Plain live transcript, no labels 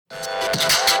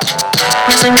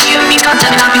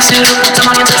content may not be suitable to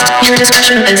some audiences. Your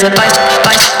discretion is advised.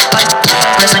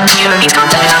 Wrestling POV's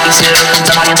content may not be suitable to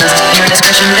some audiences. Your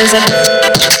discretion is advised.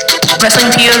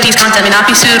 Wrestling POV's content may not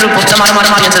be suitable to modern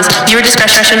audiences. Your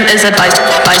discretion is advised.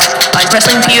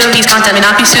 Wrestling POV's content may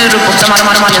not be suitable to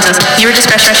modern audiences. Your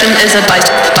discretion is advised.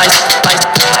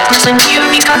 Wrestling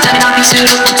POV's content may not be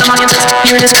suitable to audiences.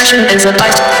 Your discretion is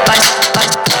advised.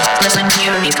 Wrestling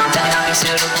POV's content may not be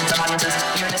suitable to audiences.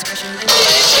 Your discretion is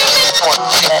advised.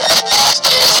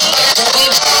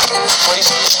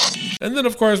 And then,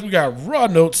 of course, we got Raw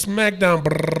Notes, SmackDown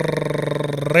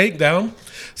Breakdown.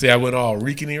 See, I went all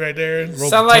Rikini right there.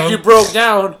 Sound like you broke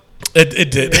down.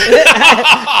 It did.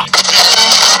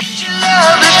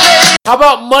 How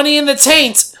about Money in the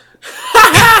Taint?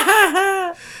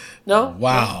 No?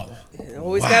 Wow.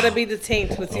 Always got to be the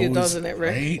taint with you, doesn't it,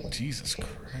 Rick? Right? Jesus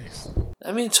Christ.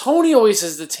 I mean, Tony always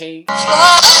says the taint.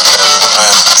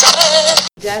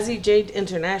 Jazzy Jade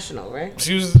International, right?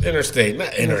 She was interstate,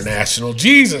 not international.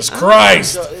 Jesus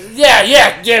Christ.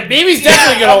 Yeah. Baby's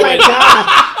definitely going to win.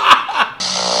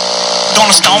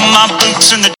 Gonna stomp my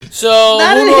boots in the... So,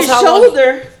 Not who in knows his how long?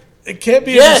 shoulder. It can't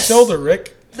be in his shoulder,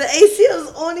 Rick. The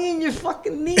ACL's only in your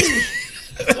fucking knee.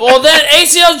 Well, then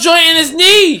ACL joint in his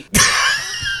knee.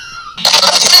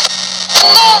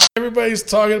 Everybody's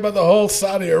talking about the whole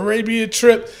Saudi Arabia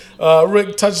trip.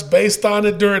 Rick touched base on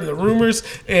it during the rumors.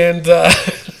 And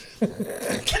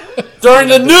during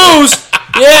the news.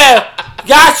 Yeah,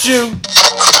 got you.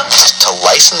 To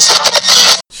license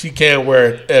it. She can't wear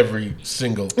it every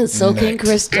single And so can night.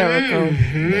 Chris Jericho.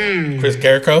 Chris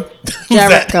Jericho?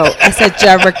 Jericho. I said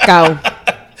Jericho.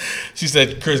 She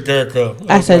said Chris Jericho.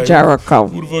 I said Jericho.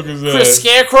 Who the fuck is that? Chris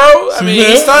Scarecrow? I mean,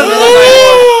 he's starting to look like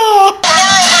one.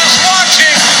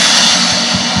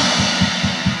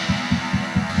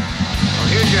 Well,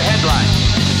 here's your headline.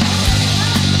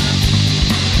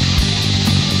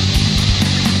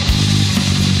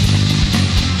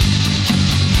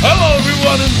 Hello,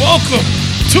 everyone, and welcome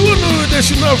to a new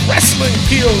edition of Wrestling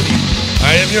POV.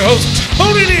 I am your host,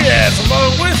 Tony Diaz,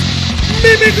 along with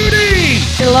Mimi Goody.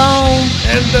 Hello.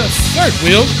 And the third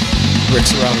wheel, Rick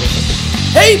Serrano.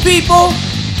 Hey, people.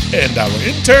 And our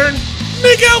intern,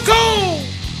 Miguel Cole.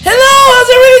 Hello, how's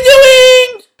everybody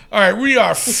doing? All right, we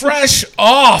are fresh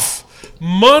off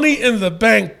Money in the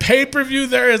Bank pay-per-view.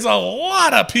 There is a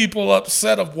lot of people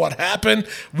upset of what happened.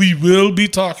 We will be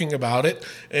talking about it.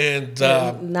 And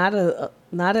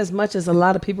Not as much as a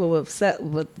lot of people were upset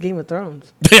with Game of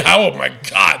Thrones. oh my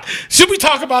God. Should we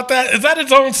talk about that? Is that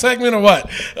its own segment or what?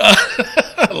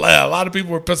 A lot of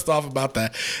people were pissed off about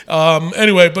that.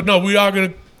 Anyway, but no, we are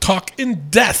going to talk in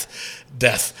depth.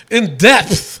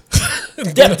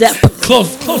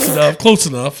 Close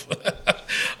enough.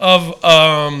 Of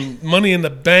Money in the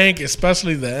Bank,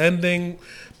 especially the ending.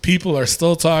 People are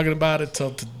still talking about it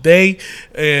till today,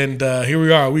 and here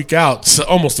we are, a week out, so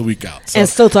almost a week out, and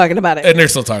still talking about it. And they're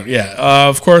still talking, yeah.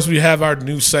 Of course, we have our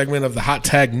new segment of the Hot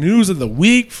Tag News of the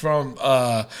Week from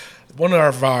one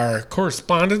of our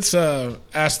correspondents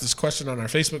asked this question on our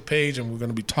Facebook page, and we're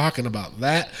going to be talking about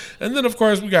that. And then, of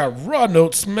course, we got Raw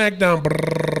Notes, SmackDown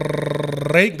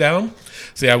Breakdown.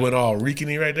 See, I went all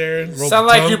Rikini right there. Sound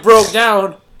like you broke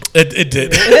down. It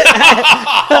did.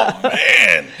 Oh,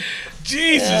 man.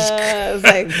 Jesus Christ.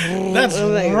 That's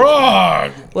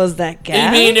wrong. Was that gas?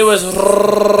 You mean it was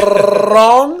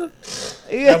wrong?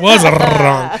 That was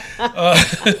wrong.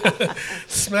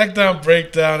 SmackDown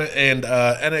Breakdown and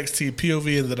NXT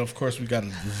POV, and then, of course, we got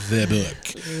the book.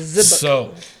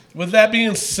 So, with that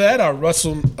being said, our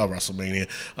WrestleMania,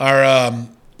 our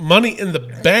Money in the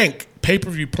Bank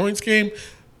pay-per-view points game,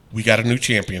 we got a new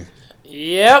champion.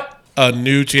 Yep. A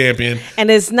new champion. And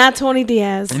it's not Tony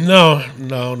Diaz. No,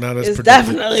 not as It's predicted.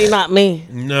 definitely not me.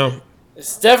 No.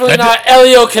 It's definitely not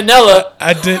Elio Canella.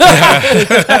 I did.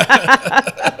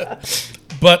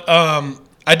 But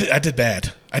I did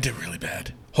bad. I did really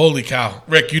bad. Holy cow.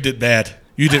 Rick, you did bad.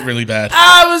 You did really bad.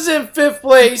 I was in 5th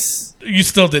place. You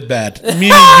still did bad. Meaning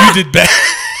you did bad.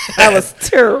 That was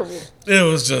terrible. It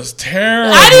was just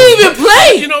terrible. I didn't even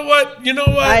play. You know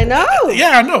what? I know.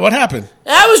 Yeah, I know. What happened?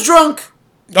 I was drunk.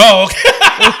 Oh, okay.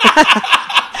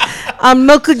 On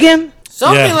milk again?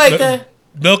 Something like that.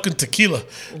 Milk and tequila.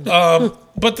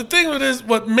 But the thing with it is,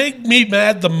 what made me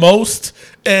mad the most,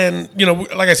 and,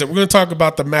 like I said, we're going to talk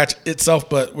about the match itself,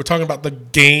 but we're talking about the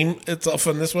game itself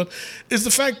in this one, is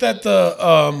the fact that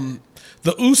the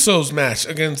Usos match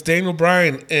against Daniel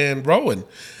Bryan and Rowan,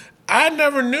 I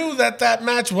never knew that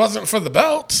match wasn't for the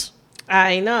belts.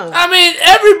 I know. I mean,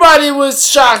 everybody was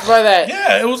shocked by that.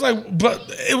 Yeah, it was like, what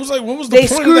was the They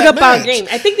point screwed of that up our match? game.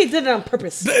 I think they did it on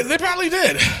purpose. They probably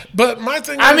did. But my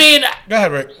thing I is, mean, go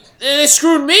ahead, Rick. they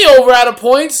screwed me over out of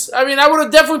points. I mean, I would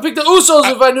have definitely picked the Usos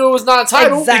if I knew it was not a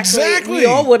title. Exactly. We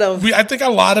all would have. I think a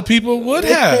lot of people would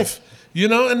have. You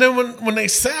know, and then when they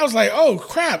said, I was like, oh,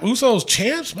 crap, Usos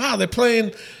champs? Wow, they're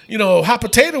playing, hot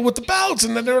potato with the belts.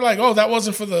 And then they were like, oh, that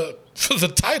wasn't for the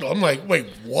title. I'm like, wait,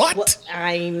 what?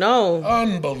 I know.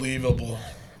 Unbelievable.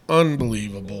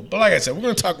 But like I said, we're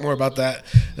going to talk more about that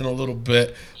in a little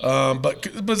bit.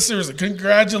 But seriously,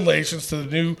 congratulations to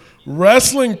the new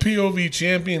wrestling POV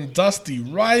champion, Dusty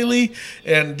Riley,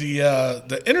 and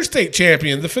the interstate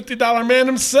champion, the $50 man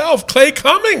himself, Clay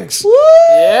Cummings. Woo!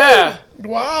 Yeah.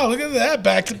 Wow, look at that.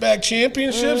 Back-to-back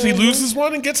championships. He loses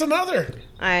one and gets another.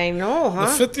 I know,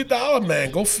 huh? The $50 man,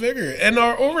 go figure. And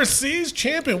our overseas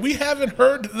champion, we haven't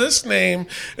heard this name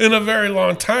in a very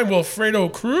long time,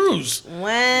 Wilfredo Cruz. Wow.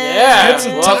 Yeah. Gets a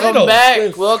Welcome title.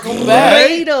 back. Welcome back.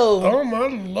 Right? Wilfredo. Oh, my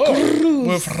Lord.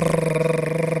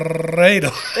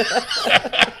 Wilfredo.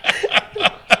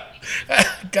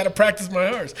 Got to practice my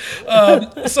R's.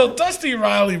 So Dusty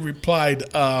Riley replied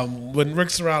when Rick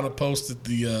Serrano posted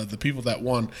the people that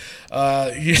won.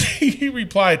 He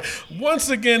replied, "Once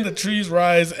again, the trees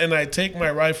rise, and I take my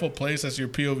rightful place as your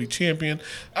POV champion.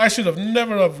 I should have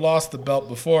never have lost the belt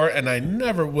before, and I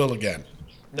never will again."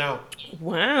 Now,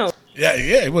 Wow. yeah,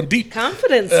 it went deep.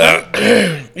 Confidence.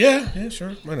 Yeah,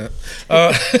 sure. Why not?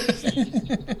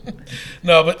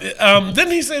 No, but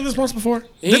didn't he say this once before?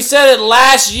 He said it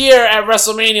last year at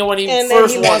WrestleMania when he And then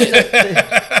first he won lost it.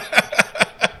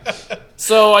 it.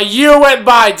 So a year went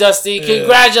by, Dusty.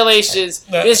 Congratulations.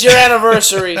 It's your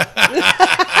anniversary.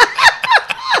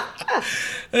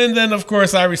 And then, of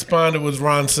course, I responded with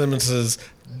Ron Simmons'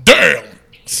 "Damn!"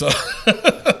 So,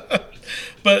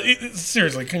 but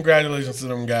seriously, congratulations to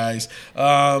them guys.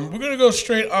 We're gonna go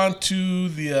straight on to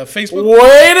the Facebook.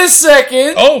 Wait a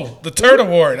second. Oh, the Turd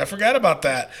Award. I forgot about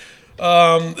that.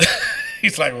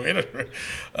 He's like, wait a minute.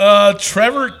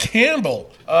 Trevor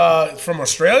Campbell from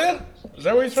Australia. Is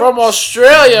that where he's From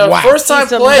Australia. Wow. First time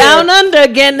Some player. down under,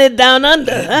 getting it down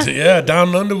under. Huh? Yeah,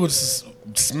 down under was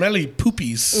smelly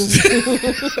poopies.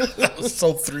 That was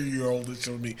so 3-year-old-ish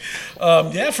of me.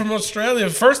 Yeah, from Australia.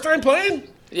 First time playing?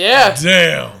 Yeah.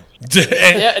 Damn.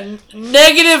 Yeah.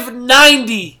 Negative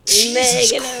 90.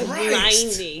 Negative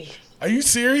Christ. 90. Are you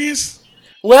serious?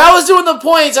 When I was doing the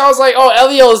points, I was like, oh,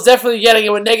 Elio is definitely getting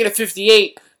it with negative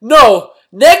 58. No.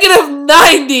 Negative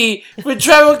 90 with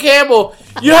Trevor Campbell.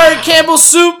 You heard Campbell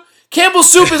Soup? Campbell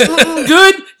Soup is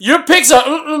good. Your picks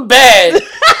are bad.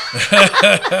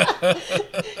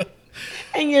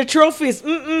 And your trophies,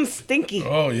 stinky.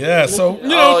 Oh, yeah. So,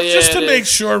 Yeah, just to it make is.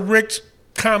 sure, Rick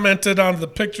commented on the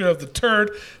picture of the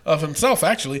turd of himself,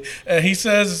 actually. And he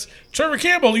says, Trevor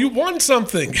Campbell, you won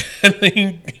something. And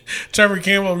then Trevor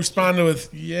Campbell responded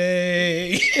with,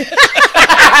 yay.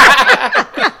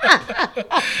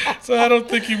 So I don't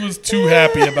think he was too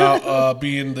happy about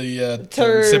being the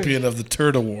Turd. recipient of the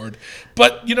Turd Award.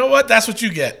 But you know what? That's what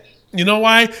you get. You know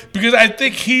why? Because I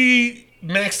think he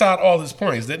maxed out all his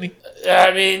points, didn't he?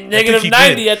 I mean, negative he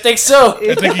 90, did. I think so.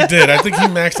 I think he did. I think he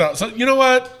maxed out. So you know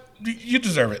what? You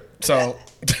deserve it. So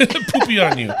poopy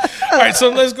on you. All right,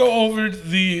 so let's go over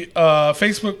the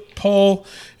Facebook poll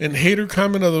and hater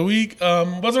comment of the week.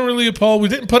 Wasn't really a poll. We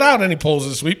didn't put out any polls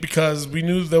this week because we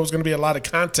knew there was going to be a lot of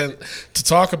content to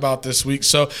talk about this week.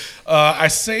 So I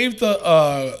saved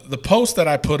the post that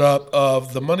I put up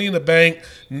of the Money in the Bank.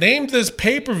 Named this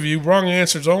pay-per-view, wrong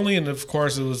answers only, and of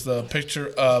course it was the picture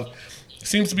of.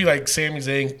 Seems to be like Sami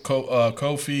Zayn,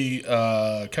 Kofi,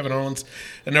 Kevin Owens,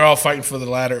 and they're all fighting for the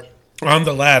ladder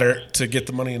to get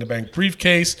the Money in the Bank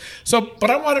briefcase. So,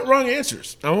 but I wanted wrong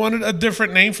answers. I wanted a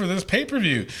different name for this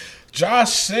pay-per-view.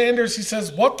 Josh Sanders, he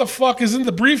says, "What the fuck is in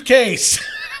the briefcase?"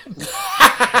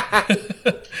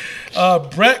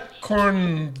 Brett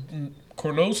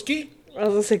Kornowski. I was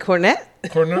going to say Cornette. I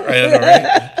know,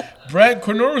 right? Brad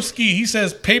Kornowski, he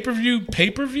says, pay-per-view?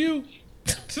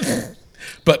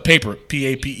 But paper,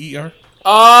 P-A-P-E-R.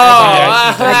 Oh,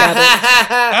 I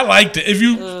liked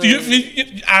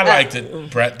it. I liked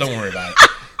it, Brett. Don't worry about it.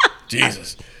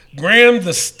 Jesus. Graham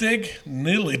the Stig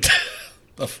Nilly.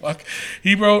 The fuck?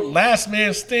 He wrote Last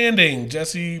Man Standing.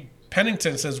 Jesse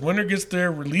Pennington says winner gets their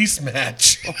release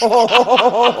match.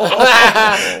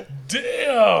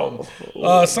 Damn.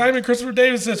 Simon Christopher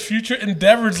Davis says future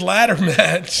endeavors ladder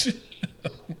match.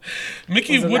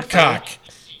 Mickey Woodcock.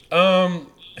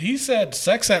 He said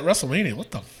sex at WrestleMania.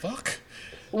 What the fuck?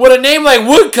 with a name like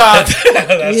Woodcock.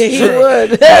 That's Yeah, he true.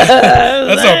 would.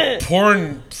 That's a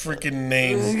porn freaking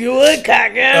names. You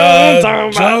woodcock. Yeah, I'm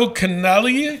talking about. Joe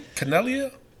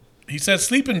Canelia? He said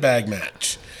sleeping bag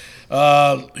match.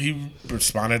 He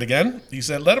responded again. He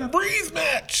said, let him breathe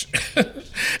match.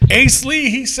 Ace Lee,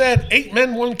 he said, 8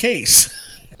 men, 1 case.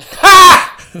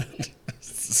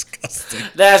 Disgusting.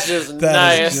 That's just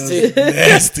That is nasty. just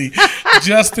nasty.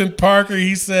 Justin Parker,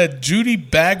 he said, Judy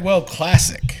Bagwell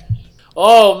Classic.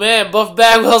 Oh man, Buff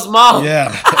Bagwell's mom.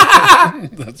 Yeah.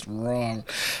 That's wrong.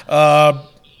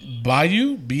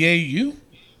 Bayou? B-A-U?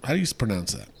 How do you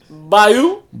pronounce that?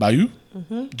 Bayou. Bayou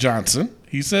Johnson.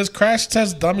 He says Crash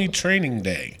Test Dummy Training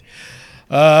Day.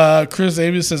 Chris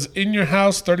Avis says in your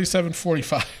house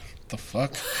 3745. The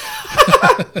fuck?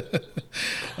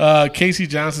 Casey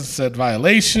Johnson said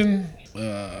violation.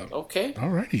 Okay.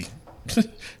 Alrighty.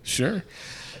 Sure.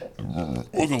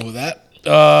 We'll go with that.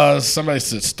 Somebody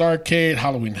said Starcade,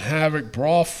 Halloween Havoc,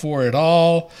 Brawl for It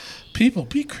All. People,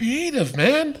 be creative,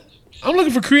 man. I'm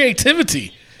looking for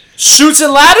creativity. Shoots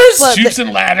and ladders. But Shoots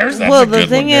and ladders. That's Well, a good the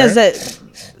thing one is there.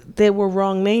 that they were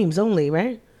wrong names only,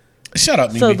 right? Shut up,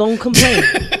 Mimi. So don't complain.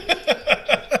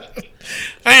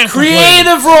 I am complaining.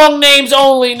 Creative wrong names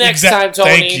only next time, Tony.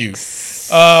 Thank you.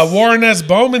 Warren S.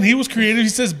 Bowman, he was creative. He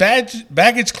says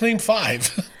baggage claim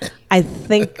 5. I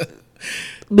think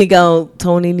Miguel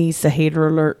Tony needs a hater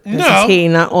alert. 'Cause No. he's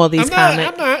hating on all these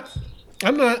comments.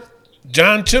 I'm not.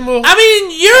 John Chimmel. I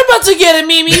mean, you're about to get it,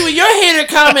 Mimi, with your hater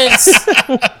comments.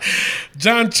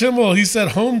 John Chimmel, he said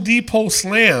Home Depot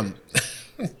Slam.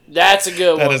 That's a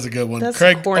good one. That is a good one. That's a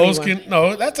Craig corny Oskin.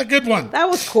 No, that's a good one. That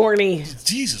was corny.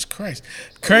 Jesus Christ.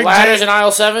 Craig Ladders J. in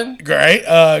aisle 7. Great.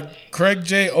 Craig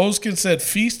J. Oskin said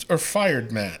feast or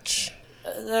fired match.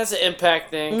 That's an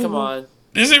Impact thing. Come on.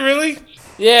 Is it really?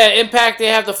 Yeah, Impact. They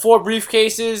have the 4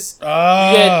 briefcases. You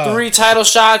Ah. get 3 title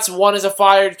shots. 1 is a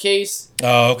fired case.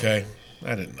 Oh, okay.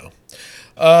 I didn't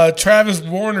know. Travis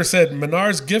Warner said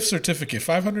Menards gift certificate,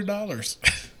 $500.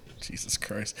 Jesus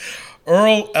Christ.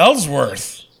 Earl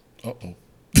Ellsworth. Uh-oh.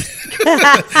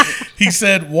 He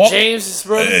said James's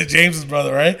brother. James's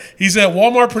brother, right? He said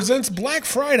Walmart presents Black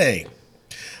Friday.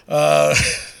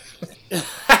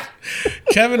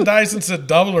 Kevin Dyson said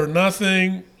double or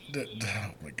nothing. Oh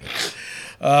my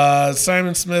God.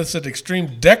 Simon Smith said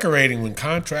extreme decorating when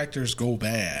contractors go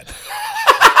bad.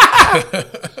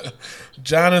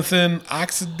 Jonathan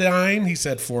Oxidine, he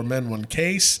said 4 men, 1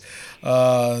 case.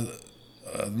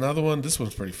 Another one, this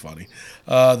one's pretty funny.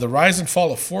 The rise and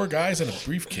fall of 4 guys in a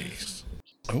briefcase.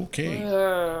 Okay.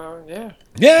 Yeah.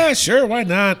 Yeah, sure, why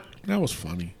not? That was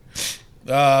funny.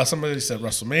 Somebody said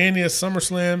WrestleMania,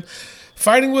 SummerSlam,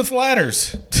 fighting with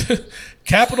ladders.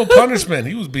 Capital punishment.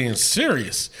 He was being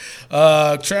serious.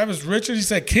 Travis Richards, he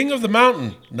said King of the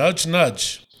Mountain. Nudge,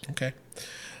 nudge. Okay.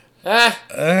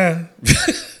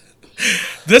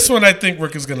 This one I think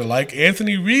Rick is going to like.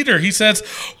 Anthony Reeder, he says,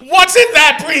 what's in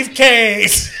that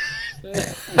briefcase?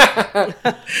 What's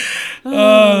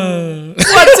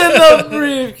in the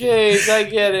briefcase? I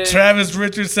get it. Travis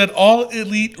Richards said, all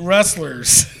elite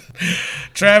wrestlers.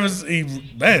 Travis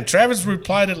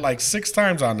replied it like 6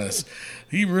 times on this.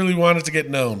 He really wanted to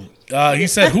get known. He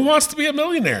said, who wants to be a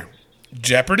millionaire?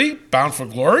 Jeopardy? Bound for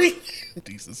Glory?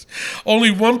 Jesus.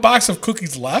 Only 1 box of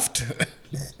cookies left.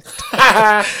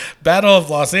 Battle of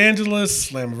Los Angeles,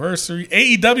 Slammiversary,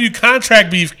 AEW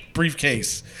contract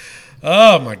briefcase.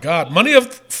 Oh my God. Money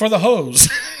for the hose.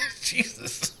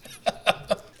 Jesus.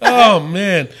 Oh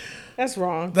man. That's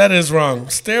wrong. That is wrong.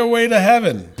 Stairway to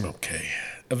Heaven. Okay.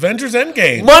 Avengers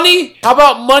Endgame. Money? How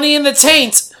about Money in the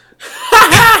Taint?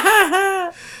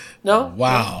 No?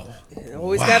 Wow.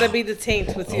 Always got to be the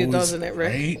taint with you, Always doesn't it,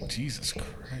 Rick? Right? Jesus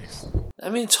Christ. I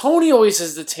mean, Tony always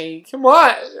says the Taint. Come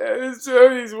on. It's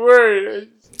Tony's word.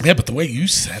 Yeah, but the way you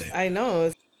said it, I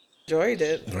know. Enjoyed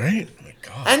it. right? Oh my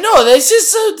God. I know. That's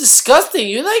just so disgusting.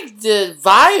 You're like the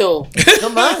vile.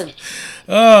 Come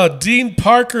on. Dean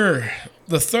Parker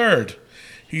the third.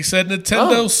 He said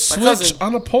Nintendo Oh, my Switch cousin.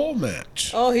 on a pole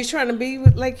match. Oh, he's trying to be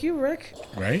like you, Rick.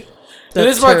 Right? It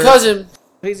is my cousin.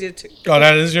 He's your t- Oh,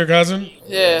 that is your cousin?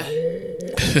 Yeah.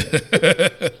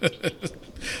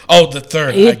 Oh, the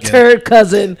third. I your get it. third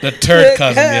cousin. The third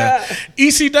cousin, yeah.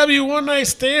 ECW One Night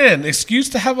Stand. Excuse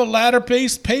to have a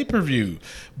ladder-based pay-per-view.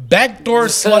 Backdoor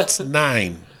Sluts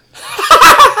 9.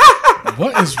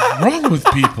 What is wrong with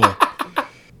people?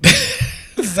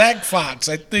 Zach Fox,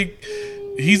 I think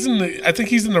he's in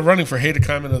the running for hated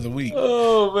comment of the week.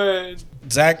 Oh, man.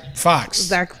 Zach Fox.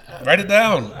 Zach, Write it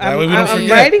down. That way we don't I'm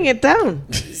forget. writing it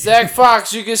down. Zach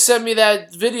Fox, you can send me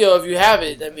that video if you have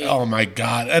it. I mean, Oh my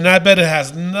God. And I bet it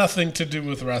has nothing to do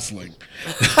with wrestling.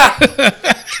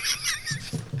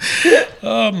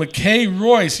 McKay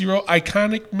Royce, he wrote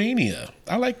Iconic Mania.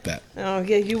 I like that. Oh,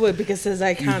 yeah, you would because it's You're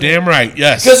iconic. damn right.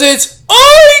 Yes. Because it's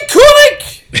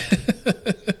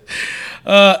iconic.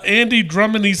 Andy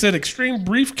Drummond, he said Extreme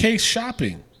Briefcase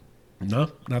Shopping.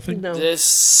 No, nothing. No. There's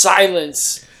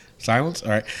silence. Silence. All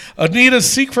right. Anita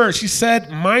Seekfirst, she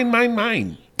said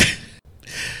mine.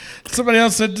 Somebody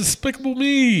else said Despicable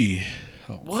Me.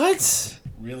 What?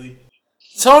 Really?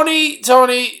 Tony,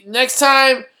 next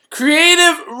time,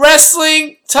 creative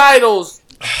wrestling titles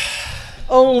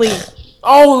Only.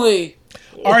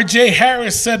 RJ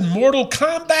Harris said Mortal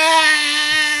Kombat.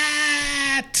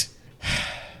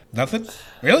 Nothing?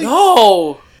 Really? No.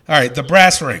 All right, the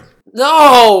brass ring.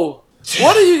 No.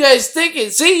 What are you guys thinking?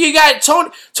 See, you got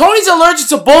Tony. Tony's allergic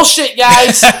to bullshit,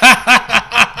 guys.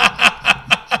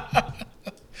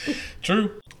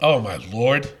 True. Oh, my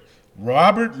Lord.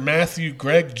 Robert Matthew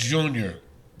Gregg Jr.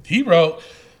 He wrote,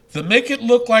 "The make it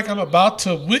look like I'm about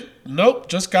to Nope,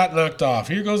 just got knocked off.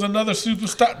 Here goes another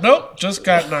superstar. Nope, just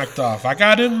got knocked off. I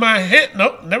got in my head.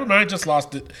 Nope, never mind, just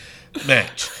lost it.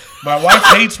 Match. My wife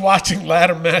hates watching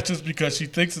ladder matches because she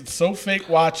thinks it's so fake.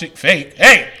 Watching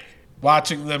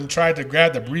them try to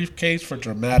grab the briefcase for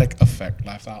dramatic effect.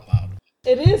 Laugh out loud.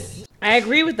 It is. I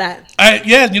agree with that.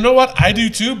 Yeah, you know what? I do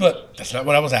too, but that's not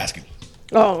what I was asking.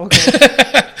 Oh,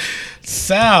 okay.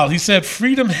 Sal, he said,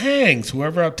 freedom hangs.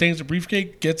 Whoever obtains a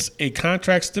briefcase gets a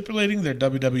contract stipulating their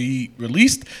WWE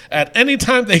released at any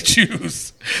time they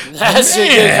choose. That's a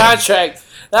good contract.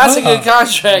 That's a good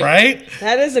contract. Right?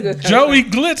 That is a good contract. Joey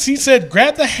Glitz, he said,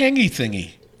 grab the hangy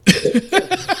thingy.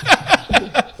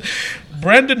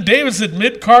 Brendan Davis said,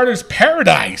 Mid Carter's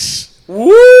Paradise.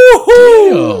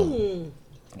 Woohoo!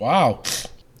 Wow.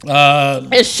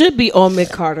 It should be all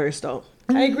Mick Carter's, though.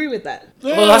 I agree with that.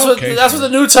 Well, that's what the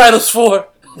new title's for.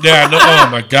 Yeah, no, oh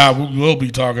my God, we will be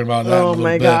talking about that. Oh in a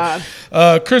my little bit.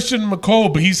 God. Christian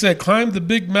McCobe, he said, climb the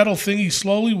big metal thingy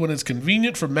slowly when it's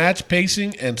convenient for match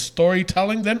pacing and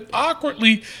storytelling, then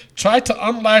awkwardly try to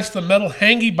unlatch the metal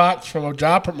hangy box from a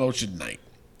job promotion night.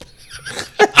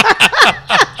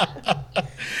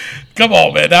 Come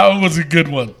on, man, that one was a good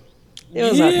one. It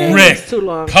was okay. Rick, It's too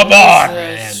long. come on,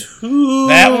 man.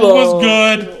 That one was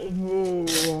good.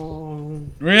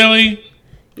 Really?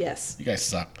 Yes. You guys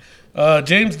suck.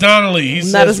 James Donnelly, he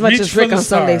says, Not as much reach as for Rick the on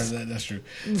stars. Sundays. That's true.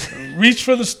 Reach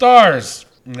for the stars.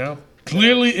 You know,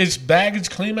 clearly it's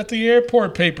baggage claim at the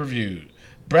airport pay-per-view.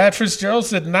 Brad Fitzgerald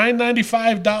said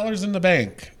 $995 in the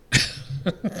bank.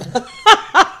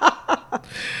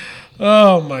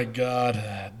 Oh my God.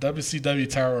 WCW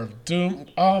Tower of Doom.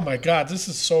 Oh my God, this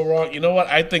is so wrong. You know what?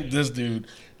 I think this dude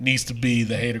needs to be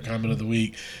the hater comment of the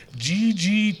week.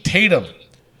 GG Tatum.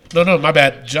 No, my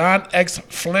bad. John X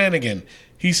Flanagan.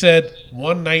 He said,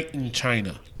 one night in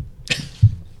China.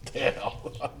 Damn.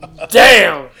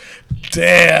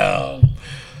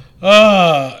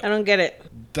 I don't get it.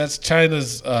 That's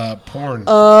China's porn.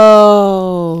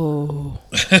 Oh.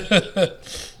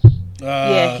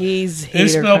 Yeah, he's hater.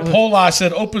 Ismail Pola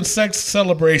said, open sex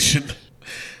celebration.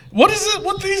 What is it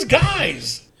with these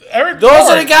guys? Eric Those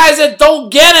Ward. are the guys that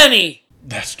don't get any.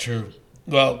 That's true.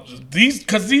 Well, these,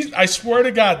 I swear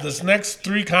to God, this next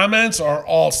three comments are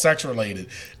all sex related.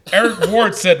 Eric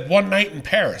Ward said one night in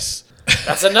Paris.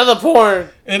 That's another porn.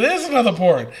 It is another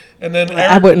porn. And then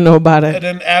I wouldn't know about And it.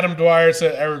 then Adam Dwyer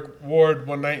said Eric Ward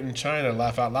one night in China,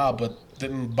 laugh out loud, but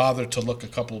didn't bother to look a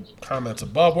couple comments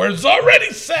above where it's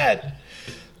already said.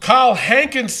 Kyle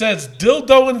Hankins says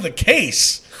dildo in the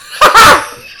case.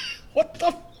 What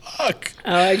the fuck?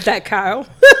 I like that, Kyle.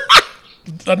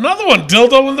 Another one,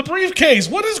 dildo in the briefcase.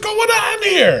 What is going on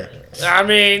here? I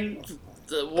mean,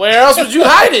 where else would you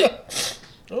hide it?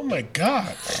 Oh my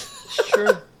God.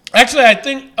 True. Actually, I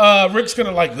think Rick's going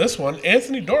to like this one.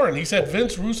 Anthony Doran, he said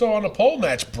Vince Russo on a pole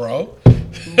match, bro.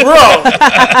 Bro.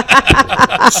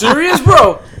 Serious,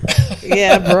 bro?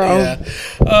 Yeah, bro. Yeah.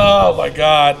 Oh my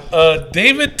God.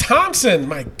 David Thompson,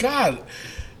 my God.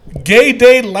 Gay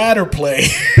day ladder play.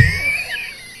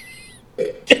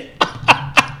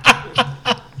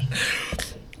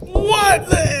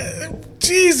 What?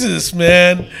 Jesus,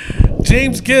 man.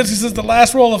 James Gibbs, he says the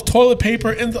last roll of toilet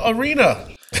paper in the arena.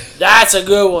 That's a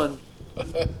good one.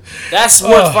 That's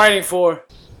worth fighting for.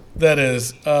 That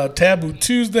is Taboo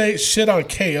Tuesday, shit on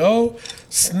KO,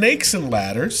 snakes and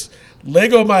ladders,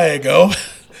 Lego My Ego.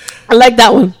 I like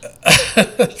that one.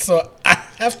 So I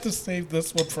have to save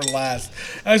this one for last.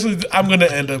 Actually, I'm going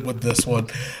to end it with this one.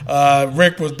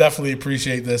 Rick will definitely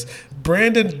appreciate this.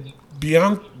 Brandon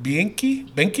Benke?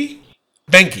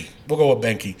 We'll go with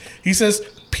Benke. He says,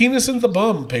 penis in the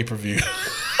bum pay-per-view.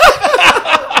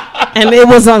 And it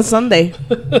was on Sunday.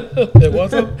 It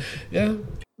wasn't? Yeah.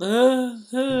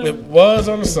 It was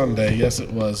on a Sunday. Yes,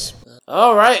 it was.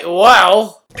 All right.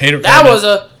 Wow. Hater That comment.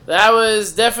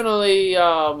 was definitely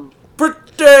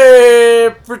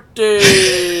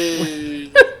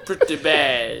pretty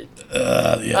bad.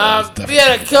 Yeah, it was We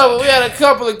had definitely- a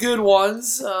couple of good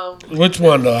ones. Which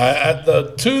one though?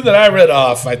 The two that I read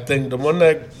off, I think the one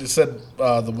that said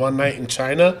the one night in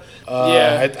China.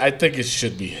 Yeah. I think it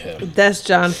should be him, That's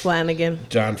John Flanagan.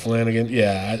 John Flanagan.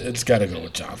 Yeah, it's got to go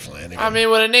with John Flanagan. I mean,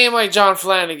 with a name like John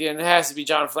Flanagan, it has to be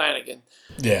John Flanagan.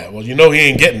 yeah. Well, you know he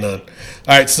ain't getting none.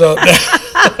 All right, so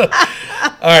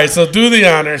so do the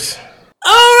honors.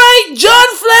 All right, John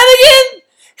Flanagan,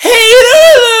 hater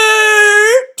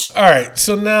alert. All right,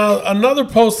 so now another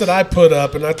post that I put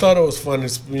up, and I thought it was fun.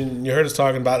 You heard us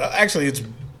talking about it. Actually, it's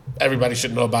everybody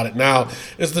should know about it now.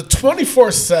 Is the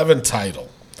 24/7 title.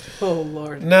 Oh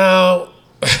Lord. Now,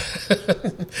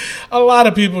 a lot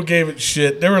of people gave it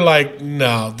shit. They were like,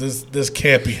 "No, this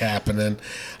can't be happening."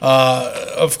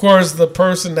 Of course, the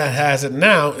person that has it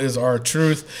now is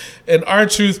R-Truth, and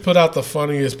R-Truth put out the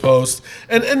funniest post.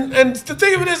 And the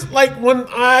thing of it is, like when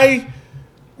I,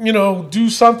 do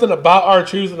something about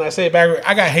R-Truth and I say it back,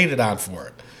 I got hated on for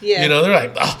it. Yeah. They're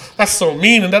like, "Oh, that's so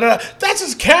mean," and da-da-da. That's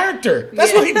his character.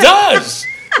 That's Yeah. what he does.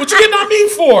 What you getting on me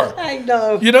for? I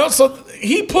know. So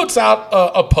he puts out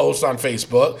a post on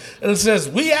Facebook and it says,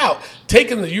 "We out,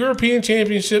 taking the European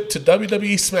Championship to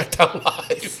WWE SmackDown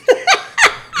Live."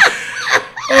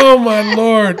 Oh my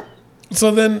Lord. So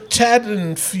then Chad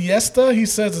and Fiesta, he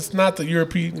says it's not the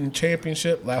European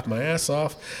Championship. Laugh my ass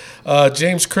off.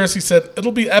 James Chris, he said,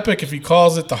 it'll be epic if he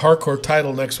calls it the hardcore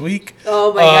title next week.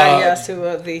 Oh my God, yes, it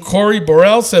will be. Corey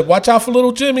Burrell said, watch out for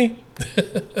little Jimmy.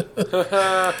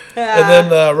 And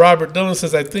then Robert Dillon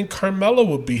says, I think Carmella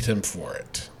will beat him for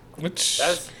it. Which,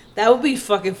 That would be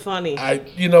fucking funny.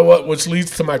 you know what, which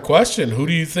leads to my question. Who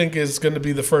do you think is going to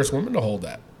be the first woman to hold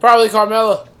that? Probably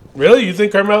Carmella. Really? You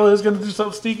think Carmella is going to do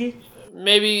something sneaky?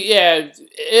 Maybe, yeah.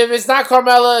 If it's not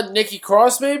Carmella, Nikki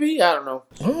Cross, maybe? I don't know.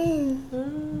 Oh,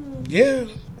 yeah,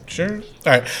 sure.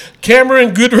 All right.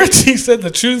 Cameron Goodrich, he said,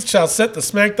 the truth shall set the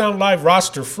SmackDown Live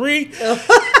roster free.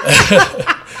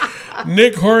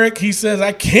 Nick Horick, he says,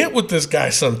 I can't with this guy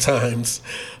sometimes.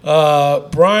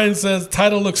 Brian says,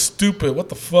 title looks stupid. What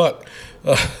the fuck?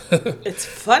 It's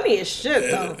funny as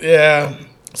shit, though. Yeah.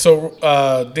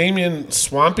 So Damian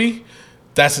Swampy,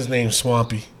 that's his name,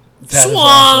 Swampy. That is awesome.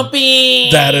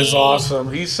 Swampy! That is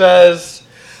awesome. He says,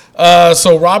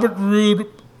 so Robert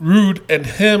Roode and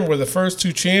him were the first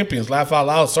two champions. Laugh out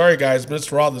loud. Sorry, guys.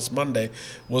 Missed Raw this Monday.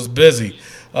 Was busy.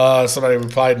 Somebody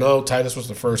replied, no, Titus was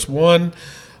the first one.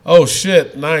 Oh,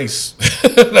 shit. Nice.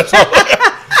 That's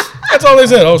all they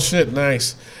said. Oh, shit.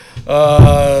 Nice.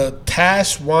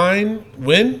 Tash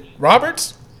Win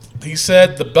Roberts, he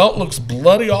said the belt looks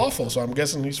bloody awful. So I'm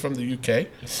guessing he's from the UK.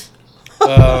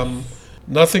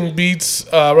 Nothing beats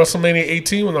WrestleMania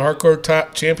 18 when the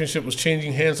Hardcore Championship was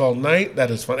changing hands all night. That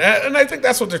is fun. And I think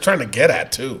that's what they're trying to get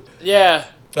at, too. Yeah.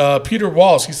 Peter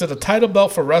Walsh, he said a title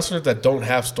belt for wrestlers that don't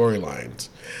have storylines.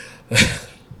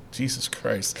 Jesus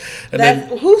Christ. And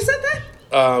Who said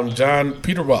that? then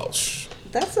Peter Welsh.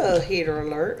 That's a hater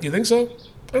alert. You think so?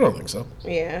 I don't think so.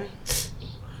 Yeah.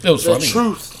 It was The funny.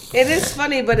 truth. It is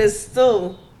funny, but it's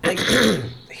still like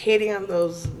hating on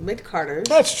those mid-carders.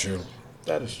 That's true.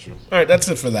 That is true. All right, that's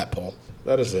it for that poll.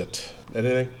 That is it.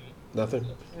 Anything? Nothing?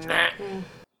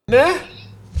 Nah?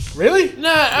 Really? Nah,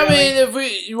 I mean,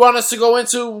 if you want us to go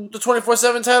into the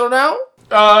 24/7 title now?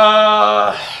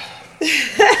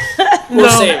 We'll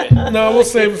save it. No, we'll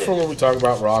save it for when we talk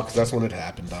about Raw, because that's when it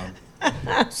happened, Dom.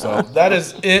 So that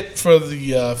is it for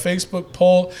the Facebook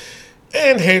poll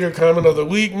and hater comment of the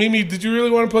week. Mimi, did you really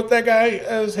want to put that guy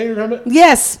as hater comment?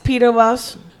 Yes, Peter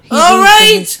Welsh. All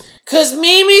right, because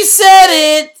Mimi said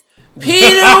it.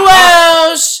 Peter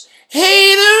Welsh,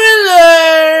 hater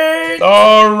alert.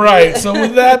 All right. So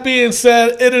with that being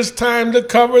said, it is time to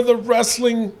cover the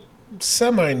wrestling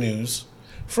semi-news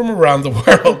from around the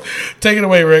world. Take it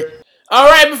away, Rick. All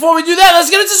right, before we do that, let's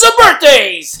get into some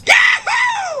birthdays.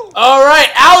 Yahoo! All right,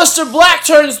 Aleister Black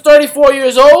turns 34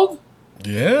 years old.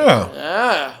 Yeah.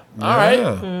 Ah, all right.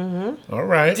 All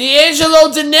right.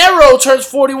 D'Angelo De Niro turns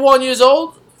 41 years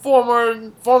old.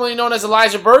 Formerly known as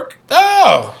Elijah Burke.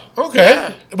 Oh, okay.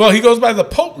 Yeah. Well, he goes by the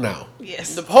Pope now.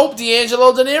 Yes. The Pope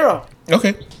D'Angelo De Niro.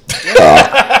 Okay.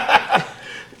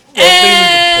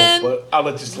 And But I'll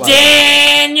let you slide.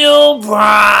 Daniel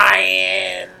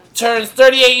Bryan turns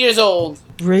 38 years old.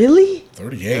 Really?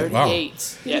 38. Wow.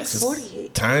 38. Yes.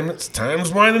 48.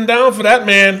 Time's winding down for that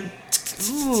man.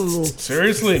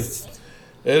 Seriously.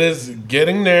 It is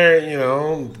getting there,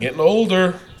 getting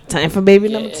older. Time for baby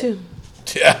number 2.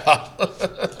 Yeah.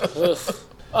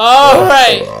 All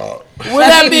right. With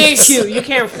that being That's cute. said, You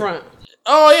can't front.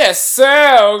 oh yeah,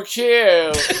 so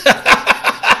cute.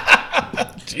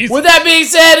 Jesus. With that being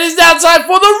said, it's now time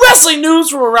for the wrestling news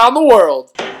from around the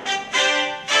world.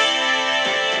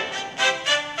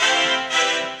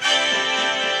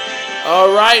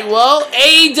 All right, well,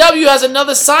 AEW has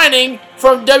another signing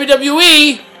from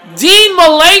WWE. Dean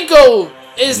Malenko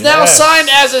is now Yes. signed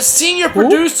as a senior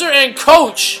producer and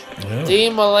coach. Yeah.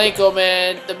 Dean Malenko,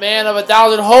 man, the man of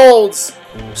 1,000 holds.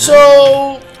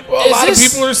 So, Well, a lot of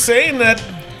people are saying that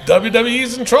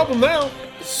WWE's in trouble now.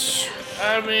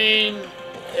 I mean,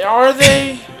 are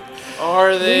they?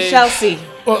 Are they? We shall see.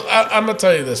 Well, I'm gonna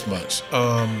tell you this much.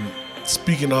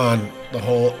 Speaking on the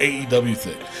whole AEW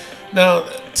thing, now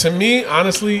to me,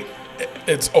 honestly,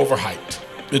 it's overhyped.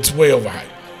 It's way overhyped.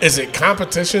 Is it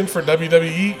competition for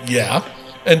WWE? Yeah,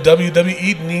 and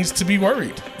WWE needs to be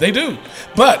worried. They do.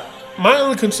 But my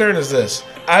only concern is this: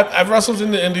 I've wrestled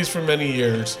in the Indies for many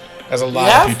years, as a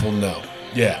lot have? of people know.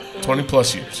 Yeah, 20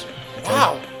 plus years. Okay?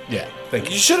 Wow. Yeah, thank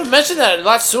you. You should have mentioned that a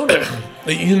lot sooner.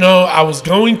 You know, I was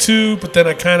going to, but then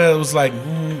I kind of was like,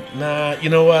 nah. You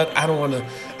know what? I don't want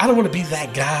to be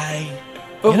that guy.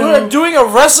 But You we know? were doing a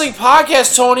wrestling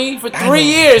podcast, Tony, for 3 know.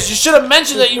 years. You should have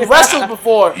mentioned that you wrestled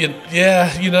before.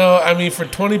 Yeah, you know, I mean, for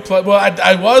 20 plus. Well,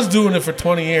 I was doing it for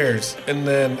 20 years, and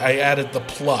then I added the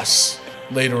plus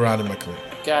later on in my career.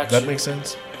 Gotcha. Does that make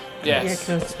sense? Yes.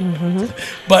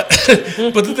 But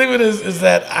but the thing with it is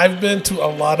that I've been to a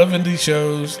lot of indie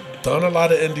shows, done a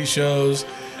lot of indie shows,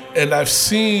 and I've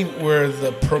seen where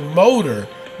the promoter,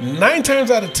 9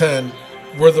 times out of 10,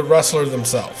 were the wrestler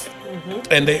themselves.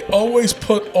 And they always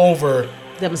put over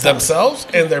themselves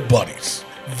and their buddies.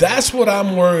 That's what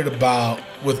I'm worried about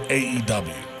with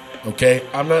AEW. Okay?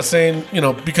 I'm not saying, you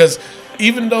know, because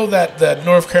even though that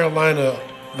North Carolina,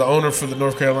 the owner for the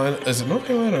North Carolina, is it North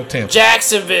Carolina or Tampa?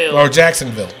 Jacksonville. Or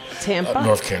Jacksonville. Tampa?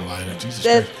 North Carolina. Jesus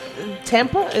That- Christ.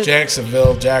 Tampa?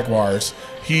 Jacksonville Jaguars.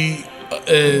 He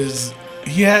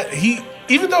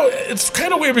even though it's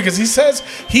kind of weird because he says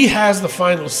he has the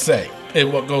final say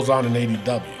in what goes on in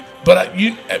AEW. But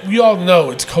we all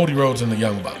know it's Cody Rhodes and the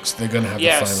Young Bucks. They're going to have the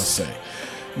final say.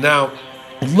 Now,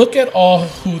 look at all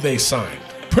who they signed.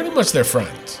 Pretty much they're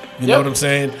friends. You know what I'm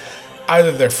saying?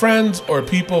 Either they're friends or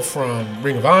people from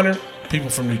Ring of Honor, people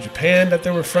from New Japan that they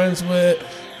were friends with.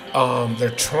 They're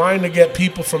trying to get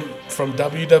people from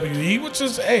WWE, which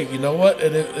is, hey, you know what?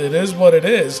 It is what it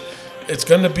is. It's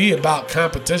going to be about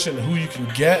competition, who you can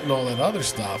get and all that other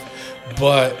stuff.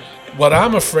 But what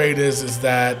I'm afraid is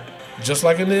that just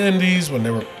like in the Indies, when they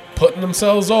were putting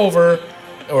themselves over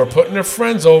or putting their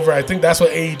friends over, I think that's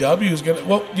what AEW is going to.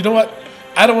 Well, you know what?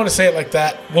 I don't want to say it like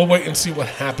that. We'll wait and see what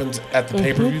happens at the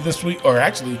pay-per-view this week, or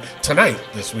actually tonight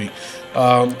this week.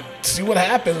 See what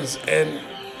happens. And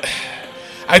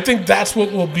I think that's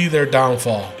what will be their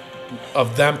downfall,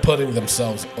 of them putting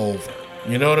themselves over.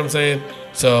 You know what I'm saying?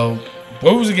 So,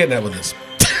 what was he getting at with this?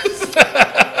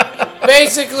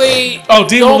 Basically,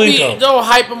 Dean Malenko. Don't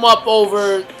hype him up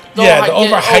over. The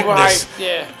overhypeness.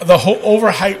 Yeah. The whole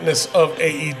overhypeness of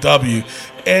AEW.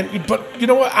 But you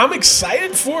know what? I'm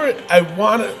excited for it.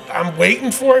 I'm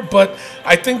waiting for it, but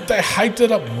I think they hyped it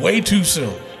up way too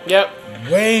soon. Yep.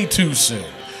 Way too soon.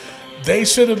 They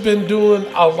should have been doing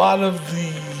a lot of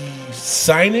the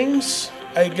signings,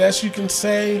 I guess you can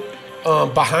say,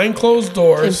 behind closed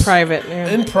doors. In private, yeah.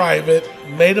 In private.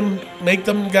 Make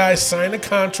them guys sign a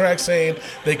contract saying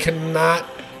they cannot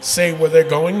say where they're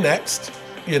going next,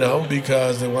 you know,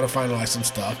 because they want to finalize some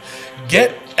stuff.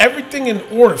 Get everything in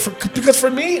order. Because for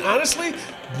me, honestly,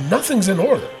 nothing's in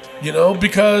order. You know,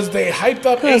 because they hyped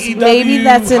up AEW maybe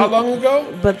that's how long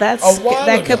ago? But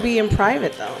that could be in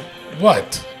private, though.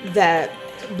 What? That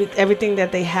everything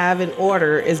that they have in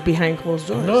order is behind closed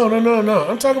doors. No.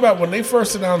 I'm talking about when they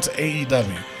first announced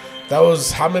AEW. That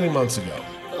was how many months ago?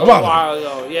 A while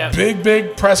ago, yeah.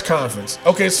 Big press conference.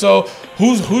 Okay, so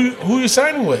who you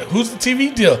signing with? Who's the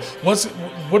TV deal? What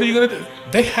are you gonna do?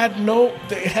 They had no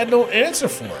answer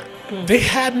for it. They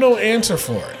had no answer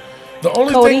for it. The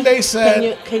only Cody, thing they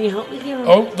said. Can you help me here?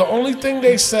 The only thing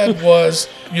they said was,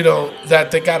 you know, that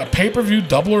they got a pay-per-view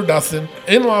Double or Nothing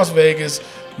in Las Vegas,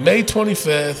 May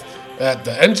 25th at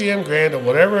the MGM Grand or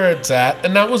whatever it's at,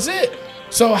 and that was it.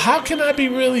 So how can I be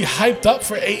really hyped up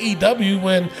for AEW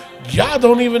when y'all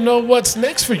don't even know what's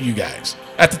next for you guys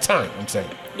at the time? I'm saying,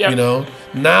 You know,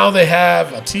 now they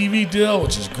have a TV deal,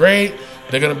 which is great.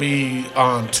 They're going to be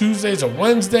on Tuesdays or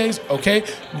Wednesdays, okay?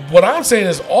 What I'm saying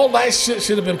is all that shit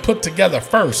should have been put together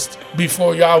first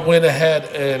before y'all went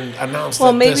ahead and announced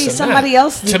Well, that maybe this and somebody that.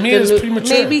 else. To me, it's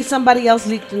premature. Maybe somebody else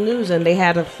leaked the news and they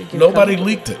had a. Nobody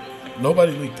leaked it.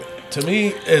 Nobody leaked it. To me,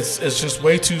 it's just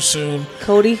way too soon.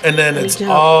 Cody, And then good it's job.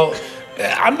 all.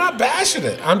 I'm not bashing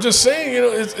it. I'm just saying,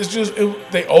 it's just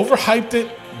they overhyped it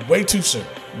way too soon.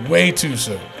 Way too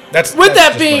soon. With That's that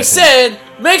just being my said,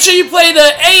 make sure you play the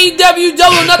AEW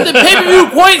Double or Nothing pay-per-view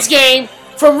points game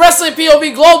from Wrestling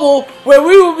POV Global, where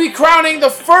we will be crowning the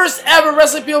first ever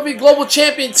Wrestling POV Global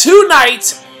champion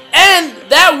tonight. And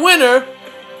that winner,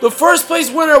 the first place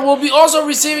winner, will be also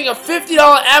receiving a $50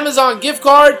 Amazon gift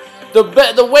card.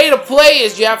 The way to play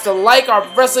is you have to like our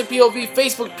Wrestling POV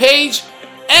Facebook page,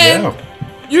 and Yeah.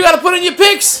 you got to put in your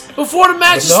picks before the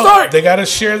matches No, start. they got to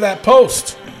share that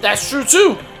post. That's true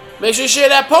too. Make sure you share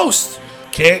that post.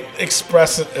 Can't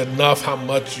express it enough how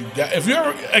much you got. If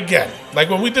you're, again, like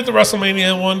when we did the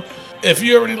WrestleMania one, if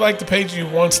you already like the page, you're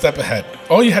one step ahead.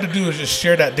 All you had to do is just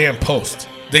share that damn post.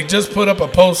 They just put up a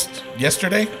post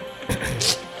yesterday,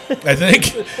 I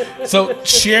think. So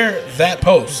share that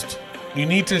post. You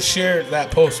need to share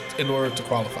that post in order to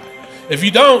qualify. If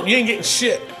you don't, you ain't getting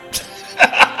shit.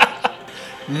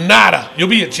 Nada. You'll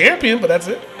be a champion, but that's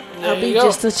it. I'll There be you go.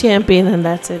 just a champion, and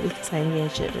that's it because I ain't getting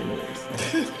shit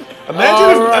anyways.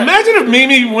 Imagine if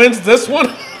Mimi wins this one.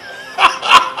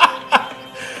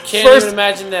 Can't First- even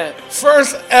imagine that.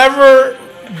 First ever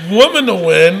woman to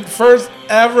win. First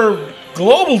ever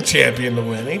global champion to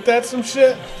win. Ain't that some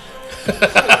shit?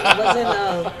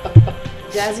 Wasn't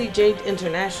Jazzy Jade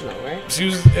International, right? She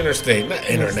was interstate, not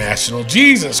international.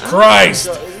 Jesus Christ.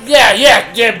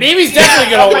 Yeah. Mimi's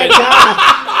definitely gonna win.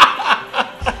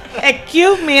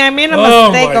 Excuse me, I made a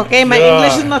Oh mistake, my okay? My God.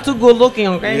 English is not too good looking,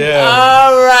 okay? Yeah.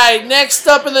 All right. Next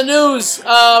up in the news,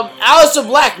 Aleister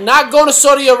Black not going to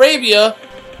Saudi Arabia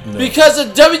because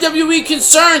of WWE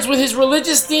concerns with his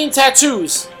religious themed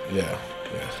tattoos. Yeah.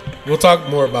 We'll talk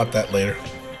more about that later.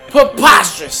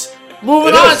 Preposterous. Moving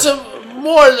It on is. to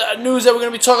more news that we're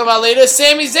going to be talking about later.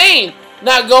 Sami Zayn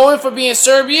not going for being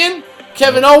Serbian.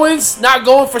 Kevin Owens not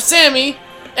going for Sami.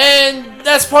 And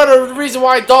that's part of the reason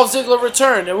why Dolph Ziggler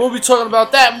returned. And we'll be talking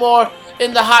about that more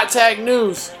in the Hot Tag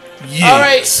News. Yes. All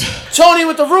right, Tony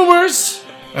with the rumors.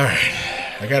 All right.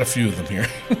 I got a few of them here.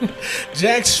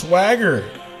 Jack Swagger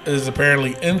is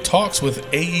apparently in talks with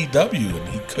AEW, and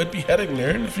he could be heading there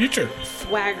in the future.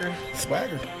 Swagger.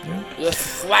 Swagger. Yeah. The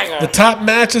swagger. The top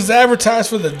matches advertised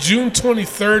for the June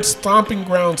 23rd Stomping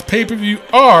Grounds pay-per-view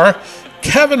are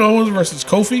Kevin Owens versus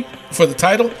Kofi for the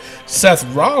title, Seth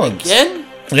Rollins. Again?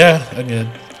 Yeah,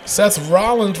 again. Seth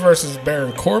Rollins versus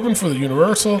Baron Corbin for the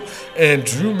Universal, and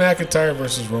Drew McIntyre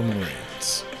versus Roman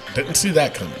Reigns. Didn't see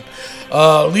that coming.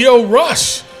 Leo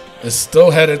Rush is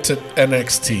still headed to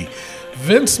NXT.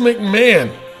 Vince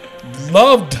McMahon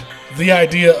loved the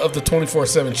idea of the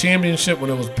 24/7 championship when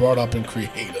it was brought up in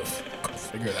creative. Go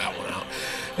figure that one out.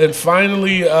 And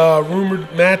finally,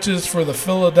 rumored matches for the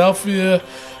Philadelphia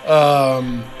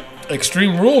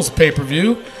Extreme Rules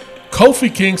pay-per-view.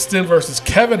 Kofi Kingston versus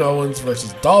Kevin Owens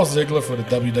versus Dolph Ziggler for the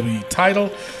WWE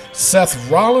title. Seth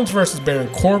Rollins versus Baron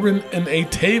Corbin in a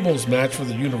tables match for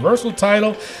the Universal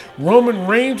title. Roman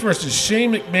Reigns versus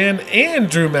Shane McMahon and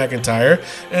Drew McIntyre.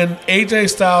 And AJ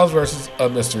Styles versus a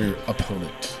mystery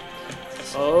opponent.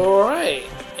 All right.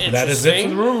 That is it for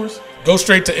the rumors. Go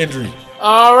straight to injury.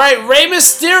 All right, Rey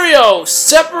Mysterio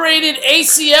separated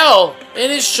ACL in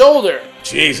his shoulder.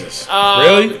 Jesus.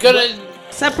 Really?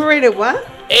 Separated what?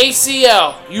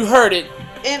 ACL. You heard it.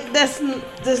 And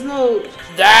there's no.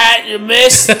 That you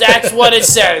missed. That's what it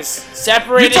says.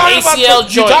 Separated ACL You're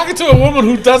joint. talking to a woman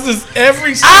who does this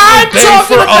every single I'm day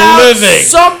talking for a about living.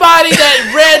 somebody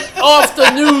that read off the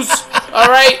news. All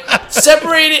right,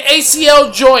 separated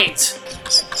ACL joint.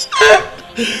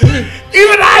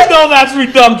 Even I know that's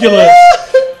ridiculous.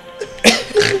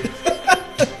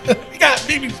 You got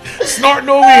me snorting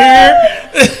over here.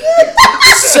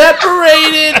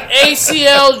 Separated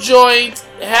ACL joint,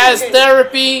 has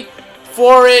therapy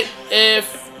for it.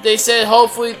 If they said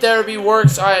hopefully therapy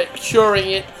works at curing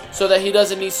it so that he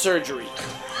doesn't need surgery.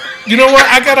 You know what?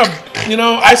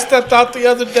 I stepped out the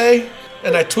other day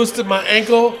and I twisted my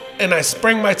ankle and I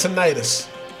sprained my tinnitus.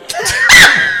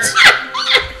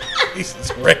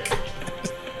 Jesus, Rick.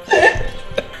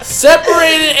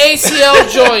 Separated ACL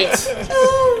joint.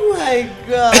 Oh my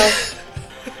god.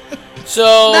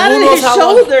 So Not who in knows his how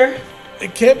long? shoulder.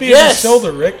 It can't be in Yes. his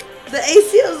shoulder, Rick. The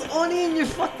ACL is only in your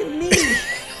fucking knee.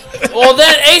 Well,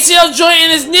 that ACL joint in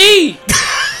his knee.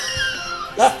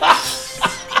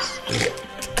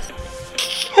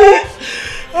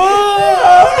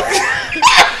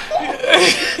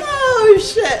 Oh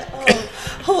shit. Oh,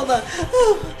 hold on.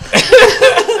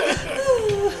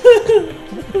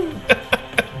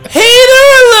 Hater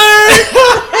alert!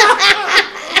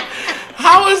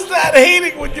 How is that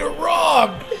hating when you're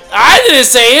wrong? I didn't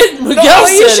say it. Miguel No,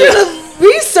 you said should it. have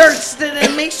researched it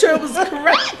and make sure it was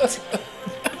correct.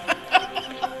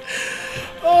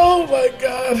 Oh my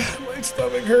god, my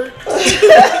stomach hurt.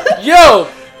 Yo,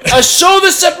 a shoulder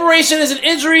separation is an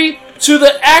injury to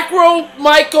the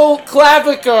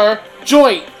acromyoclavicular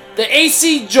joint, the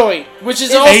AC joint, which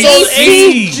is also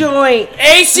AC joint.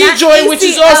 AC Not joint, which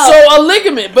is ACL. also a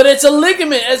ligament, but it's a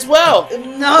ligament as well.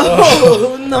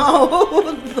 No,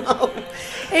 no.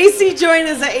 AC joint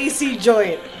is an AC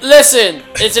joint. Listen,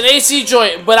 it's an AC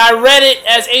joint, but I read it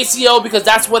as ACL because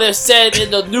that's what it said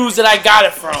in the news that I got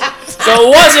it from.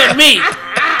 So it wasn't me.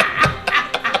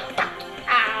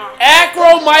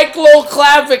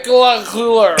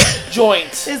 Acromyoclavicular joint.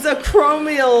 It's a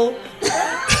chromial.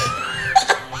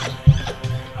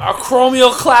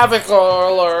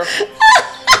 Acromyoclavicular.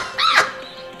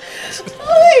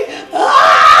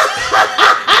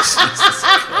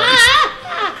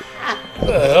 What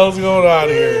the hell's going on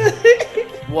here?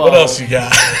 Whoa, What else you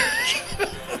got?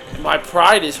 my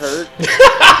pride is hurt.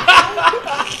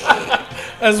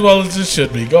 As well as it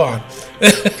should be. Go on.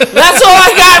 That's all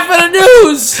I got for the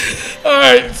news. All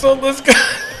right, so let's go.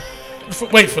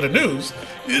 Wait for the news.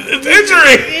 It's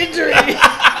injury. Injury.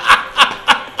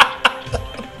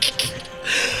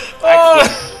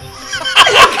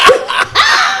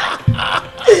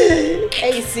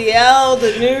 ACL,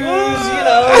 the news, you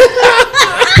know.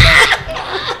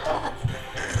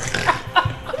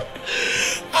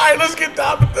 All right, let's get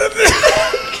down to business.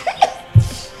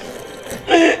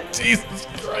 Jesus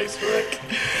Christ, Rick.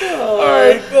 All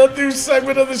right, the new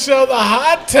segment of the show, the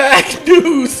hot tag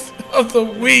news of the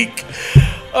week.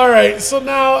 All right, so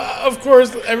now, of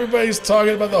course, everybody's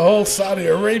talking about the whole Saudi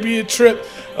Arabia trip.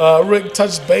 Rick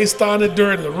touched base on it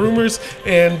during the rumors,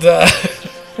 and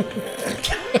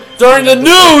During the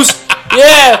news,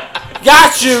 yeah,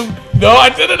 got you. no, I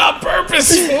did it on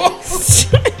purpose.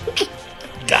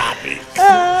 Got me.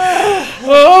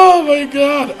 Oh my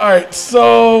God! All right,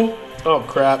 so oh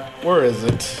crap, where is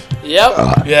it?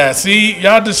 Yep. Yeah, see,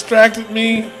 y'all distracted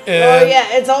me, and Oh yeah,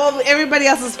 it's all everybody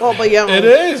else's fault but your own. it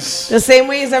is. The same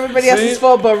way as everybody See? else's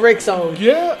fault but Rick's own.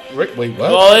 Yeah, Rick. Wait, what?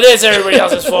 Well, it is everybody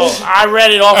else's fault. I read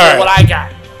it off All of right. what I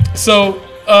got. So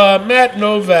Matt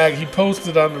Novak, he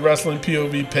posted on the Wrestling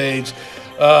POV page,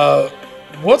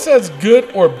 what's as good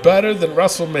or better than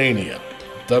WrestleMania?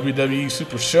 WWE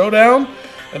Super Showdown?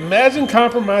 Imagine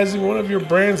compromising one of your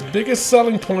brand's biggest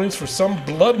selling points for some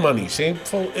blood money.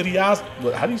 Shameful idiot.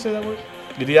 How do you say that word?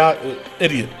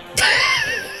 Idiot.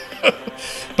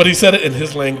 But he said it in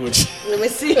his language. Let me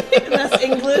see. That's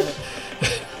English.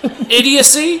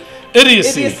 Idiocy?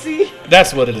 Idiocy. Idiocy.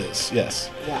 That's what it is. Yes.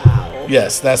 Wow.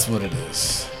 Yes, that's what it is.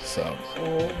 So.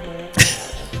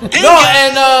 No,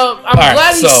 and I'm right,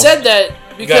 glad he so, said that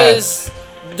because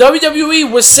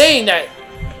WWE was saying that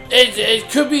it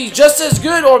could be just as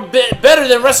good or better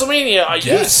than WrestleMania. Are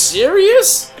you Yes.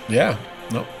 serious? Yeah.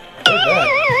 Nope.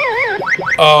 Heard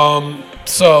that.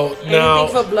 So now.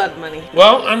 Anything for blood money.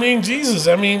 Well, I mean, Jesus.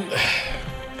 I mean,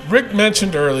 Rick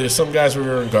mentioned earlier some guys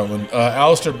weren't going.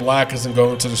 Aleister Black isn't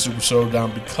going to the Super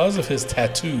Showdown because of his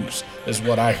tattoos, is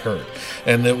what I heard.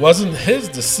 And it wasn't his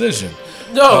decision.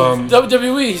 No,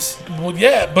 WWE's. Well,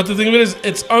 yeah, but the thing of it is,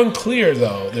 it's unclear,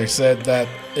 though. They said that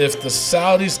if the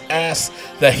Saudis ask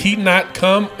that he not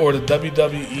come or the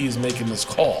WWE is making this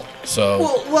call.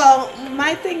 So, Well,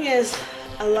 my thing is,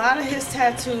 a lot of his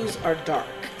tattoos are dark.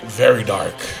 very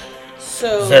dark.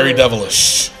 So Very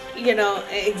devilish. You know,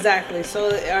 exactly. So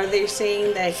are they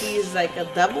saying that he's like a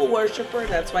devil worshiper?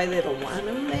 That's why they don't want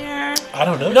him there? I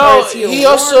don't know. No, Or is he a he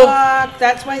also warlock?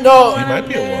 That's why they No, don't want he might him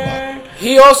be a there?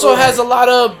 he also has a lot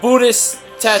of Buddhist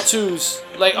tattoos,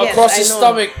 like Yes, across I his know.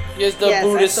 stomach. Is the Yes, I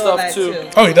Buddhist saw stuff that too.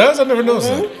 Oh, he does? I never noticed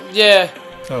that. Yeah.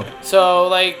 Oh. So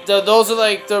like those are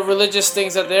like the religious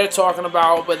things that they're talking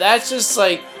about, but that's just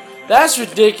like that's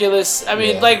ridiculous. I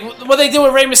mean, Yeah. like what they did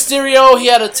with Rey Mysterio, he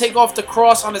had to take off the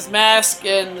cross on his mask,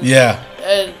 and Yeah.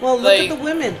 Well, look like at the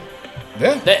women.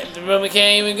 Yeah. the women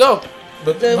can't even go.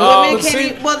 But, The but women see-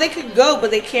 can't. Well, they could go,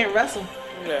 but they can't wrestle.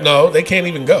 no, they can't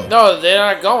even go. No, they're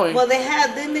not going. Well,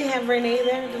 didn't they have Renee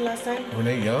there the last time?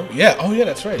 Renee Young? Yeah. Oh, yeah,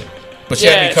 that's right. But she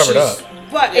had to be covered up. she's-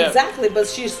 But Yeah. exactly, but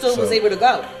she still was So, able to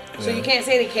go. So yeah. you can't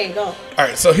say they can't go. All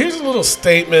right, so here's a little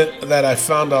statement that I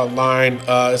found online.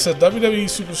 It says WWE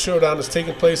Super Showdown is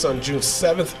taking place on June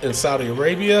 7th in Saudi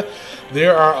Arabia.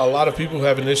 There are a lot of people who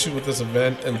have an issue with this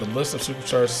event, and the list of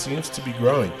superstars seems to be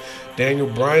growing. Daniel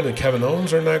Bryan and Kevin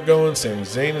Owens are not going. Sami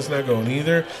Zayn is not going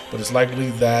either, but it's likely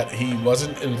that he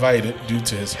wasn't invited due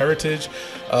to his heritage.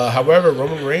 However,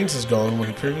 Roman Reigns is going when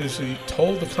he previously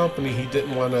told the company he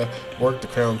didn't want to work the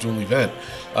Crown Jewel event.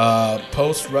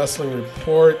 Post Wrestling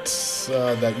Report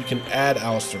reports that you can add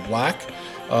Aleister Black.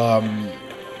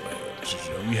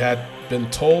 We had been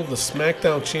told the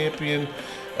SmackDown champion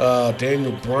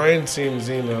Daniel Bryan, Sami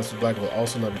Zayn, and Aleister Black will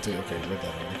also not be taken. Okay, read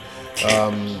that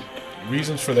already.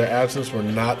 Reasons for their absence were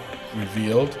not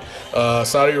revealed.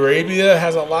 Saudi Arabia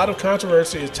has a lot of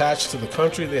controversy attached to the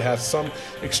country. They have some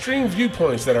extreme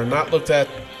viewpoints that are not looked at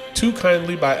too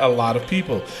kindly by a lot of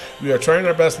people. We are trying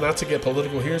our best not to get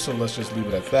political here, so let's just leave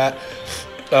it at that.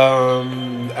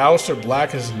 Aleister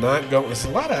Black is not going. There's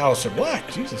a lot of Aleister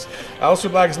Black. Jesus, Aleister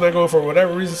Black is not going for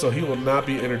whatever reason, so he will not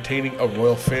be entertaining a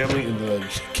royal family in the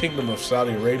Kingdom of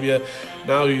Saudi Arabia.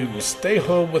 Now he will stay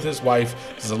home with his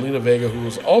wife, Zelina Vega, who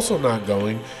was also not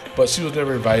going, but she was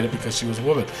never invited because she was a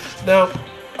woman. Now,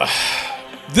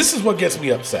 this is what gets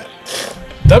me upset.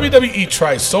 WWE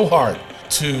tries so hard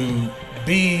to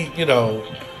be,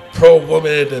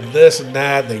 pro-woman and this and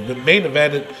that. They've been main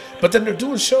evented. But then they're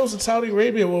doing shows in Saudi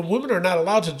Arabia where women are not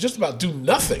allowed to just about do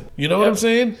nothing. You know what I'm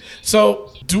saying?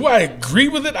 So, do I agree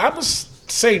with it? I'm going to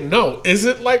say no. Is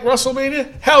it like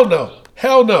WrestleMania? Hell no.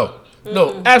 Hell no.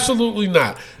 No, absolutely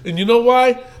not. And you know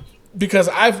why? Because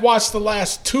I've watched the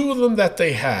last two of them that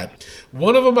they had.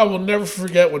 One of them I will never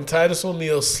forget when Titus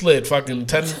O'Neil slid fucking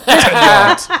 10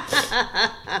 yards.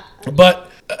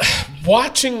 But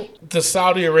watching the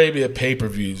Saudi Arabia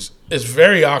pay-per-views is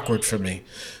very awkward for me.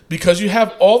 Because you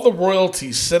have all the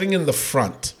royalty sitting in the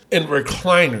front in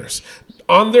recliners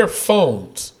on their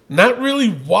phones, not really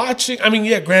watching. I mean,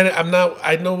 yeah, granted,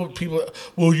 I know what people,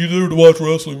 well, you're there to watch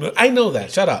wrestling. I know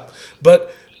that, shut up.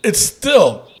 But it's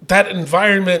still, that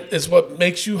environment is what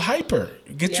makes you hyper,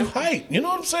 gets you hyped. You know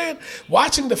what I'm saying?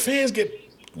 Watching the fans get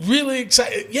really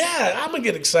excited. Yeah, I'm going to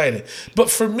get excited. But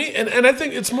for me, and I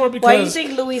think it's more because. Why do you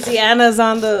think Louisiana's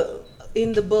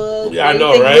in the book? Yeah, I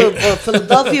know, right?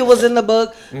 Philadelphia was in the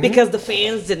book because the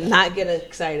fans did not get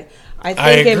excited. I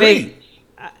agree.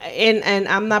 And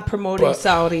I'm not promoting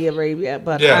Saudi Arabia,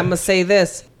 but I'm gonna say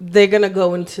this: they're gonna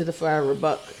go into the forever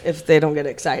buck if they don't get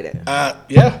excited.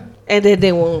 Yeah. And then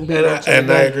they won't be.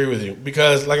 And I agree with you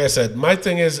because, like I said, my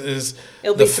thing is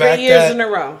it'll the be 3 fact years that, in a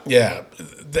row. Yeah,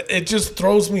 it just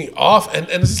throws me off, and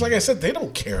it's just like I said, they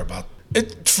don't care about.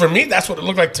 It, for me, that's what it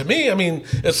looked like to me. I mean,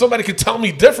 if somebody could tell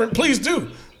me different, please do.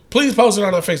 Please post it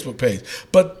on our Facebook page.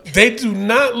 But they do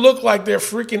not look like they're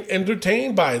freaking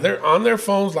entertained by it. They're on their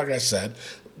phones, like I said,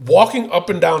 walking up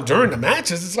and down during the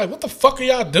matches. It's like, what the fuck are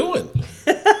y'all doing?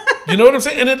 You know what I'm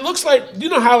saying? And it looks like, you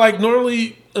know how like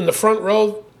normally in the front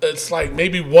row, it's like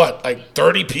maybe like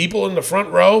 30 people in the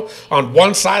front row on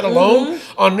one side alone?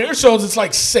 On their shows, it's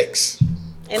like 6.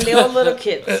 And they're all little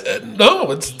kids. No,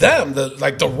 it's them.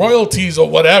 The royalties or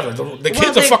whatever. The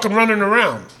kids are fucking running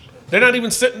around. They're not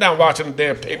even sitting down watching the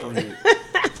damn pay-per-view.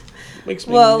 Makes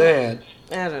me mad.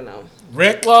 I don't know.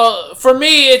 Rick? Well, for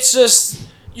me, it's just,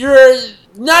 you're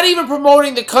not even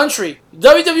promoting the country.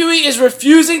 WWE is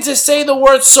refusing to say the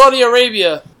word Saudi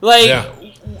Arabia.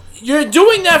 You're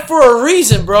doing that for a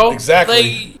reason, bro.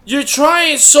 Exactly. You're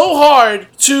trying so hard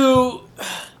to...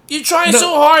 You're trying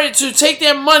so hard to take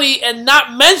their money and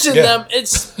not mention them.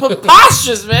 It's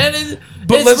preposterous, man.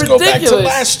 But let's go back to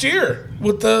last year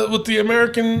with the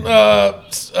American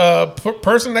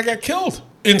person that got killed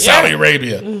in Saudi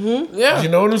Arabia. Mm-hmm. Yeah, you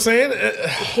know what I'm saying?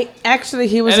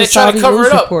 He was a Saudi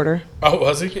news reporter. Oh,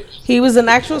 was he? He was an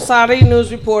actual Saudi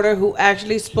news reporter who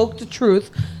actually spoke the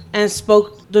truth and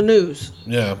spoke the news.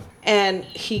 Yeah. And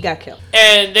he got killed.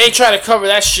 And they try to cover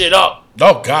that shit up.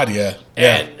 Oh, God, yeah.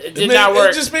 And it did not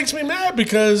work. It just makes me mad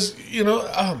because,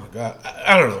 oh, my God.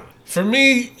 I don't know. For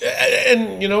me,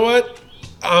 and you know what?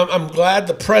 I'm glad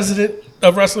the president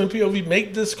of Wrestling POV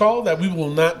made this call that we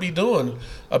will not be doing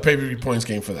a pay-per-view points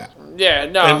game for that. Yeah,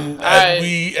 no.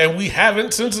 And we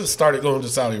haven't since it started going to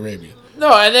Saudi Arabia.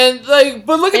 No, and then,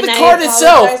 but look at the card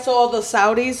itself. I saw the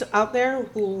Saudis out there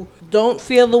who don't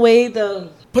feel the way the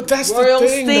But that's Royals the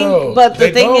thing, think, though. but the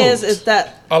They thing don't. is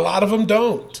that a lot of them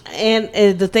don't.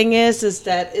 And the thing is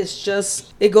that it's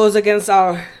just it goes against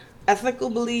our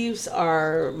ethical beliefs,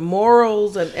 our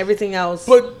morals, and everything else.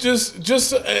 But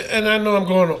just, and I know I'm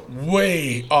going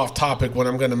way off topic when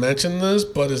I'm going to mention this,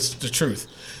 but it's the truth.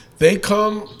 They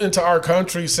come into our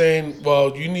country saying,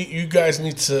 "Well, you guys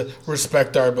need to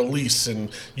respect our beliefs,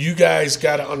 and you guys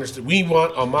got to understand. We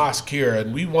want a mosque here,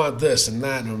 and we want this and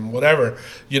that and whatever,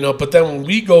 But then when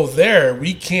we go there,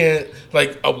 we can't.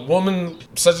 Like a woman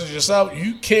such as yourself,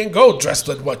 you can't go dressed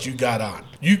like what you got on.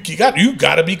 You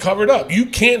got to be covered up. You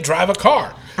can't drive a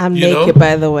car. I'm naked,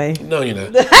 by the way. No, you're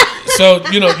not. So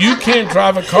you can't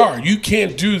drive a car. You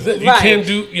can't do that. You can't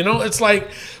do. It's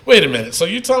like." Wait a minute. So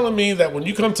you're telling me that when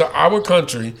you come to our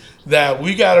country that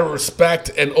we got to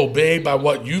respect and obey by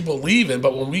what you believe in,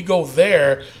 but when we go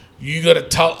there, You got to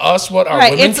tell us what our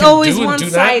Right, women it's can always do and do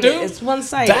not one-sided. do. It's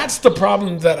one-sided. That's the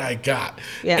problem that I got.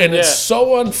 Yeah. And it's Yeah.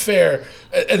 so unfair.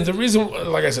 And the reason,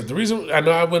 like I said, the reason, I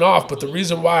know I went off, but the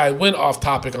reason why I went off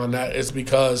topic on that is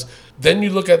because then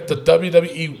you look at the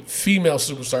WWE female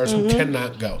superstars who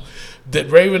cannot go.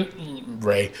 Did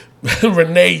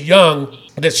Renee Young,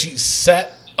 did she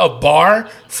set a bar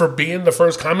for being the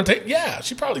first commentator? Yeah,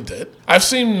 she probably did. I've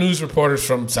seen news reporters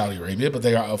from Saudi Arabia, but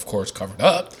they are, of course, covered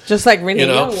up. Just like Renee You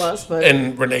know? Young was. But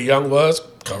And Renee Young was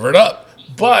covered up.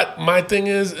 But my thing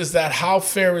is that how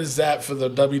fair is that for the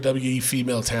WWE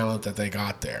female talent that they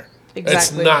got there? It's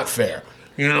Exactly. not fair.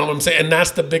 You know what I'm saying? And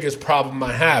that's the biggest problem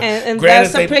I have. And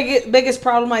Granted, that's the biggest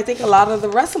problem I think a lot of the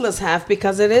wrestlers have,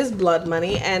 because it is blood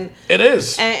money, and it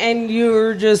is. and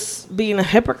you're just being a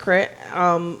hypocrite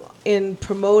in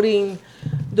promoting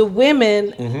the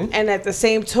women, and at the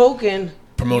same token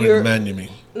Promoting you're- the men, you mean?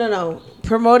 No,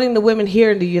 promoting the women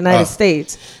here in the United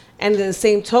States, and in the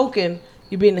same token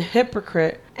you're being a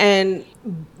hypocrite and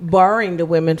barring the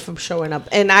women from showing up.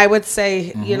 And I would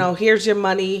say, you know, here's your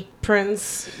money,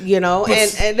 Prince. You know,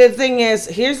 and the thing is,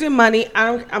 here's your money.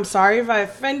 I'm sorry if I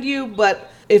offend you,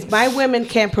 but if my women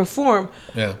can't perform,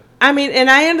 Yeah. I mean, and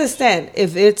I understand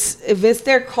if it's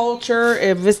their culture,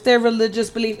 if it's their religious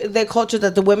belief, their culture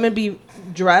that the women be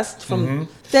dressed from,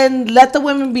 then let the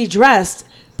women be dressed,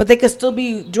 but they could still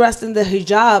be dressed in the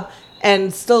hijab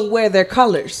and still wear their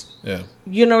colors. Yeah.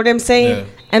 You know what I'm saying? Yeah.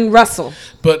 And wrestle.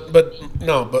 But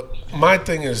my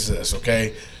thing is this,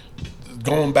 okay?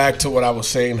 Going back to what I was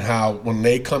saying, how when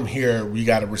they come here, we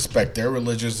got to respect their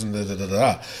religions and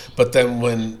da. But then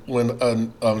when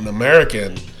an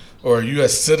American or a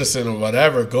U.S. citizen or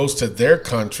whatever goes to their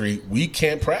country, we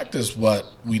can't practice what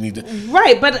we need to.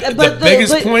 Right, but The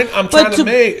biggest point I'm trying to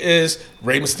make is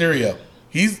Rey Mysterio.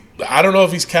 I don't know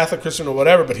if he's Catholic, Christian, or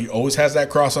whatever, but he always has that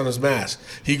cross on his mask.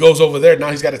 He goes over there, now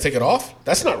he's got to take it off?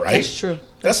 That's not right. That's true.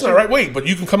 That's not right. Wait, but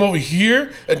you can come over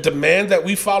here and demand that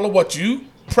we follow what you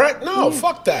No,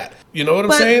 fuck that. You know what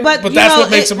I'm saying? But you that's know,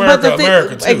 what makes but America the thing-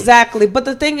 America, too. Exactly. But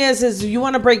the thing is you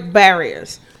want to break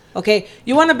barriers. Okay?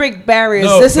 You want to break barriers.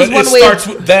 No, This is but one it way starts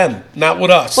with them, not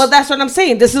with us. Well, that's what I'm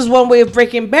saying. This is one way of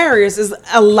breaking barriers, is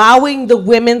allowing the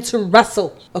women to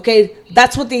wrestle. Okay?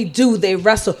 That's what they do. They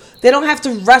wrestle. They don't have to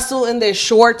wrestle in their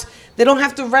shorts. They don't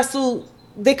have to wrestle.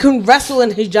 They can wrestle in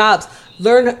hijabs.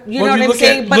 Learn, you know what I'm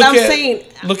saying? But I'm saying...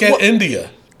 Look at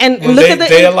India. And When look they, at the...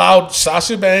 they allowed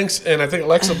Sasha Banks and I think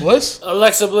Alexa Bliss.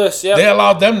 Alexa Bliss, yeah. They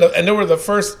allowed them to, and they were the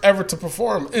first ever to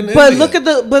perform in India. But look at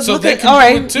the... But So look they at... can All do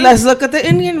right, it too. let's look at the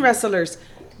Indian wrestlers.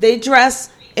 They dress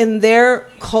in their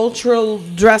cultural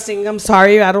dressing. I'm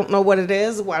sorry, I don't know what it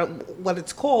is, what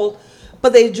it's called.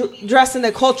 But they dress in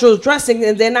their cultural dressing,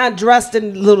 and they're not dressed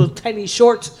in little tiny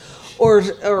shorts or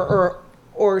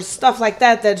stuff like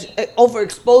that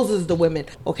overexposes the women,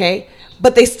 okay?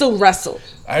 But they still wrestle.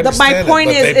 I understand My point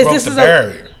it, but is they broke this the is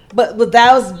barrier. But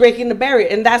that was breaking the barrier,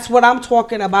 and that's what I'm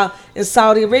talking about in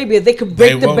Saudi Arabia. They could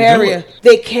break the won't do barrier. it.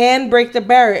 They can break the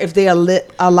barrier if they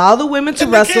allow the women to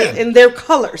And they wrestle can. in their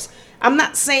colors. I'm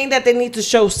not saying that they need to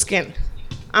show skin.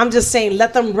 I'm just saying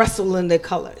let them wrestle in their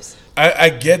colors. I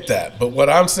get that, but what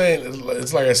I'm saying is,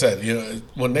 it's like I said, you know,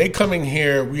 when they come in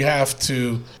here, we have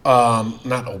to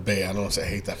not obey. I don't want to say I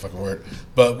hate that fucking word,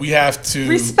 but we have to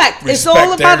Respect. It's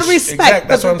all about their- respect. Exactly.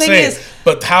 That's But what I'm the thing saying. is-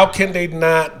 But how can they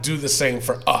not do the same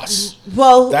for us?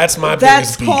 Well, That's my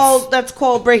biggest beef. That's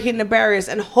called breaking the barriers,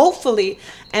 and hopefully,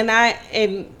 and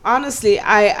honestly,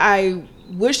 I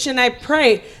wish and I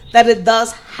pray that it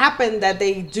does happen, that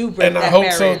they do break And that I hope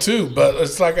barrier. so too. But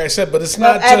it's like I said, but it's But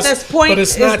not at just. this point, but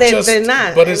it's is not they- just. they're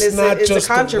not, But and it's it's a- not it's a just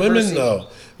the controversy. women though.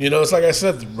 You know, it's like I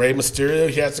said, Rey Mysterio,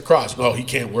 he has the cross. No, he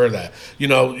can't wear that. You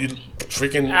know,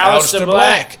 freaking Aleister Aleister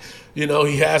Black. You know,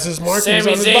 he has his markings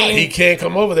Sami on his Zayn. body. He can't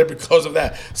come over there because of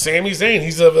that. Sami Zayn,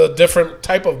 he's of a different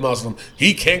type of Muslim.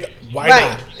 He can't. Why Right,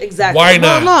 not? exactly. Why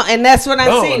not? No, and that's what I'm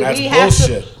No, saying. and that's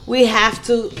we bullshit. have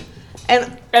to,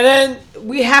 and And then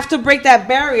break that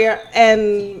barrier.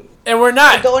 And we're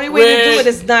not. the only way to do it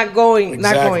is not going,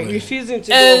 Exactly. refusing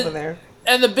to And- go over there.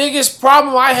 And the biggest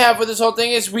problem I have with this whole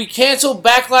thing is we canceled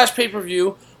Backlash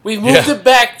pay-per-view. We moved Yeah. it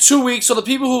back 2 weeks, so the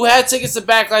people who had tickets to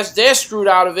Backlash, they're screwed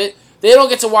out of it. They don't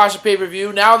get to watch the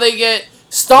pay-per-view. Now they get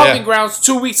Stomping Yeah. Grounds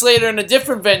 2 weeks later in a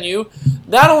different venue.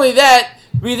 Not only that,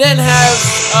 we then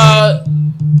have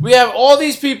all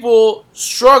these people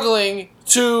struggling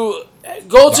to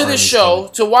go to the show,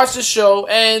 to watch the show,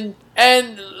 and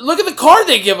look at the card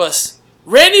they give us.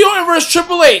 Randy Orton versus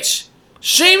Triple H.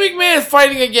 Shane McMahon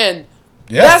fighting again.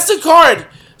 Yeah. That's the card.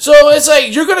 So it's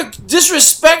like you're gonna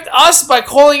disrespect us by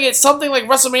calling it something like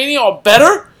WrestleMania or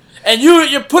better, and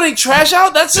you're putting trash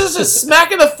out. That's just a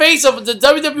smack in the face of the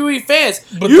WWE fans.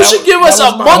 But you that should was- give that us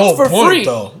was a my month whole for point, free.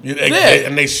 though. Yeah.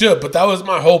 And they should, but that was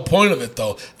my whole point of it,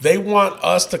 though. They want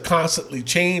us to constantly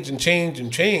change and change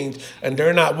and change, and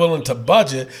they're not willing to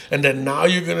budget. And then now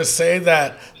you're gonna say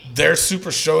that their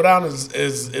Super Showdown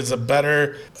is a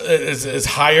better is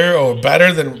higher or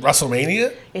better than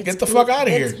WrestleMania? Get the fuck out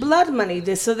of here! It's blood money.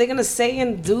 So they're gonna say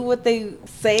and do what they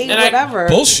say, And I- whatever.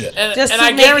 Bullshit. Just and to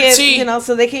I make guarantee, it,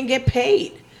 so they can get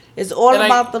paid. It's all And I-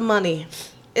 about the money.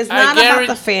 It's I not about guarantee-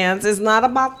 the fans. It's not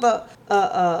about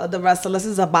the wrestlers.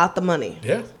 It's about the money.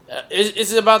 Yeah.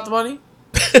 is it about the money?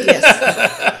 Yes.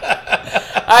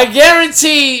 I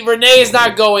guarantee Renee is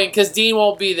not going because Dean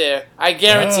won't be there. I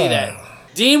guarantee that.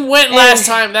 Dean went last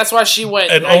time. That's why she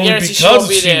went. And I only guarantee she won't because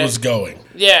be she there. was going.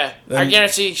 Yeah, I Then-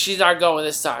 guarantee she's not going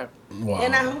this time. Wow.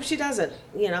 And I hope she doesn't.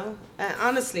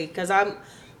 Honestly, because I'm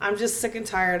just sick and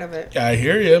tired of it. I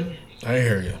hear you. I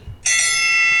hear you.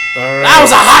 All right. That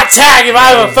was a hot tag if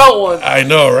I ever felt one. I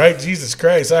know, right? Jesus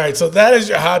Christ. All right, so that is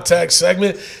your hot tag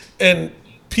segment. And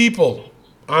people,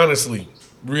 honestly,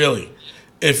 really,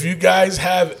 if you guys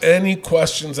have any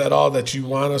questions at all that you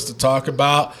want us to talk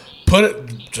about, put it,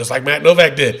 just like Matt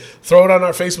Novak did, throw it on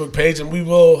our Facebook page and we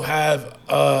will have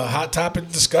a hot topic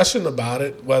discussion about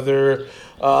it, whether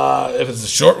if it's a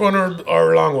short one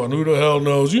or a long one. Who the hell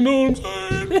knows? You know what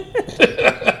I'm saying?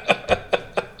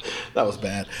 That was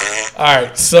bad. All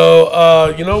right,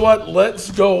 so you know what? Let's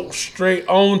go straight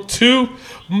on to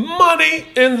Money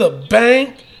in the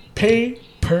Bank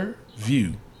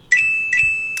pay-per-view.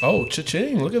 Oh,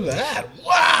 cha-ching, look at that.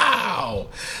 Wow.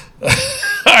 All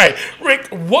right, Rick,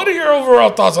 what are your overall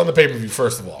thoughts on the pay-per-view,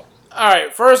 first of all? All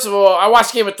right, first of all, I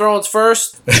watched Game of Thrones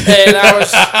first, and I was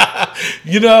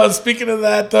Speaking of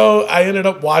that, though, I ended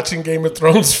up watching Game of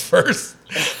Thrones first.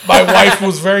 My wife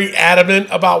was very adamant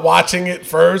about watching it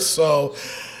first, so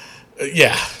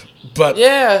yeah. But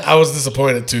Yeah. I was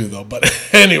disappointed too, though. But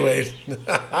anyway,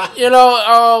 I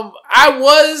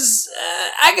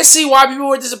can see why people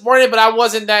were disappointed, but I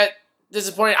wasn't that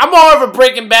disappointed. I'm more of a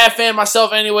Breaking Bad fan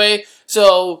myself anyway,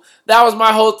 so that was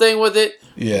my whole thing with it.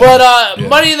 Yeah. But Yeah.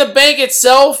 Money in the Bank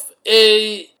itself,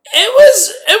 it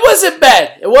wasn't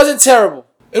bad. It wasn't terrible.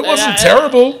 it wasn't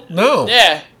terrible. No.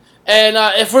 Yeah. And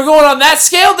if we're going on that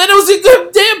scale, then it was a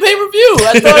good damn pay-per-view.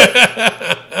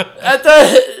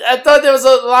 I thought there was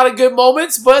a lot of good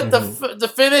moments, but the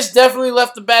finish definitely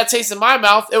left a bad taste in my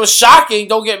mouth. It was shocking,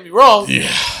 don't get me wrong.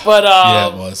 Yeah. But Yeah,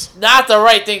 it was. not the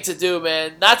right thing to do,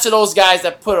 man. Not to those guys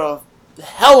that put a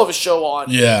hell of a show on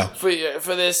Yeah. for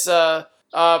this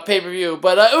pay-per-view.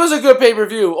 But it was a good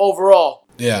pay-per-view overall.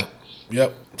 Yeah.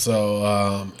 Yep.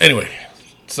 So anyway,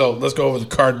 so let's go over the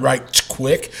card right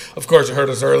quick. Of course, you heard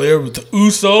us earlier with the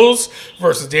Usos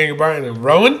versus Daniel Bryan and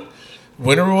Rowan.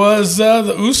 Winner was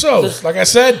the Usos. Like I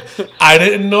said, I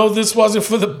didn't know this wasn't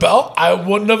for the belt. I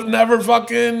wouldn't have never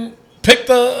fucking picked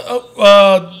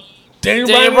the Daniel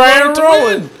Bryan and Rowan to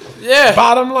win. Yeah.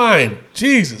 Bottom line,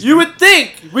 Jesus. You would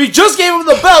think we just gave them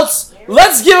the belts.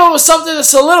 Let's give them something to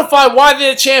solidify why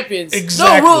they're champions.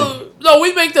 Exactly. No,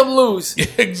 we make them lose.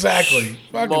 Exactly.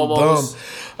 Fucking Momos.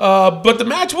 dumb. But the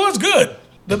match was good.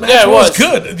 The match Yeah, it was was.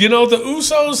 good. The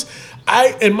Usos,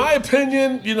 in my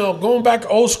opinion, going back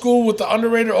old school with the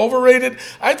underrated, overrated,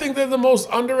 I think they're the most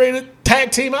underrated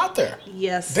tag team out there.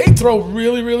 Yes. They throw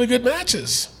really, really good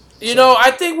matches.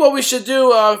 I think what we should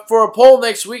do for a poll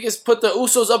next week is put the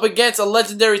Usos up against a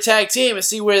legendary tag team and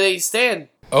see where they stand.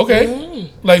 Okay.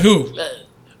 Like who?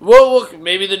 Well,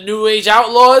 maybe the New Age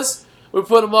Outlaws. We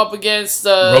put them up against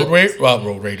Road Raiders.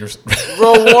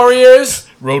 Road Warriors.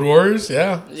 Road Warriors,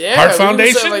 yeah. Yeah, Heart we can do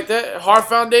Foundation. something like that. Heart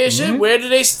Foundation. Where do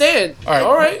they stand?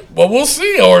 All right. Well, we'll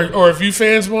see. Or if you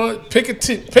fans want, pick a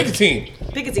team. Pick a team.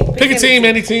 Pick a team,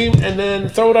 any team, and then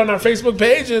throw it on our Facebook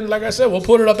page. And like I said, we'll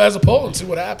put it up as a poll and see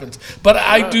what happens. But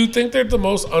I do think they're the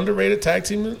most underrated tag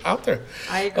team out there.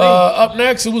 I agree. Up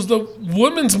next, it was the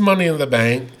women's Money in the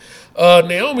Bank.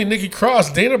 Naomi, Nikki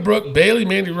Cross, Dana Brooke, Bayley,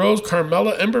 Mandy Rose,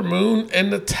 Carmella, Ember Moon, and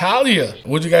Natalia.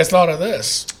 What you guys thought of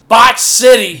this? Botch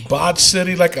City. Botch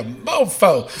City like a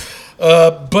mofo.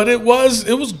 But it was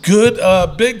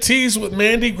good. Big tease with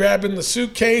Mandy grabbing the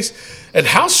suitcase. And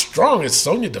how strong is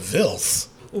Sonya Deville?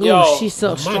 Ooh, Yo, she's so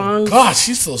My strong. God,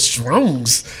 she's so strong.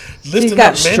 Lifting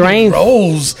got up Mandy strength.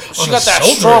 Rose She on got her that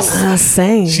shoulders. strong-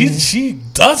 Same. She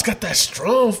does got that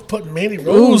strong, putting Mandy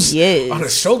Rose yes. on her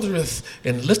shoulders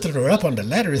and lifting her up on the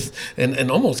ladder and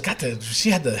almost got she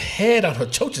had the head on her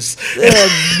choches.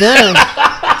 Damn.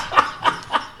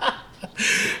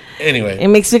 Anyway. It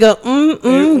makes you go,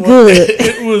 good.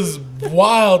 It was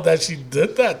wild that she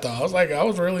did that, though. I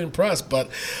was really impressed. But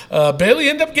Bailey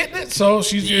ended up getting it, so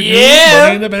she's your new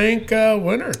Money in the Bank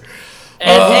winner.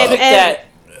 And pick that.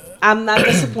 I'm not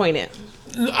disappointed.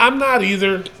 I'm not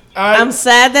either. I'm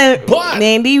sad that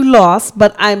Mandy lost,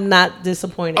 but I'm not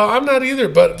disappointed. I'm not either.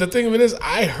 But the thing of it is,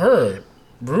 I heard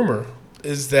rumor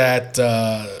is that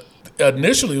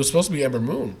initially it was supposed to be Ember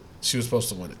Moon. She was supposed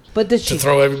to win it. But did she to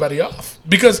throw everybody off?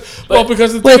 Because the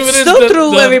thing but of it is, still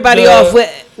threw everybody off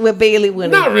with Bailey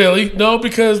winning. Not really, no,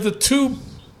 because the two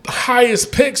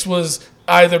highest picks was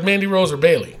either Mandy Rose or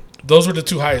Bailey. Those were the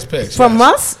two highest picks from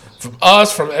us. From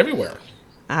us, from everywhere.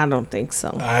 I don't think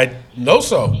so. I know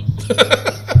so.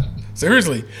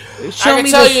 Seriously. Show I me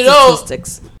can tell the you though,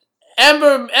 statistics.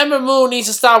 Ember Moon needs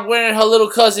to stop wearing her little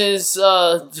cousin's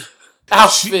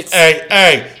outfits.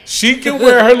 She can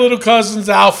wear her little cousin's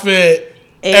outfit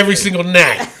every single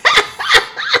night.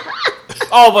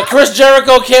 Oh, but Chris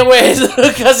Jericho can't wear his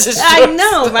little cousin's shorts. I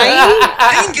know,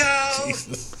 right? Bingo!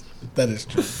 Jesus, that is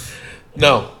true.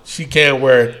 No, she can't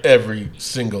wear it every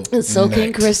single And so night.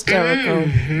 can Chris Jericho.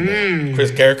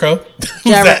 Chris Jericho?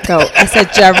 Who's that? Jericho. I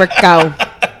said Jericho.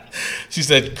 She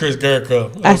said Chris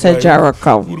Jericho. I said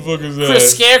Jericho. Who the fuck is that?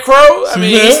 Chris Scarecrow? I mean,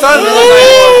 he's starting to look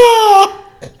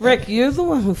like one. Rick, you're the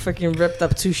one who freaking ripped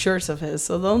up 2 shirts of his,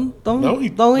 so don't No,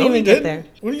 even he get didn't. there.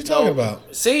 What are you talking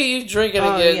about? See, you drinking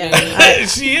Oh, again. yeah. man.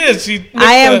 She is.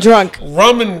 I am drunk.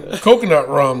 Rum and coconut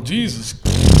rum. Jesus.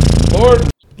 Lord.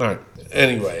 All right.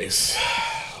 Anyways,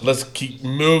 let's keep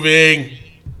moving.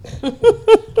 All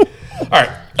right.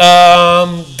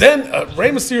 Then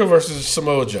Rey Mysterio versus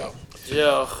Samoa Joe.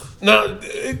 Yeah. Now,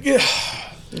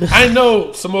 I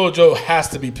know Samoa Joe has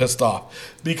to be pissed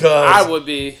off because I would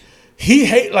be. he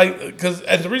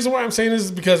and the reason why I'm saying this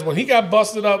is because when he got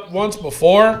busted up once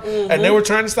before and they were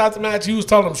trying to stop the match, he was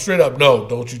telling them straight up, no,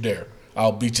 don't you dare.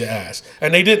 I'll beat your ass.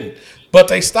 And they didn't. But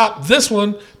they stopped this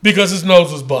one because his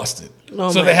nose was busted.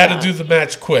 Oh so my they had God. to do the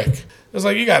match quick. It was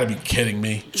like, you got to be kidding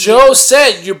me. Joe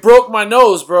said, you broke my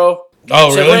nose, bro.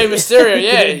 Oh, To really? Rey Mysterio,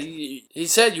 yeah. He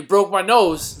said, you broke my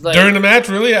nose. Like, During the match,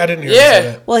 really? I didn't hear Yeah. him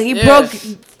say that. Well, he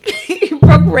Yeah.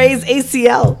 broke Ray's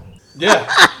ACL. Yeah.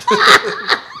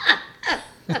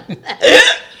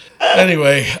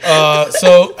 Anyway,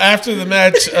 so after the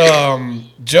match,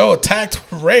 Joe attacked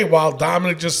Ray while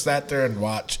Dominic just sat there and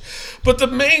watched. But the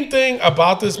main thing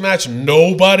about this match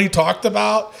nobody talked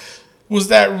about was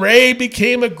that Ray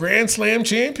became a Grand Slam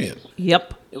champion.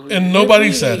 Yep. And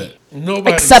nobody said it.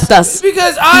 Nobody Except said us.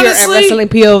 because Here at honestly, Wrestling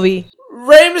POV.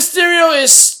 Rey Mysterio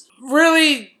is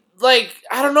really, like,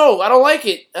 I don't know. I don't like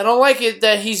it. I don't like it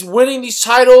that he's winning these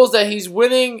titles, that he's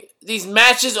winning these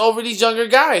matches over these younger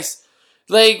guys.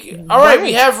 Like, all right,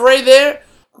 we have Ray there.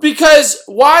 Because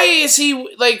why is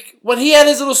he, like, when he had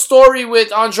his little story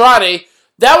with Andrade,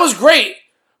 that was great.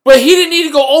 But he didn't need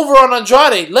to go over on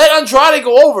Andrade. Let Andrade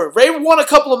go over. Ray won a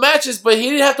couple of matches, but he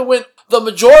didn't have to win the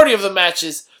majority of the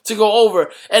matches to go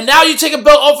over. And now you take a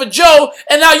belt off of Joe,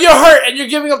 and now you're hurt, and you're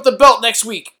giving up the belt next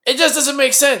week. It just doesn't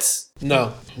make sense.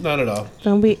 No, not at all.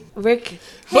 Don't be Rick.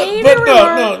 But hater.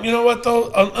 no. You know what though?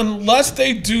 Unless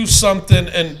they do something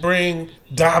and bring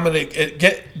Dominic,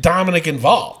 get Dominic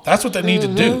involved. That's what they need to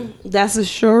do. That's a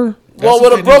sure. Well, what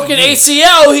with a they need broken to do.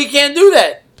 ACL, he can't do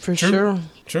that. For sure.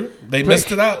 True. They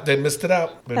missed it out. They missed it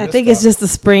out. I think it's just a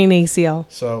sprained ACL.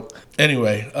 So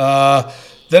anyway,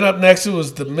 then up next it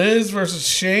was The Miz versus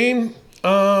Shane.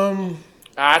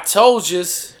 I told you.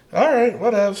 All right,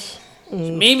 whatevs.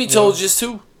 Mimi told you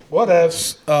too.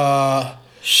 Whatevs.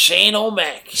 Shane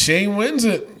O'Mac. Shane wins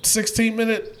it.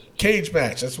 16-minute cage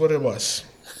match. That's what it was.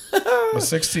 A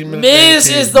 16-minute Miz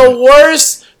cage is match. the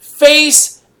worst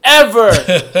face ever.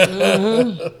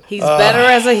 He's better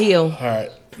as a heel. All right.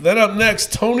 Then up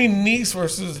next, Tony Nese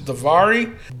versus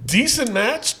Daivari. Decent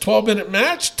match, 12-minute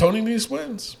match. Tony Nese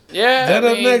wins. Yeah. Then I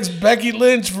up mean, next, Becky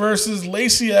Lynch versus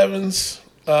Lacey Evans.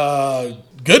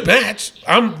 Good match.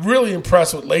 I'm really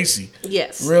impressed with Lacey.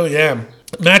 Yes. Really am.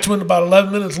 Match went about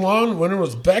 11 minutes long. Winner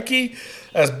was Becky.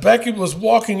 As Becky was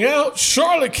walking out,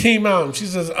 Charlotte came out and she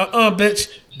says, bitch,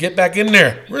 get back in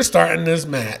there. We're starting this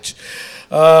match.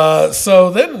 So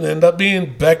then it ended up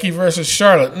being Becky versus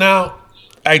Charlotte. Now,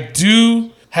 I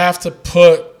do have to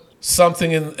put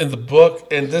something in the book,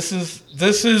 and this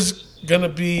is gonna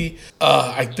be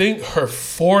I think her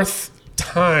 4th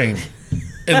time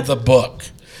in the book.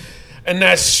 And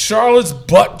that's Charlotte's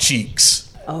butt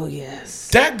cheeks. Oh, yes.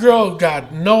 That girl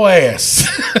got no ass.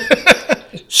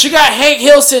 she got Hank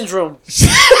Hill syndrome.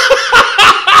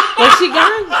 What she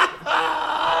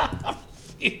got?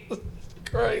 Jesus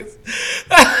Christ.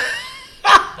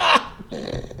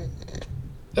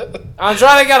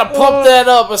 Andrade got to pump that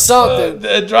up or something.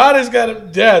 Andrade's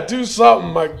got to, do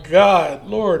something. My God,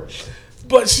 Lord.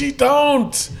 But she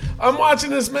don't. I'm watching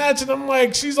this match and I'm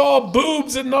like, she's all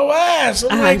boobs and no ass.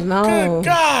 I'm I like, know. good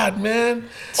God, man.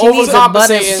 She needs a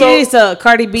butter. Overcompensating. She needs a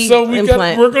Cardi B So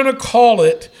implant. we're gonna call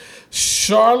it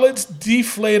Charlotte's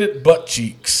deflated butt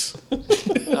cheeks.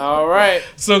 All right.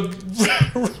 So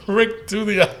Rick, do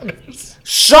the honors.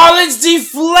 Charlotte's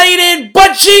deflated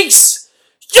butt cheeks.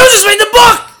 You just made the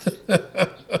book.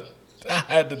 I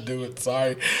had to do it.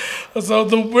 Sorry. So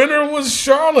the winner was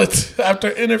Charlotte after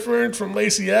interference from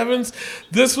Lacey Evans.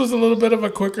 This was a little bit of a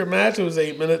quicker match. It was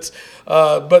 8 minutes.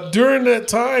 But during that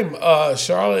time,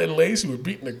 Charlotte and Lacey were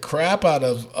beating the crap out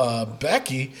of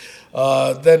Becky.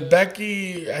 Then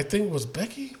Becky, I think it was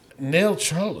Becky, nailed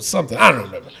Charlotte with something. I don't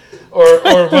remember.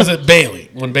 Or was it Bailey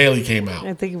when Bailey came out?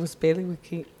 I think it was Bailey with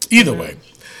Kate. Either way,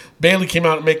 Bailey came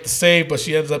out and make the save, but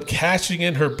she ends up cashing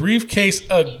in her briefcase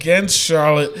against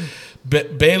Charlotte.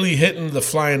 Bailey hitting the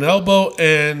flying elbow,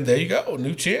 and there you go,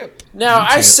 new champ. Now, New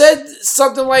I champ. said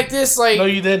something like this, like... No,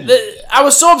 you didn't. I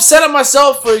was so upset at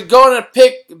myself for going to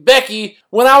pick Becky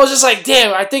when I was just like,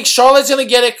 damn, I think Charlotte's going to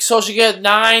get it so she get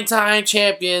 9-time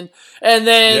champion, and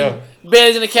then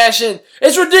Bailey's going to cash in.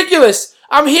 It's ridiculous.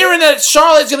 I'm hearing that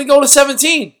Charlotte's going to go to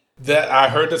 17. That I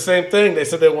heard the same thing. They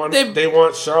said they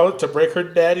want Charlotte to break her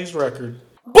daddy's record.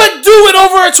 But do it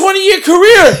over a 20-year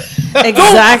career.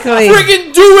 Exactly.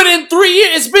 Freaking do it in 3 years.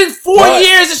 It's been 4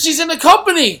 years that she's in the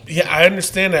company. Yeah, I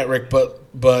understand that, Rick,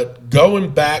 but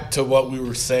going back to what we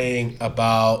were saying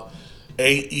about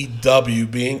AEW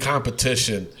being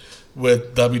competition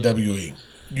with WWE,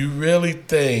 you really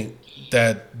think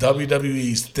that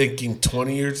WWE's thinking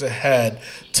 20 years ahead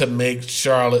to make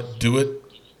Charlotte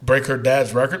break her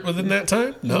dad's record within that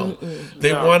time? No.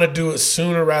 They want to do it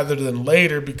sooner rather than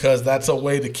later because that's a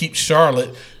way to keep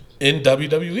Charlotte in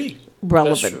WWE.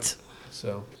 Relevant.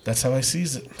 So that's how I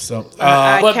sees it. So,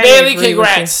 But can't Bailey, agree with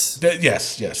congrats.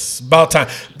 yes, about time.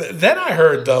 Then I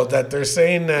heard though that they're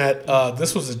saying that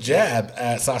this was a jab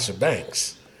at Sasha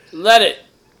Banks. Let it.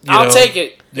 You I'll know, take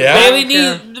it. yeah.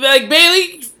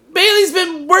 Bailey Bailey's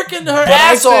been working her But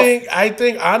ass off. I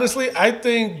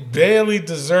think Bailey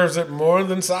deserves it more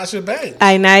than Sasha Banks.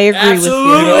 And I agree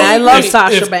Absolutely. with you. And I love If-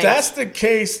 Sasha If Banks. that's the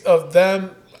case of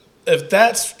them, if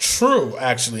that's true,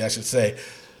 actually, I should say,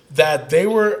 that they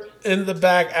were in the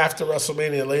back after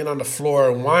WrestleMania laying on the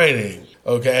floor and whining,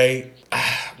 okay?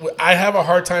 I have a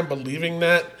hard time believing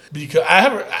that because I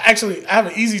have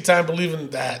an easy time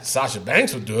believing that Sasha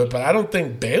Banks would do it, but I don't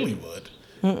think Bailey would.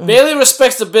 Bailey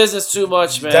respects the business too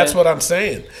much, man. That's what I'm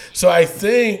saying. So I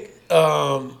think,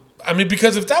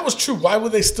 because if that was true, why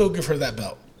would they still give her that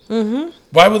belt? Mm-hmm.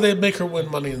 Why would they make her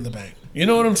win Money in the Bank? You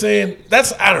know what I'm saying?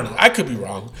 I don't know. I could be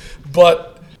wrong.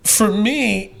 But for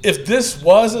me, if this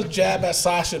was a jab at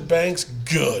Sasha Banks,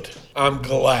 good. I'm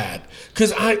glad.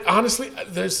 Because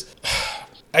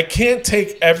I can't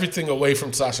take everything away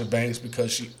from Sasha Banks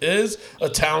because she is a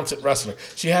talented wrestler.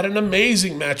 She had an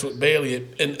amazing match with Bailey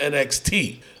in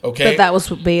NXT. Okay, But that was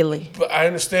with Bailey. But I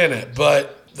understand that.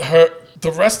 But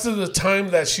the rest of the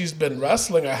time that she's been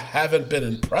wrestling, I haven't been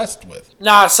impressed with.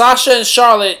 Nah, Sasha and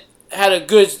Charlotte had a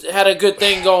good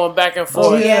thing going back and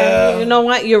forth. Yeah. You know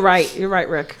what? You're right. You're right,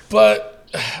 Rick. But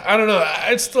I don't know.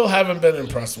 I still haven't been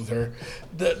impressed with her.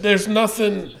 There's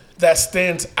nothing that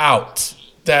stands out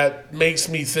that makes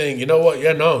me think, you know what?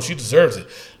 Yeah, no, she deserves it.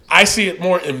 I see it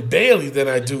more in Bailey than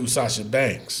I do Sasha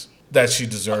Banks, that she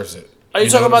deserves it. Are you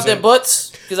talking know what about I'm their saying?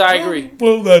 butts? Because I agree.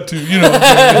 Well, that too. You know what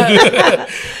I'm saying?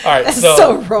 All right, That's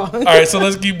so wrong. All right, so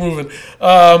let's keep moving.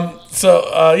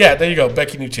 There you go.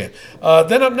 Becky, new champ.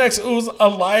 Then up next, it was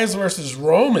Elias versus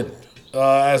Roman.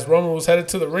 As Roman was headed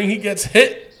to the ring, he gets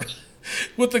hit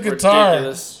with the guitar.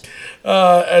 Ridiculous.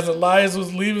 As Elias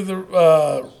was leaving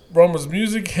Roman's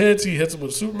music hits, he hits him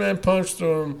with a Superman punch,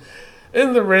 threw him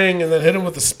in the ring, and then hit him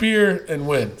with a spear and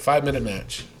win. 5-minute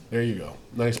match. There you go.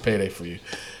 Nice payday for you.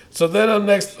 So then up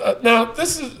next, now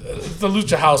this is the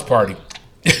Lucha House Party.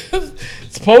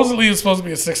 Supposedly it's supposed to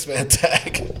be a 6-man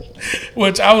tag,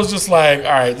 which I was just like,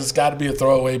 all right, this got to be a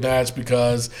throwaway match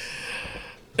because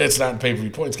it's not in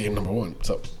pay-per-view points game, number one.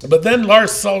 But then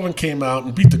Lars Sullivan came out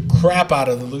and beat the crap out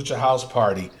of the Lucha House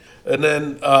Party. And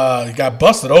then he got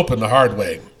busted open the hard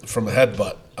way from a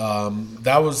headbutt.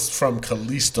 That was from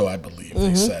Kalisto, I believe,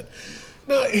 they said.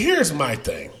 Now, here's my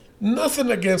thing.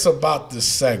 Nothing about this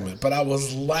segment, but I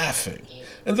was laughing.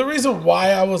 And the reason why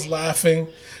I was laughing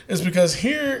is because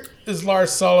here is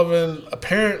Lars Sullivan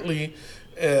apparently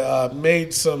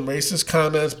made some racist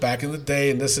comments back in the day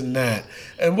and this and that.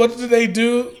 And what did they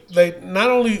do? They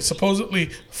not only supposedly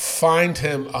fined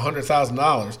him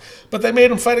 $100,000, but they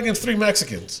made him fight against 3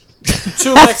 Mexicans.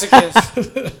 2 Mexicans.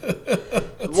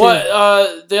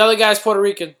 What? The other guy's Puerto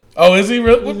Rican. Oh, is he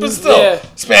really? But still, Yeah.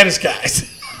 Spanish guys.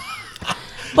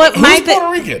 But my Who's Puerto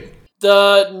Rican?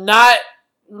 The not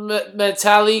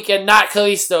Metalik and not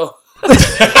Kalisto.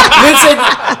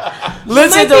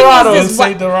 Lindsay thing Dorado. is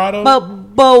Lindsay Dorado?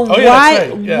 But yeah, why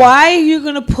that's right, yeah. why are you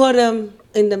gonna put him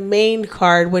in the main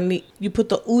card when you put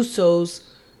the Usos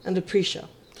in the pre-show?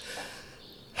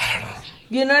 I don't know.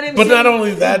 You know what I'm But saying? not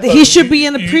only that, He though, should be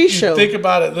in the pre-show. You think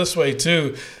about it this way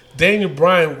too. Daniel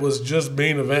Bryan was just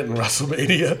main event in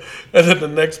WrestleMania, and then the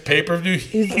next pay-per-view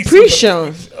He's he's pre-show.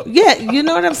 in the pre-show. Yeah, you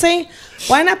know what I'm saying?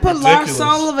 Why not put Lars Ridiculous.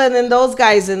 Sullivan and those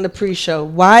guys in the pre-show?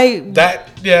 Why?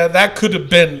 That could have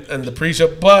been in the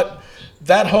pre-show, but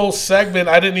that whole segment,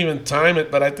 I didn't even time it,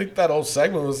 but I think that whole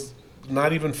segment was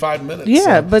not even 5 minutes.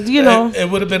 Yeah, but you know. it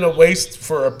would have been a waste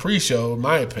for a pre-show, in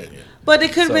my opinion. But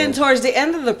it could have been So- towards the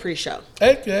end of the pre-show.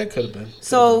 It could have been.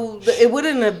 So it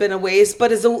wouldn't have been a waste,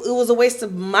 but it was a waste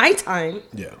of my time.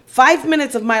 Yeah, 5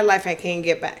 minutes of my life I can't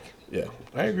get back. yeah,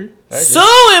 I agree. So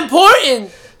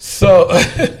important. So,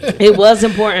 It was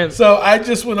important. so I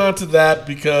just went on to that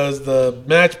because the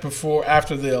match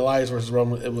after the Elias versus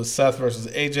Roman, it was Seth versus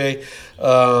AJ.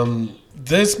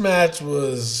 This match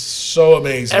was so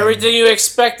amazing. Everything you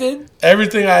expected.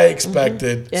 Everything I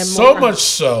expected. And So more. much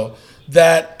so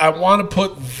that I want to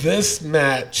put this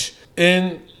match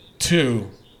into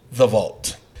the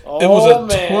vault. It was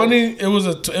man. It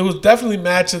was definitely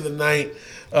match of the night.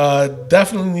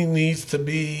 Definitely needs to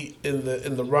be in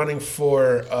the running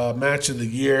for match of the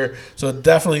year. So it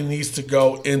definitely needs to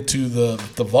go into the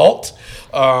vault.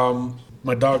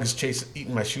 My dog is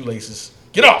eating my shoelaces.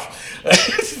 Get off!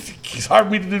 It's hard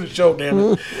for me to do the show,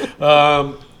 damn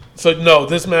it. So no,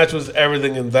 this match was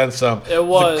everything and then some. It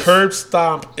was. The curb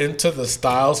stomp into the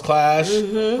Styles Clash.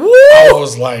 Mm-hmm. I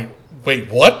was like,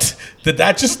 wait, what? Did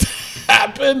that just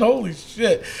happen? Holy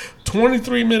shit.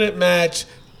 23-minute match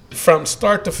from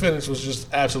start to finish was just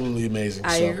absolutely amazing.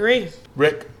 I So, agree.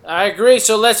 Rick, I agree.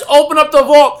 So let's open up the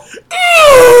vault. we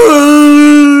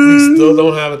still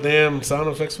don't have a damn sound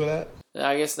effects for that?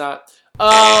 I guess not.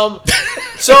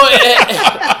 So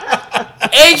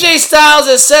AJ Styles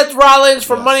and Seth Rollins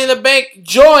from Money in the Bank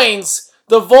joins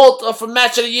the vault for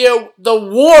Match of the Year, the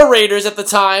War Raiders at the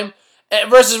time,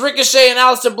 versus Ricochet and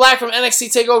Aleister Black from NXT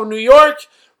TakeOver New York,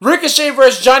 Ricochet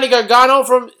versus Johnny Gargano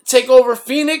from TakeOver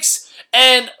Phoenix,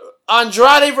 and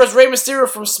Andrade versus Rey Mysterio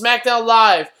from SmackDown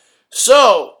Live.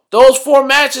 So those 4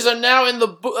 matches are now into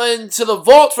the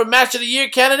vault for Match of the Year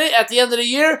candidate. At the end of the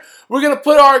year, we're going to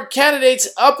put our candidates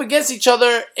up against each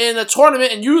other in a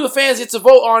tournament, and you, the fans, get to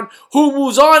vote on who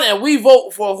moves on, and we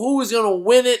vote for who is going to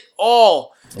win it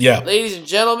all. Yeah. Ladies and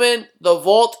gentlemen, the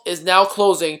vault is now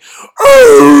closing.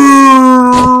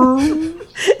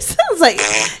 Sounds like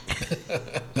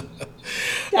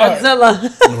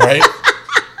Godzilla. Right?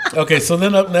 Okay, so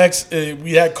then up next,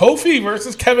 we had Kofi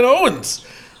versus Kevin Owens.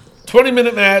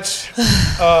 20-minute match.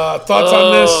 Thoughts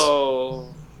on this?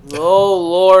 Oh,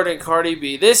 Lord, and Cardi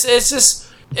B. This is just,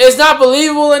 it's not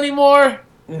believable anymore.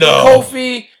 No.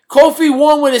 Kofi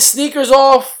won with his sneakers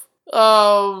off.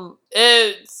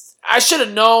 I should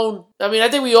have known. I mean, I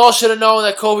think we all should have known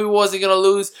that Kofi wasn't going to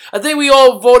lose. I think we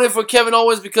all voted for Kevin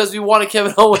Owens because we wanted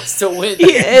Kevin Owens to win.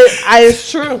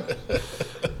 It's true.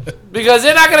 Because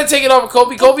they're not going to take it off of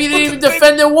Kofi. Kofi didn't even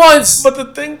defend it once. But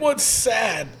the thing what's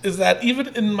sad is that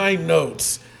even in my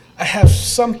notes, I have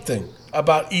something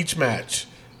about each match.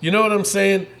 You know what I'm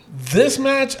saying? This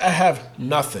match, I have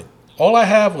nothing. All I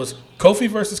have was Kofi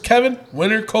versus Kevin,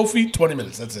 winner Kofi, 20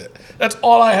 minutes. That's it. That's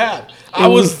all I have. I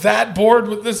was that bored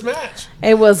with this match.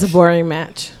 It was a boring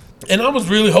match. And I was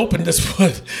really hoping this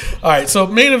would. All right, so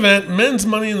main event, men's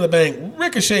Money in the Bank.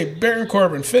 Ricochet, Baron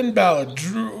Corbin, Finn Balor,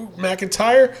 Drew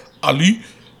McIntyre, Ali,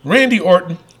 Randy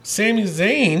Orton, Sami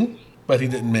Zayn, but he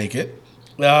didn't make it,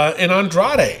 and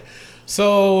Andrade.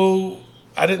 So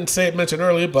I didn't mention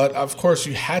earlier, but of course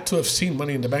you had to have seen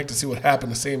Money in the Bank to see what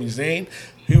happened to Sami Zayn.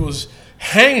 He was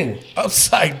hanging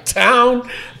upside down.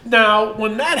 Now,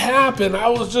 when that happened, I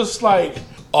was just like,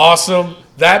 awesome.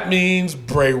 That means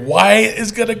Bray Wyatt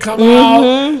is going to come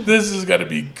out. This is going to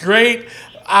be great.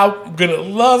 I'm going to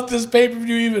love this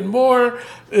pay-per-view even more.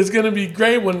 It's going to be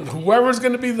great when whoever's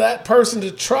going to be that person to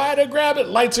try to grab it,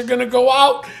 lights are going to go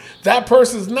out. That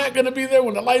person's not going to be there.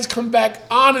 When the lights come back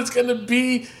on, it's going to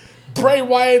be Bray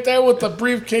Wyatt there with the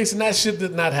briefcase, and that shit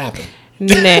did not happen.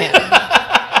 Nah.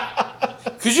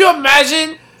 Could you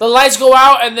imagine the lights go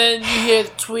out and then you hear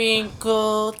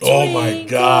twinkle, twinkle. Oh my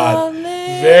God.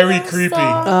 Very creepy.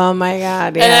 Oh my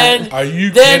God. Yeah. And then Are you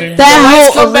Then kidding me? that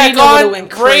lights whole come back arena would've on, went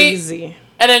great. crazy.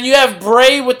 And then you have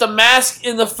Bray with the mask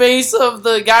in the face of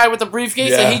the guy with the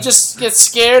briefcase, Yeah. and he just gets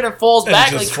scared and falls And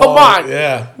back. just Like, come fall- on.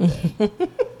 Yeah.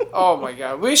 Oh, my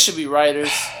God. We should be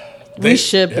writers. We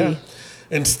should be.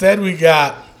 Instead, we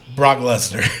got Brock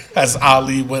Lesnar as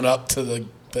Ali went up to the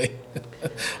thing.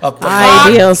 Up the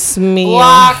Ay, Dios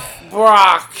mío.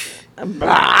 Brock. I mean,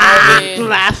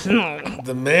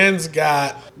 The man's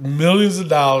got millions of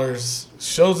dollars,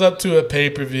 shows up to a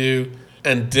pay-per-view,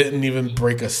 and didn't even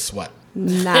break a sweat.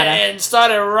 Nada. and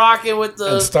started rocking with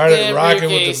the And started damn rocking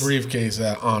briefcase. with the briefcase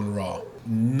on Raw.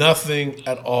 Nothing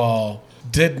at all.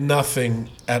 Did nothing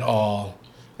at all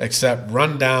except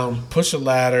run down, push a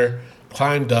ladder,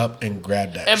 climbed up, and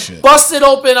grabbed that And shit. busted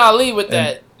open Ali with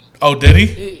that. Oh, did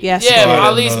he? Yes, Yeah, he did. Ali's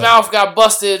I didn't know that. mouth got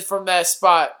busted from that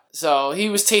spot. So he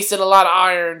was tasting a lot of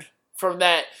iron from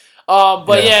that.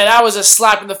 But Yeah. yeah, that was a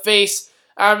slap in the face.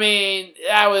 I mean,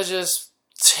 that was just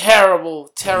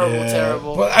terrible. Yeah.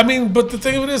 But the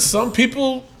thing of it is, some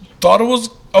people thought it was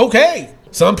okay.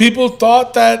 Some people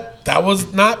thought that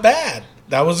was not bad.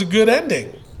 That was a good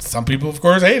ending. Some people, of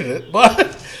course, hated it,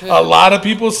 but a lot of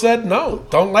people said no,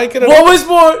 don't like it at all.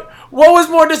 What was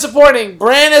more disappointing?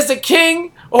 Bran as the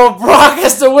king or Brock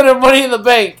as the winner of Money in the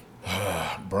Bank?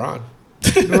 Braun.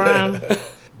 Brown.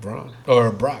 Braun.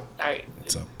 Or Brock. Alright,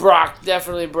 So. Brock,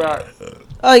 definitely Brock.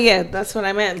 Oh, yeah, that's what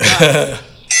I meant.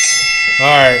 All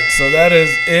right, so that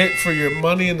is it for your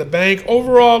Money in the Bank.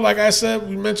 Overall, like I said,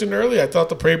 we mentioned earlier, I thought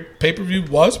the pay-per-view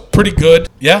was pretty good.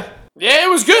 Yeah. Yeah, it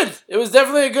was good. It was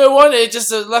definitely a good one. It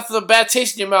just left a bad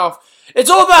taste in your mouth. It's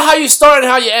all about how you start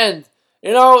and how you end.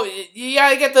 You know, you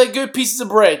gotta get the good pieces of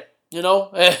bread. You know,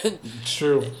 and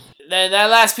True. then that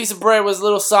last piece of bread was a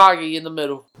little soggy in the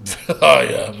middle. Oh,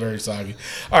 yeah, very soggy.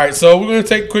 All right, so we're going to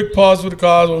take a quick pause for the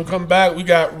cause. When we come back, we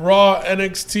got Raw,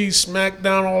 NXT,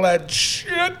 SmackDown, all that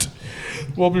shit.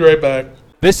 We'll be right back.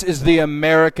 This is the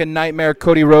American Nightmare,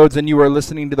 Cody Rhodes, and you are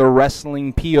listening to the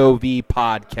Wrestling POV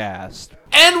podcast.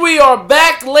 And we are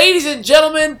back, ladies and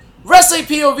gentlemen. Wrestling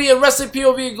POV and Wrestling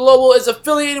POV Global is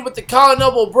affiliated with the Colin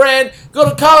Noble brand. Go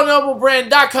to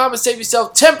ColinNobleBrand.com and save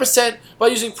yourself 10% by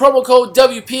using promo code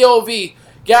WPOV.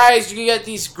 Guys, you can get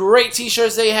these great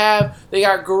t-shirts they have. They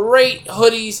got great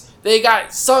hoodies. They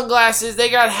got sunglasses.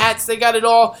 They got hats. They got it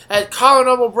all at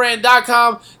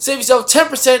ColinNobleBrand.com. Save yourself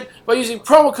 10% by using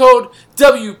promo code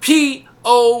WPOV.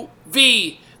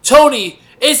 Tony,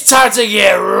 it's time to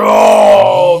get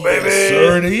raw, baby. Yes,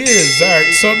 sir, it is. All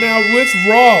right, so now with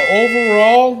Raw,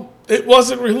 overall, it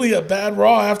wasn't really a bad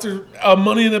Raw after a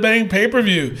Money in the Bank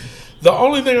pay-per-view. The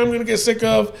only thing I'm going to get sick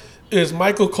of is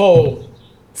Michael Cole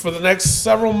for the next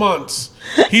several months.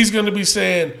 He's going to be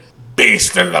saying,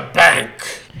 Beast in the Bank.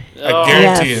 I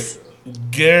guarantee Yes. it.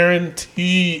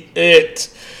 Guarantee it.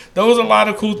 There was a lot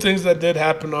of cool things that did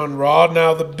happen on Raw.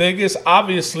 Now, the biggest,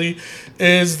 obviously,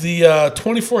 is the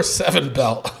 24/7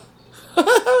 belt.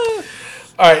 All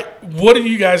right, what are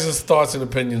you guys' thoughts and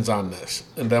opinions on this?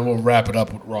 And then we'll wrap it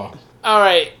up with Raw. All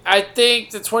right, I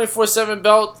think the 24/7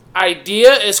 belt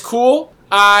idea is cool.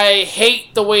 I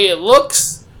hate the way it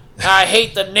looks. I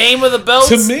hate the name of the belt.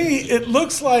 To me, it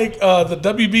looks like the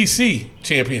WBC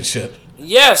championship.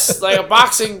 Yes, like a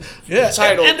boxing Yeah,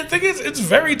 title. And the thing is, it's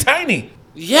very tiny.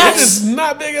 It Yes. is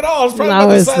not big at all. It's probably No, about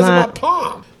the it's size of not. my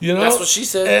palm. You know, That's what she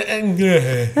said. And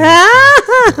hey,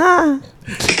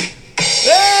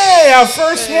 our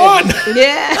first one.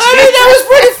 Yeah. I mean, that was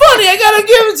pretty funny. I gotta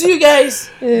give it to you guys.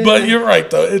 But you're right,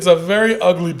 though. It's a very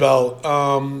ugly belt.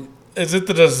 Is it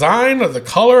the design or the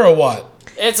color or what?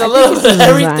 It's a little it's bit of the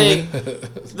everything.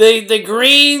 The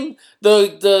green,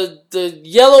 the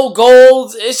yellow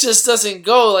gold. It just doesn't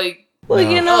go. Like, Well,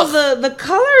 you know, the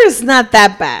color is not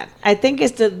that bad. I think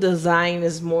it's the design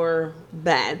is more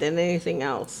bad than anything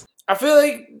else. I feel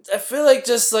like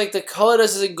just like the color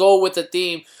doesn't go with the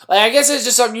theme. Like, I guess it's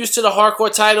just I'm used to the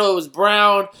hardcore title. It was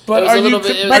brown. But it was are a you? little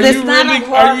bit. But Are it's you not a really?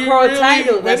 hardcore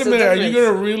title. Wait That's a the minute. Are you difference.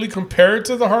 going to really compare it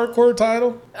to the hardcore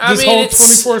title? I This mean, whole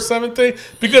it's- 24/7 thing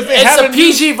because they It's a haven't.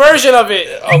 PG version of it.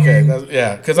 Okay,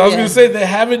 yeah. Because I was Yeah. going to say they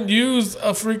haven't used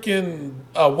a freaking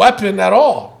weapon at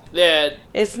all. Yeah,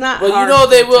 It's not. but you know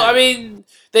they will. I mean,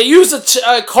 they use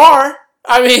a car.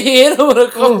 I mean, you know, with a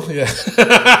car. Oh, yeah.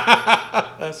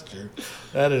 That's true.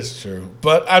 That is true.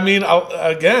 But, I mean,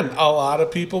 again, a lot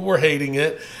of people were hating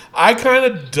it. I kind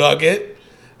of dug it,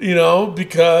 you know,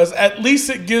 because at least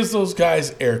it gives those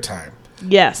guys airtime.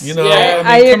 Yes. You know, Yeah,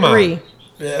 I come on. agree.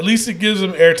 Yeah, at least it gives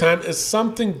them airtime. It's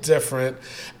something different.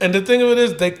 And the thing of it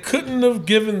is, they couldn't have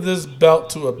given this belt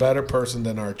to a better person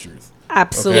than R-Truth.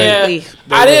 Absolutely. Yeah,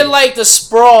 I didn't like the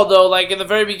sprawl though. Like in the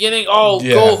very beginning, go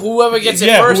whoever gets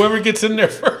it first. Whoever gets in there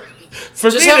first. For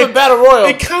Just me, have a battle royal.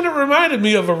 It kind of reminded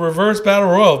me of a reverse battle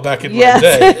royal back in Yes.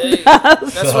 my day.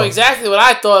 That's exactly what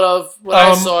I thought of when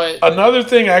I saw it. Another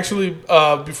thing, actually,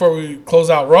 before we close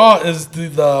out Raw, is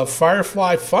the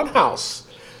Firefly Funhouse.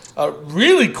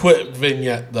 Really quick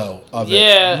vignette, though, of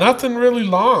Yeah. it. Nothing really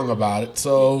long about it.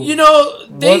 So You know,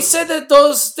 they What- said that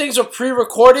those things are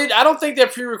pre-recorded. I don't think they're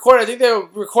pre-recorded. I think they're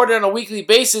recorded on a weekly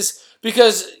basis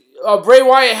because Bray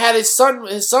Wyatt had his son.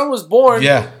 His son was born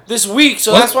this week,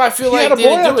 so that's why I feel he like had a they boy.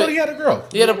 didn't I do thought it. he had a girl.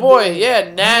 He had a boy, yeah,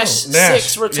 Nash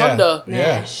 6 Rotunda. Yeah.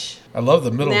 Nash. I love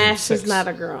the middle. Nash six. is not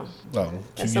a girl. Well,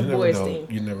 That's you a never boy's know. thing.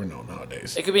 You never know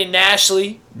nowadays. It could be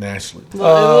Nashley. Nashley.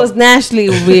 Well, it was Nashley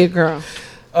would be a girl.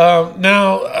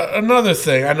 Now, another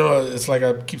thing. I know it's like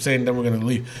I keep saying then we're going to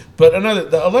leave. But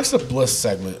the Alexa Bliss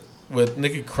segment with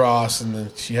Nikki Cross, and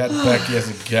then she had Becky as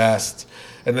a guest.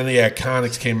 And then the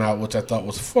Iconics came out, which I thought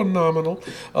was phenomenal.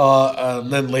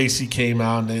 And then Lacey came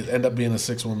out, and they end up being a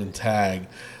 6-woman tag.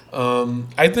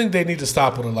 I think they need to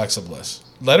stop with Alexa Bliss.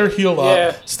 Let her heal Yeah.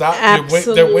 up. Stop.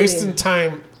 Absolutely. They're wasting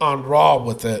time on Raw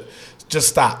with it. Just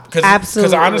stop. Because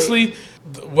Absolutely. honestly,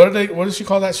 what does she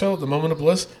call that show? The Moment of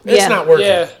Bliss? It's Yeah. not working.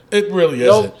 Yeah. It really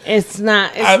Nope. isn't. It's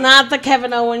not. It's not the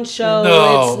Kevin Owens show.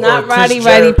 No, it's not or Chris Roddy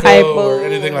Jericho Piper or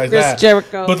anything like Chris that.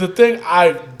 Jericho. But the thing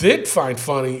I did find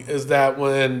funny is that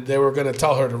when they were going to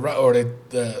tell her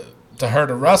to her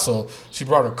to wrestle, she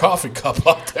brought her coffee cup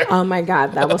up there. Oh my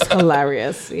God, that was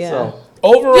hilarious. Yeah. So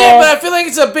overall, Yeah, but I feel like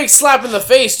it's a big slap in the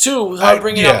face too. Her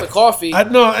bringing yeah. out the coffee.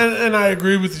 and I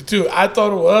agree with you too. I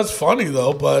thought it was funny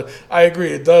though, but I agree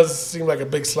it does seem like a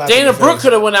big slap. in Dana the Brooke face.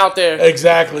 could have went out there.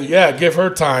 Exactly. Yeah, give her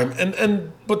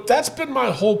time. But that's been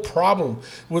my whole problem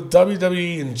with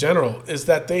WWE in general is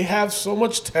that they have so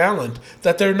much talent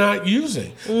that they're not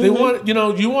using. They want,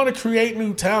 you want to create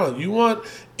new talent. You want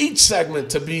each segment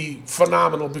to be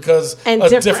phenomenal because And a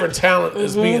different. different talent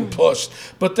is being pushed.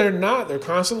 But they're not. They're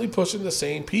constantly pushing the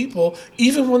same people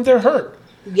even when they're hurt.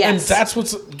 Yes. And that's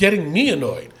what's getting me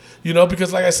annoyed.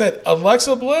 Because like I said,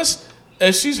 Alexa Bliss,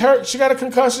 if she's hurt, she got a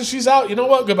concussion, she's out. You know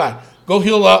what? Goodbye. Go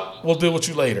heal up. We'll deal with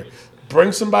you later.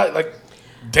 Bring somebody like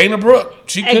Dana Brooke.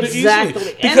 She could have Exactly.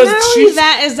 easily. And not only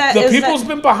that is that- the is people's that-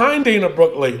 been behind Dana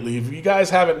Brooke lately, if you guys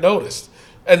haven't noticed.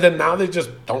 And then now they just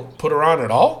don't put her on at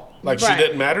all. Like she Right.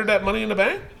 didn't matter, that Money in the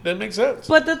Bank? Didn't make sense.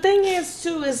 But the thing is,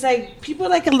 too, is like people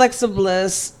like Alexa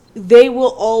Bliss, they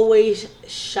will always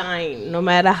shine no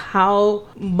matter how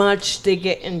much they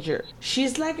get injured.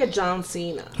 She's like a John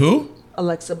Cena. Who?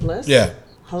 Alexa Bliss. Yeah.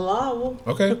 Hello.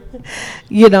 Okay.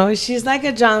 She's like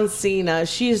a John Cena.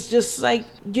 She's just like,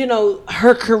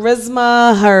 her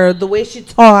charisma, the way she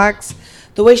talks,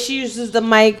 the way she uses the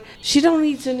mic. She don't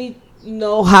need to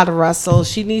know how to wrestle.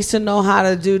 She needs to know how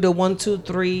to do the 1, 2,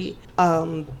 3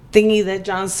 thingy that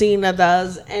John Cena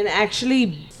does and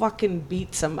actually fucking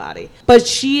beat somebody. But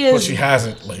she is. But she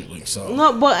hasn't lately, so.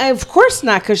 No, but of course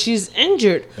not, because she's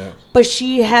injured. Yeah. But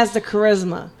she has the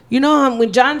charisma.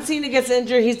 When John Cena gets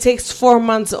injured, he takes 4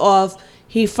 months off.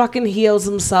 He fucking heals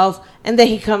himself, and then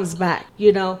he comes back.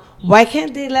 Why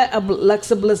can't they let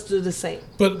Alexa Bliss do the same?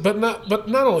 But not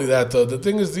only that though. The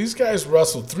thing is, these guys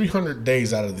wrestle 300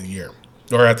 days out of the year,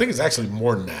 or I think it's actually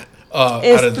more than that. Out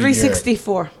It's of the year.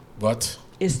 364. What?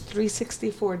 It's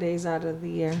 364 days out of the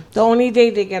year. The only day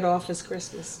they get off is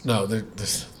Christmas. No, they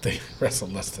wrestle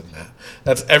less than that.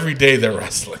 That's every day they're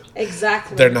wrestling.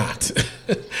 Exactly. They're not.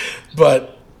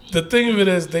 But the thing of it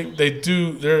is,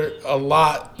 there's a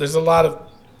lot of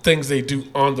things they do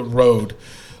on the road.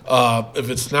 If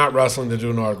it's not wrestling, they're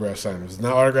doing autograph signing. If it's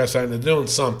not autograph signing, they're doing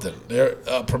something. They're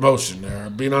promotion. They're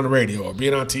being on the radio or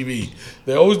being on TV.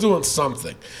 They're always doing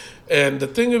something. And the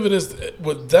thing of it is,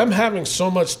 with them having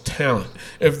so much talent,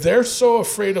 if they're so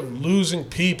afraid of losing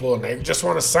people and they just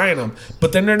want to sign them,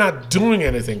 but then they're not doing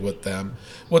anything with them,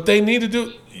 what they need to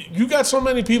do, you got so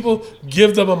many people,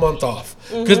 give them a month off.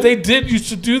 Because they used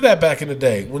to do that back in the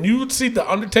day. When you would see The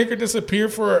Undertaker disappear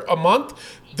for a month,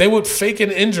 they would fake an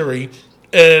injury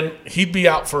and he'd be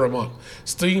out for a month.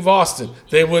 Steve Austin,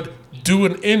 they would do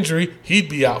an injury, he'd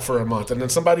be out for a month, and then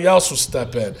somebody else will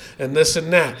step in, and this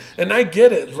and that. And I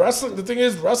get it. Wrestling. The thing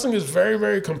is, wrestling is very,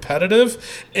 very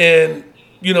competitive, and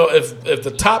if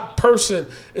the top person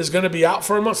is going to be out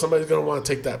for a month, somebody's going to want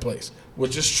to take that place,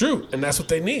 which is true, and that's what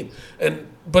they need.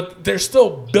 But they're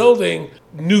still building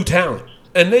new talent.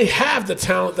 And they have the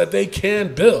talent that they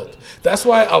can build. That's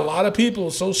why a lot of people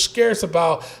are so scarce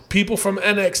about people from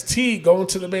NXT going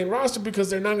to the main roster, because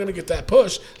they're not going to get that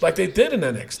push like they did in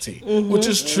NXT, which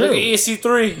is true. Look at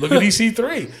EC3. Look at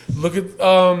EC3. Look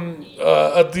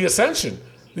at The Ascension.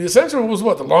 The Ascension was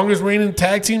the longest reigning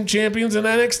tag team champions in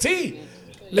NXT.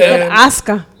 Look at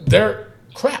Asuka. They're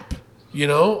crap. You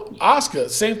know, Asuka,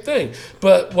 same thing.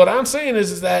 But what I'm saying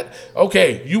is that,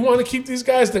 okay, you want to keep these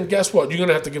guys, then guess what? You're going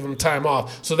to have to give them time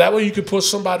off. So that way you can push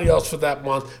somebody else for that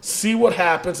month, see what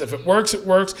happens. If it works, it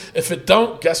works. If it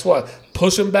don't, guess what?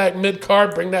 Push them back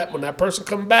mid-card, bring that, when that person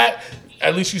come back,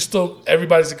 at least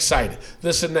everybody's excited,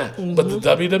 this and that. But the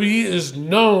WWE is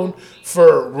known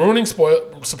for ruining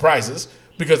surprises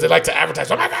because they like to advertise,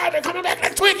 oh my God, they're coming back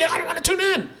next week, I don't want to tune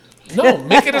in. No,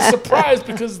 make it a surprise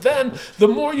because then the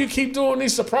more you keep doing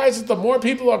these surprises, the more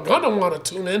people are going to want to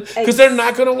tune in because they're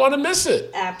not going to want to miss it.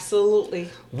 Absolutely.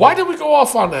 Why did we go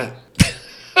off on that?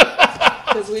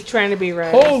 Because we're trying to be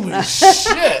right. Holy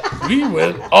shit. We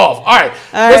went off. All right.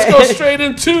 Let's go straight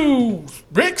into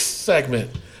Rick's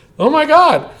segment. Oh, my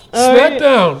God.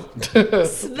 SmackDown.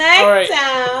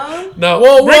 SmackDown. No,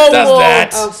 Whoa, Rick whoa, does whoa.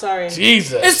 that. Oh, sorry.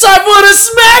 Jesus. It's time for the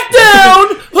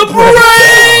SmackDown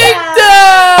Breakdown!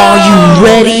 Are you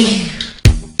ready?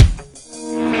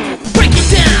 Break it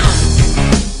down.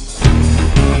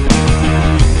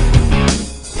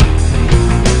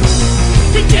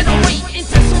 Degenerate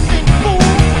into something fool.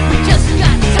 We just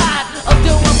got tired of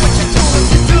doing what you told us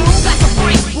to do. That's a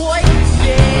break, boy.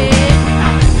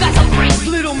 Yeah, that's a break,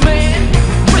 little man.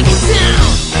 Break it down.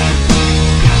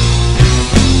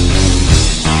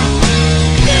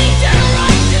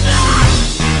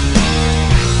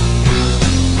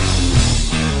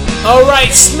 All right,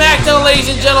 SmackDown, ladies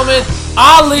and gentlemen.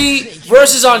 Ali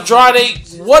versus Andrade.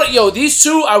 These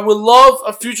two, I would love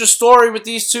a future story with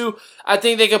these two. I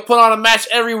think they could put on a match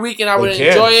every week and I would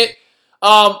enjoy it.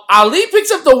 Ali picks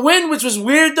up the win, which was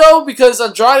weird though, because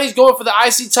Andrade's going for the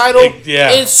IC title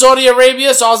in Saudi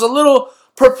Arabia, so I was a little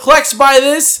perplexed by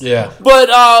this. Yeah. But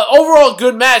overall,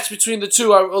 good match between the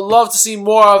two. I would love to see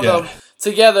more of them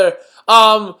together.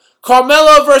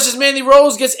 Carmella versus Mandy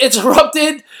Rose gets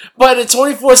interrupted by the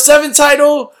 24/7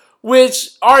 title,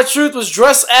 which R-Truth was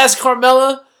dressed as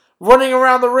Carmella, running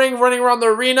around the ring, running around the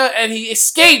arena, and he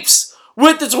escapes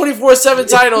with the 24/7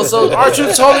 title. So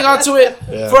R-Truth's holding on to it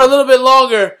for a little bit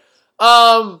longer.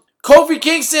 Kofi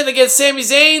Kingston against Sami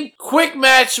Zayn. Quick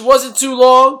match, wasn't too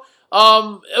long.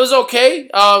 It was okay.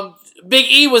 Big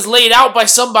E was laid out by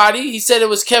somebody. He said it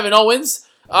was Kevin Owens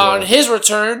on his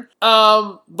return.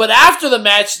 But after the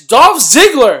match, Dolph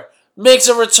Ziggler makes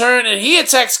a return and he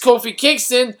attacks Kofi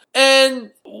Kingston.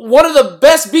 And one of the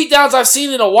best beatdowns I've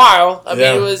seen in a while. I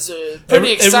mean, it was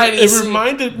pretty exciting. It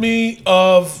reminded me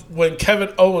of when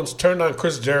Kevin Owens turned on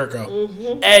Chris Jericho.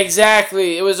 Mm-hmm.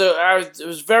 Exactly. It was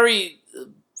very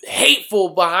hateful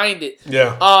behind it.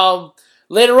 Yeah.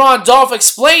 Later on, Dolph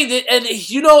explained it, and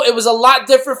it was a lot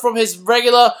different from his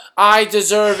regular, I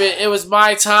deserve it, it was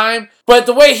my time. But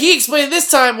the way he explained it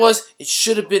this time was, it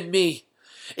should have been me.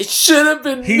 It should have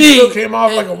been me. He still came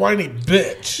off like a whiny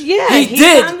bitch. Yeah, he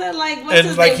did. Sounded like,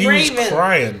 he Raven. was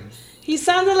crying. He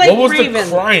sounded like Raven. What was Raven. the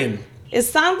crying? It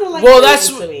sounded like Raven that's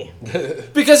to me.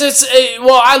 Because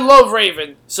I love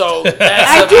Raven, so that's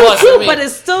I a plus do for too, me. but it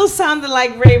still sounded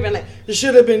like Raven. Like, it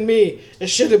should have been me. It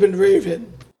should have been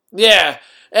Raven. Yeah,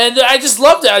 and I just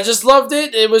loved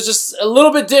it. It was just a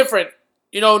little bit different.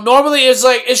 Normally it's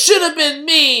like, it should have been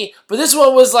me, but this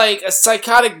one was like a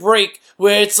psychotic break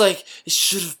where it's like, it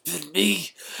should have been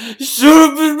me. It should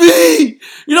have been me.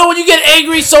 When you get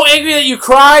angry, so angry that you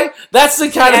cry, that's the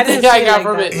kind of thing I got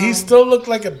from it. He still looked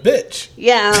like a bitch.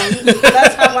 Yeah,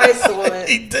 that's how I saw it.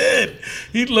 He did.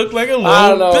 He looked like a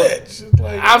little bitch.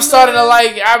 I'm starting to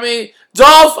like,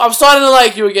 Dolph, I'm starting to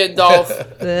like you again, Dolph.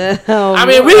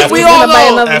 We all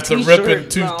know. After ripping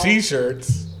two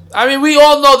T-shirts. We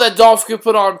all know that Dolph can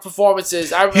put on performances.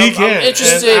 He can. I'm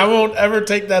interested. And I won't ever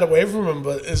take that away from him,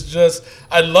 but it's just,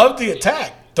 I love the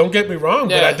attack. Don't get me wrong,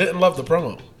 but I didn't love the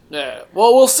promo. Yeah.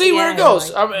 Well, we'll see where it goes.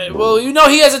 He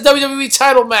has a WWE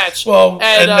title match. Well,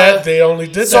 and that they only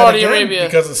did Saudi that again Arabia.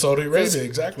 because of Saudi Arabia,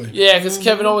 exactly. Yeah, because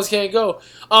Kevin Owens can't go.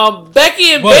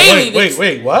 Becky and Bayley.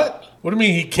 Wait, what? What do you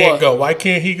mean he can't go? Why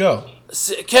can't he go?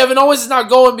 Kevin Owens is not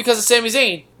going because of Sami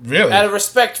Zayn. Really? Out of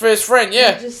respect for his friend,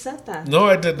 yeah. You just said that. No,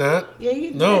 I did not. Yeah,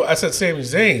 you did. No, I said Sami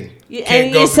Zayn.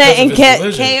 And you said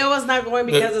KO was not going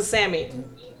because of Sami.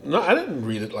 No, I didn't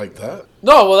read it like that.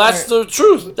 No, well, that's the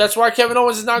truth. That's why Kevin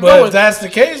Owens is not but going. But if that's the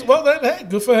case, well, then, hey,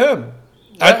 good for him.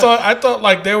 Yeah. I thought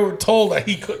like they were told that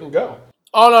he couldn't go.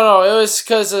 Oh, no. It was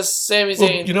because of Sami Zayn.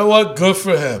 Well, you know what? Good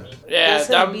for him. Yeah,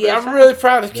 I'm really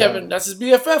proud of Kevin. Yeah. That's his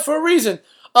BFF for a reason.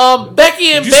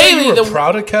 Becky and Bayley. You were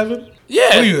proud of Kevin? Yeah.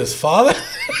 What are you, his father?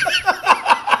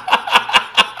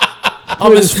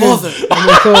 I'm his father.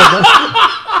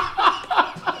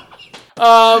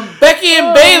 Becky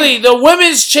and Bayley, the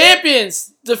women's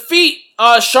champions, defeat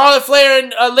Charlotte Flair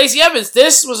and Lacey Evans.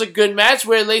 This was a good match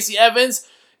where Lacey Evans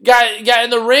got in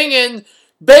the ring and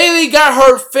Bayley got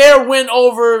her fair win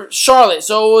over Charlotte.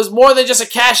 So it was more than just a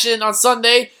cash-in on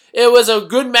Sunday. It was a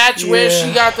good match where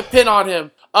she got the pin on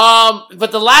him.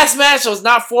 But the last match, I was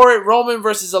not for it. Roman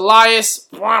versus Elias.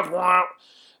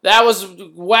 That was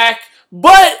whack.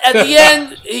 But at the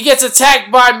end, he gets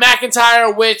attacked by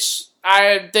McIntyre, which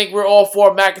I think we're all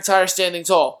for McIntyre standing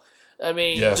tall. I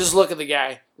mean, just look at the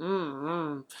guy.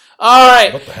 All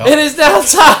right. It is now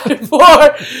time for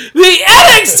the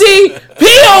NXT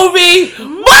POV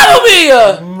Mamma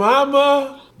Mia.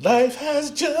 Mama, life has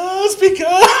just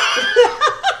begun.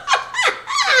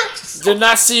 Did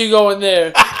not see you going there.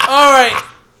 All right.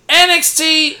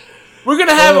 NXT, we're going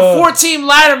to have a 4-team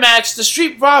ladder match. The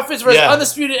Street Profits versus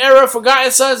Undisputed Era,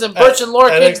 Forgotten Sons, and Birch and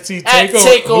Lorcan NXT at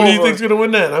Takeover. TakeOver. Who do you think's going to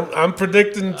win that? I'm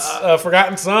predicting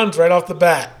Forgotten Sons right off the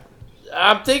bat.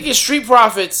 I'm thinking Street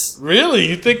Profits. Really?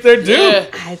 You think they're due? Yeah.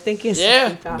 I think it's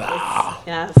Nah.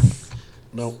 Yes.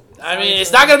 Nope. I mean,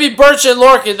 it's not going to be Birch and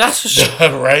Lorcan, that's for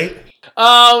sure. Right?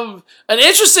 An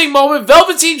interesting moment.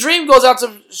 Velveteen Dream goes out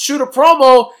to shoot a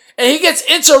promo, and he gets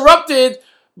interrupted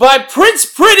by Prince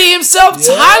Pretty himself,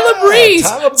 Tyler Breeze.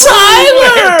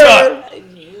 Tyler!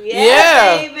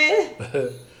 Yeah.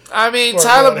 Baby. I mean, Poor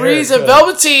Tyler man, Breeze and haircut.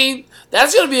 Velveteen.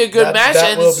 That's going to be a good match. That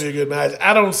and will it's- be a good match.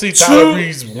 I don't see Tyler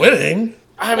Breeze winning.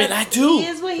 I mean, I do. He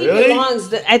is where he Really?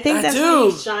 belongs. I think I that's do.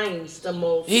 where he shines the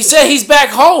most. He said he's back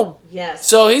home. Yes.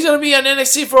 So he's going to be on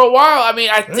NXT for a while. I mean,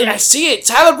 I see it.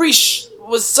 Tyler Breeze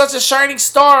was such a shining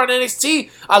star on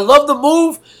NXT. I love the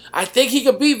move. I think he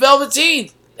could beat Velveteen.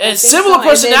 And similar so.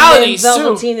 personalities, and then too.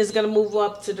 Velveteen is going to move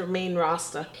up to the main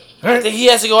roster. I think he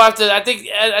has to go after. I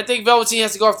think Velveteen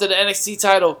has to go after the NXT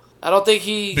title. I don't think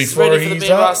he's Before ready for the he's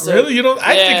main up? roster. Really? You don't?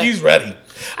 I Yeah. think he's ready.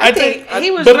 I think he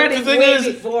was but ready the thing way is,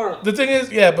 before. The thing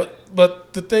is, yeah,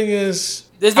 but the thing is,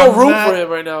 There's no I'm room not- for him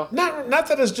right now. Not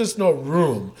that it's just no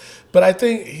room, but I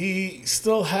think he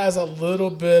still has a little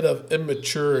bit of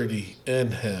immaturity in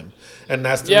him, and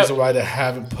that's the Yep. reason why they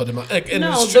haven't put him on. Like, and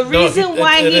No, it's the true- no, reason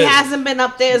why it he is. hasn't been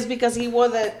up there is because he wore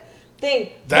that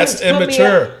thing. That's Vince, put me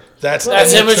immature. up. That's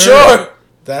That's immature. immature.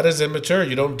 That is immature.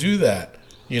 You don't do that.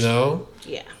 You know.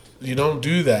 Yeah. You don't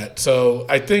do that. So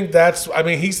I think that's. I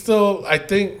mean, he's still. I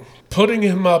think putting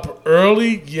him up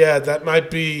early. Yeah, that might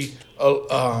be.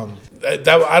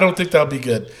 That I don't think that'll be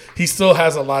good. He still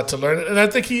has a lot to learn, and I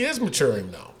think he is maturing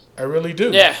though. I really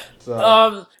do. Yeah.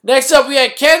 Next up, we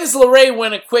had Candice LeRae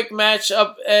win a quick match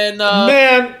up, and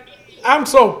Man, I'm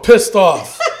so pissed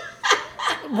off.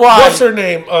 why? What's her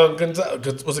name?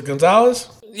 Was it Gonzalez?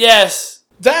 Yes.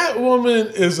 That woman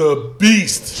is a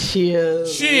beast. She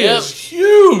is. She Yep. is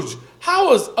huge.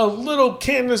 How is a little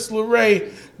Candice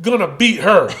LeRae gonna beat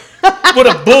her with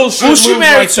a bullshit Who's she move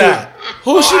married like to? that?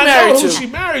 Who's she I married know to? who she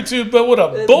married to, but with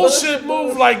a bullshit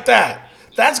move like that,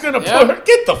 that's gonna Yep. put her.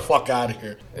 Get the fuck out of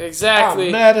here. Exactly.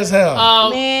 I'm mad as hell.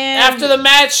 Man. After the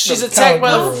match, she's attacked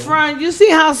by Don't the. front. You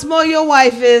see how small your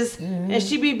wife is, and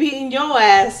she be beating your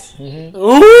ass.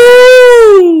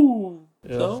 Ooh.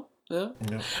 So, yeah. All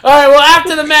right. Well,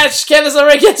 after the match, Candice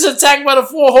LeRae gets attacked by the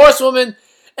 4 Horsewomen,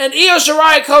 and Io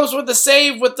Shirai comes with the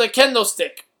save with the kendo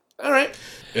stick. All right.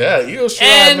 Yeah, Io Shirai,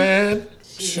 And- man.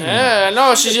 Yeah, I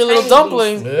know she's your little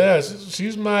dumpling. Yeah,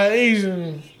 she's my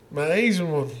Asian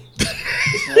one.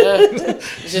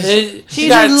 She got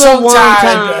got a little tongue wonton.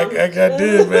 tied. I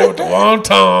did, man, with the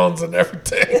wontons and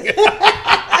everything.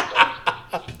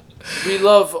 We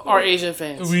love our Asian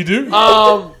fans. We do.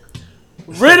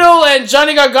 Riddle and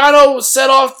Johnny Gargano set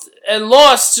off and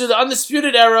lost to the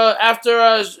Undisputed Era after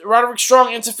Roderick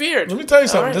Strong interfered. Let me tell you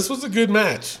something. right. This was a good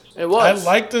match. It was. I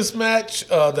liked this match.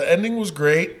 The ending was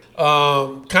great.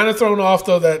 Kind of thrown off,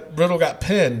 though, that Riddle got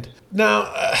pinned.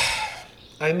 Now,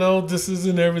 I know this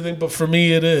isn't everything, but for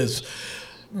me it is.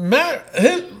 Matt,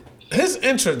 his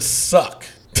entrance suck.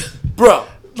 Bro.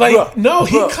 Like, bruh, no,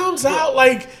 he bruh, comes out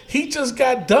like he just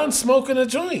got done smoking a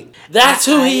joint. That's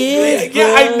who he is, Yeah,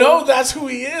 bro. I know that's who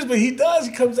he is, but he does.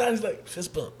 He comes out, he's like,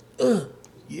 fist bump.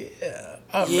 Yeah.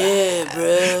 all right. Yeah,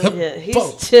 bro. Yeah, he's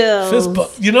Bump. chill. Fist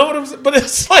bump. You know what I'm saying? But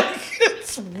it's like,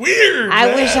 it's weird. I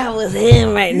man. wish I was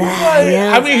him right now. Like, you know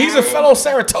I mean, he's a fellow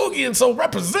Saratogian, so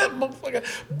represent, motherfucker.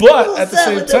 But at the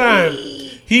same time,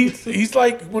 he's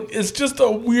like, it's just a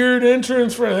weird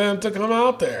entrance for him to come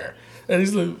out there. And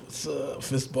he's like,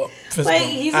 fist bump, fist Like,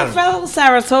 bump. he's I a don't know. fellow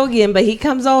Saratogian, but he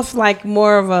comes off like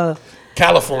more of a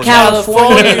California.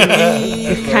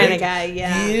 California kind of guy.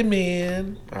 Yeah. Yeah,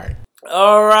 man. All right.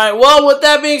 All right. Well, with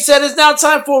that being said, it's now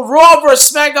time for Raw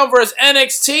vs. SmackDown vs.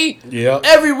 NXT. Yep.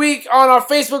 Every week on our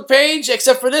Facebook page,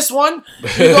 except for this one.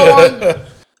 You go on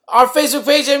our Facebook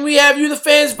page and we have you, the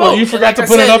fans, vote. Oh, you And forgot like to I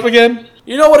put it said, up again?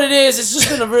 You know what it is? It's just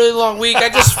been a really long week. I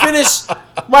just finished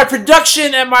my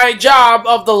production at my job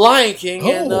of The Lion King,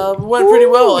 and it went pretty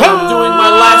well. And I'm doing my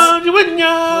last...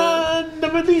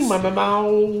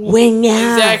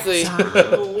 Exactly. See,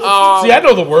 I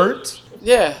know the words.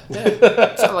 Yeah,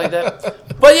 something like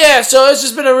that. But yeah, so it's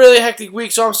just been a really hectic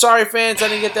week, so I'm sorry, fans, I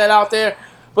didn't get that out there.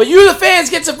 But you, the fans,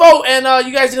 get to vote, and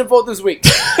you guys didn't vote this week.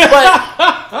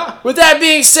 But with that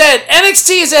being said,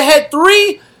 NXT is ahead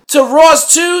 3 to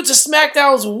Raw's 2 to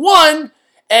SmackDown's 1.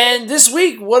 And this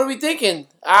week, what are we thinking?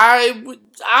 I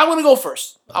want to go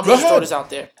first. I'm going to throw this out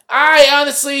there. I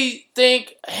honestly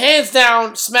think, hands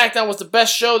down, SmackDown was the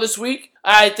best show this week.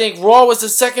 I think Raw was the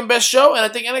second best show, and I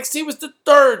think NXT was the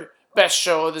third best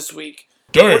show of this week.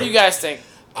 Damn. What do you guys think?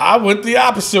 I went the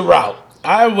opposite route.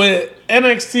 I went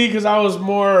NXT because I was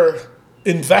more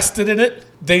invested in it.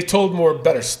 They told more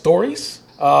better stories.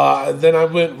 Then I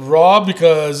went Raw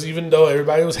because even though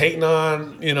everybody was hating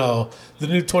on, the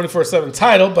new 24/7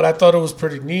 title, but I thought it was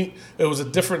pretty neat. It was a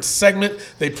different segment.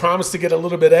 They promised to get a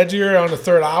little bit edgier on the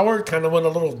third hour. It kind of went a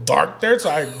little dark there, so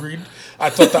I agreed.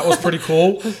 I thought that was pretty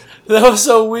cool. That was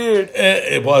so weird.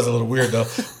 It was a little weird, though.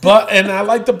 And I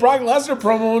liked the Brock Lesnar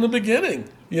promo in the beginning.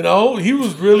 He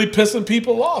was really pissing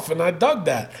people off, and I dug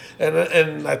that.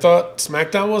 And I thought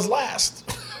SmackDown was last.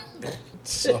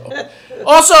 So.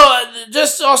 Also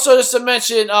to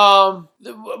mention,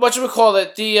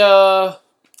 whatchamacallit, the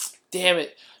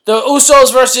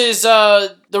Usos versus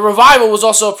the Revival was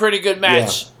also a pretty good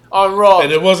match on Raw.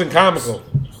 And it wasn't comical.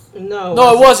 No,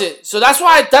 it wasn't. So that's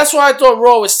why I thought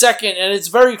Raw was second, and it's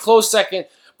very close second.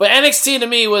 But NXT to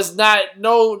me was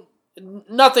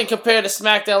nothing compared to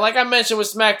SmackDown. Like I mentioned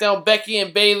with SmackDown, Becky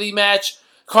and Bayley match,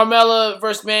 Carmella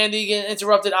versus Mandy getting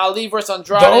interrupted, Ali versus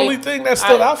Andrade. The only thing that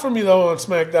stood out for me though on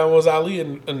SmackDown was Ali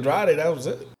and Andrade. That was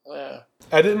it. Yeah.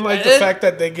 I didn't like the fact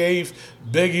that they gave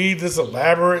Big E this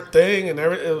elaborate thing and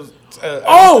everything. I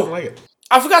didn't like it.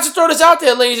 I forgot to throw this out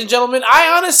there, ladies and gentlemen.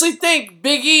 I honestly think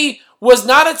Big E was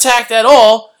not attacked at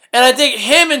all, and I think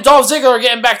him and Dolph Ziggler are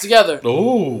getting back together.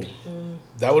 Ooh,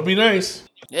 that would be nice.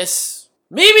 Yes.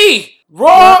 Mimi,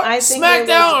 Raw,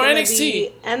 SmackDown, or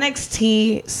NXT?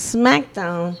 NXT,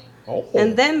 SmackDown,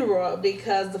 and then Raw,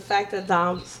 because the fact that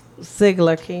Dolph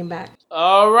Ziggler came back.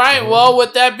 All right, well,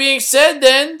 with that being said,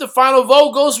 then, the final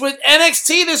vote goes with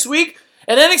NXT this week,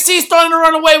 and NXT is starting to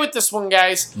run away with this one,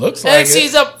 guys. Looks like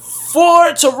NXT's up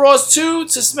 4 to Raw's 2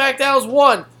 to SmackDown's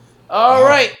 1. All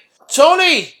right,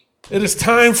 Tony. It is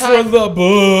time for the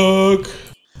book.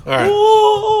 All right.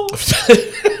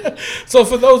 So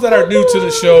for those that are new to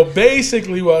the show,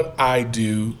 basically what I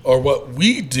do, or what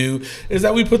we do, is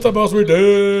that we put the most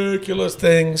ridiculous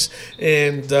things,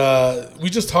 and we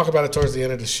just talk about it towards the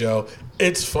end of the show.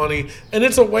 It's funny, and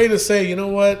it's a way to say, you know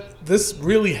what, this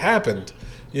really happened.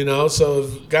 So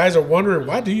if guys are wondering,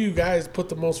 why do you guys put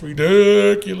the most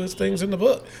ridiculous things in the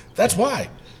book? That's why.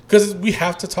 Because we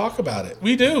have to talk about it.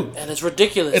 We do. And it's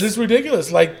ridiculous. It is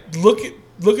ridiculous. Like, look at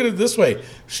it this way.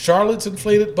 Charlotte's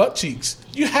inflated butt cheeks.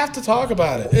 You have to talk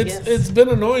about it. It's been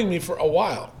annoying me for a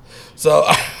while. So,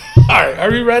 all right.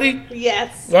 Are you ready?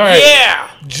 Yes. All right. Yeah.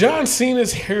 John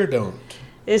Cena's hair don't.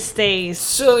 It stays.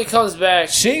 Silly comes back.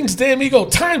 Shane's damn ego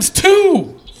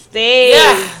 ×2. Stays.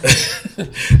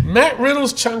 Yeah. Matt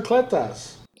Riddle's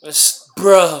chancletas.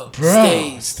 Bro.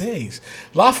 Stays.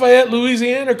 Lafayette,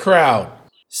 Louisiana crowd.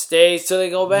 Stays till they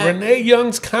go back. Renee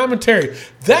Young's commentary.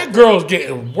 That girl's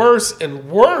getting worse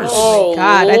and worse. Oh,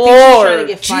 God. Lord. I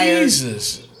think she's trying to get fired.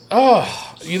 Jesus.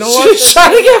 Oh, you know what? She's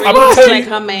trying to get I'm gonna tell like you,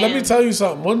 her man. let me tell you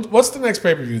something. What's the next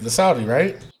pay-per-view? The Saudi,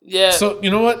 right? Yeah. So,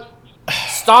 you know what?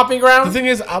 Stomping ground? The thing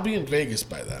is, I'll be in Vegas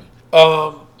by then.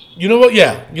 You know what?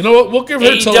 Yeah. You know what? We'll give her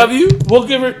AEW?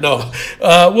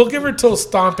 We'll give her till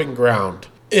Stomping Ground.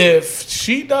 If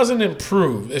she doesn't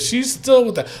improve, if she's still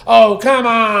with that, oh, come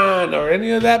on, or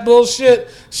any of that bullshit,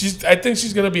 I think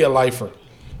she's going to be a lifer.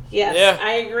 Yes, Yeah.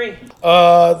 I agree.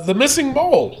 The missing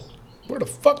mole. Where the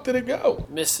fuck did it go?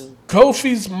 Missing.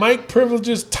 Kofi's mic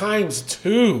privileges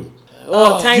 ×2.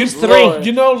 Oh, times Lord. 3.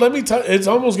 You know, let me tell it's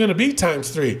almost going to be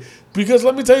 ×3. Because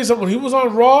let me tell you something, when he was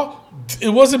on Raw, it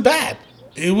wasn't bad.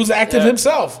 It was active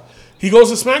himself. He goes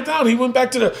to SmackDown, he went back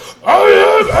to the, I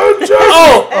am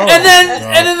MJF.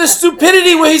 And then the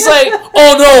stupidity where he's like,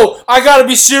 oh no, I gotta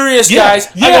be serious, guys.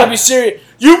 I gotta be serious.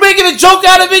 You making a joke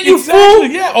out of it, you fool?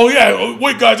 Yeah. Oh, yeah. Oh,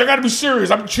 wait, guys, I got to be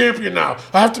serious. I'm a champion now.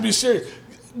 I have to be serious.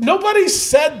 Nobody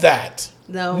said that.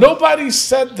 No. Nobody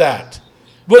said that.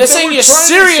 But They're saying your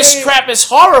serious crap is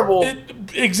horrible.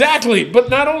 Exactly.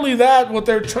 But not only that, what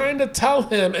they're trying to tell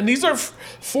him, and these are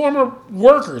former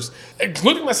workers,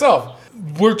 including myself,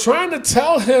 we're trying to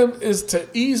tell him is to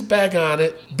ease back on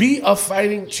it, be a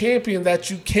fighting champion that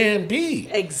you can be.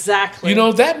 Exactly. You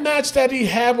know, that match that he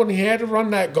had when he had to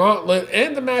run that gauntlet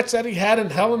and the match that he had in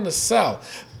Hell in the Cell,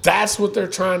 that's what they're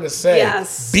trying to say.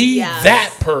 Yes, Be yes.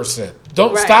 that person.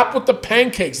 Don't Right. stop with the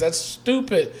pancakes. That's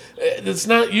stupid. It's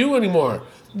not you anymore.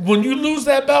 When you lose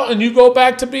that belt and you go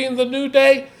back to being the New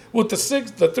Day with the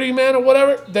 3-man or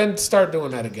whatever, then start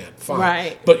doing that again. Fine.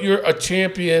 Right. But you're a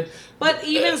champion. But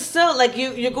even still, like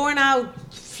you're going out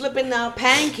flipping out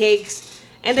pancakes,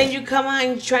 and then you come out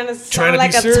and trying to sound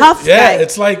like a serious. tough Yeah, guy.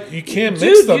 it's like you can't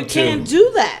mix Dude, them you two. can't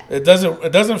do that. It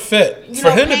doesn't fit. You For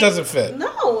know, him, it doesn't fit.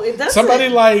 No, it doesn't. Somebody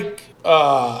like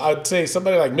I'd say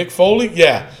somebody like Mick Foley,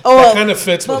 that kind of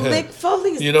fits with him. Mick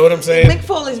Foley's, you know what I'm saying? Mick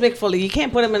Foley's Mick Foley. You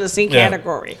can't put him in the same Yeah.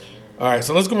 category. All right,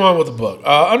 so let's go on with the book.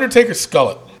 Undertaker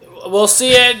Skullet. We'll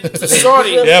see it.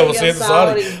 Saudi. Yeah, we'll see see a it in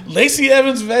Saudi. Saudi. Lacey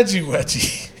Evans Veggie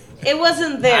Wedgie. It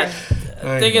wasn't there.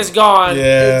 I think it's gone.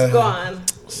 Yeah, It's gone.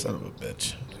 Son of a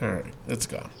bitch. All right, it's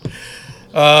gone.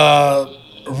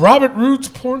 Robert Roots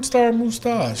porn star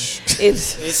mustache. It's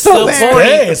still there. porny.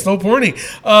 Hey, it's no porny.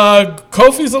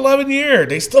 Kofi's 11 year.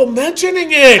 They still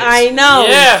mentioning it. I know.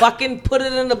 Yeah. Fucking put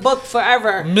it in the book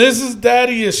forever. Mrs.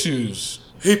 Daddy Issues.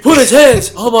 He put his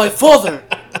hands on my father.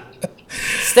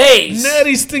 Stays.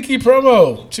 Natty Stinky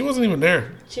promo. She wasn't even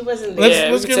there. She wasn't Let's there.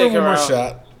 Yeah, let's we give can her take one her more out.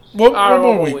 shot. One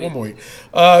more week.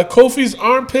 Kofi's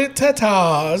armpit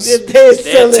tatas. They're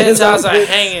still Their in tentacles are the-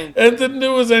 hanging. And the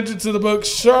newest entrance to the book,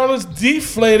 Charlotte's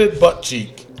deflated butt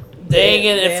cheek. They ain't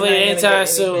getting They're inflated not gonna anytime get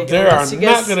soon. anything. They are Unless she not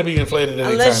gets- going to be inflated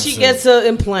anytime Unless she soon. gets an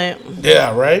implant.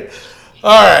 Yeah, right?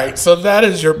 All right, so that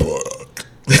is your book.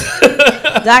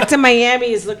 Dr.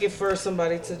 Miami is looking for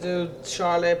somebody to do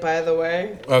Charlotte, by the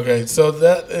way. Okay, so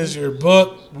that is your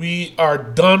book. We are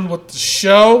done with the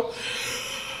show.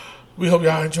 We hope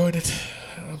y'all enjoyed it.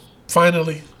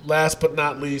 Finally, last but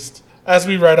not least, as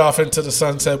we ride off into the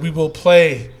sunset, we will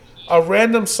play a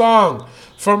random song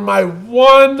from my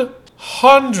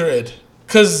 100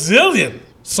 gazillion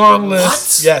song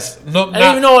list. What? Yes. No, I didn't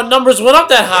even know what numbers went up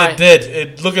that high. It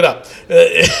did. Look it up.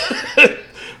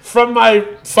 From my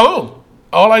phone.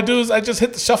 All I do is I just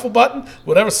hit the shuffle button.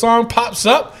 Whatever song pops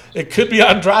up, it could be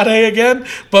Andrade again,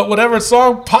 but whatever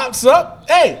song pops up,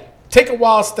 hey, take a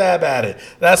wild stab at it.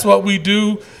 That's what we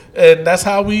do, and that's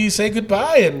how we say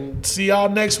goodbye and see y'all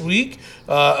next week.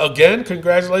 Again,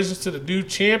 congratulations to the new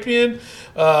champion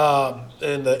in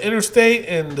the interstate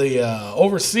and the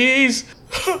overseas.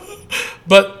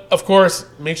 But, of course,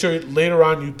 make sure later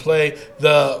on you play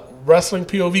the Wrestling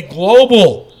POV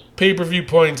Global pay-per-view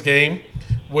points game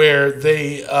where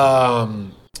they,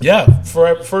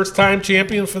 for first time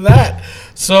champion for that.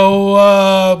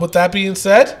 So, with that being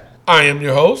said, I am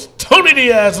your host, Tony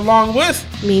Diaz, along with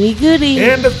Meanie Goody.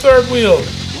 and the third wheel,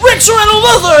 Rick's Rental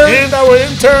Leather. and our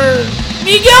intern.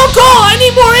 Miguel Cole. I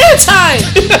need more airtime.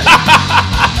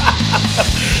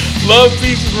 Love,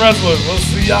 peace, and wrestling. We'll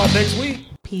see y'all next week.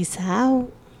 Peace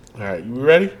out. All right, you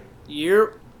ready? Yep.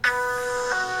 What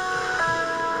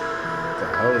the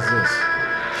hell is this?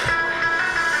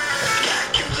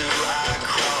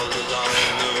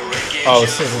 Oh, it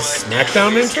says a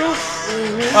SmackDown intro?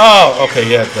 Oh, okay,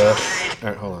 yeah, duh. All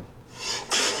right, hold on.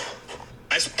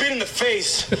 I spit in the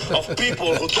face of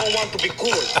people who don't want to be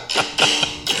cool.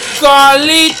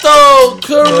 Carlito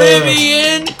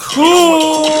Caribbean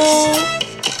Cool.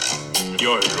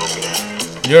 You're looking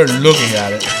You're looking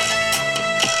at at it.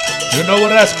 You know what?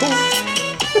 That's cool.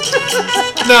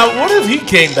 Now, what if he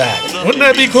came back? Wouldn't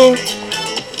that be cool?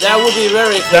 That would be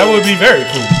very cool. That would be very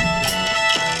cool.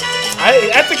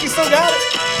 I think he still got it.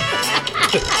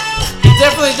 He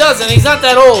definitely does, and he's not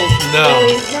that old.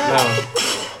 No, no.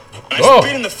 I Oh,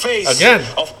 spit in the face again.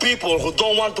 of people who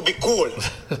don't want to be cool.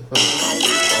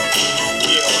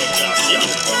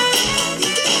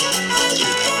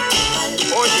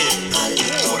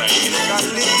 Oye, por ahí viene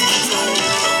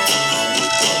Carlito.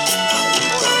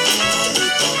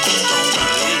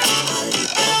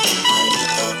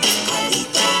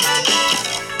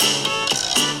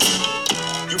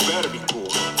 You better be cool.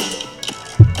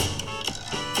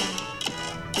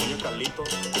 Oye, Carlito.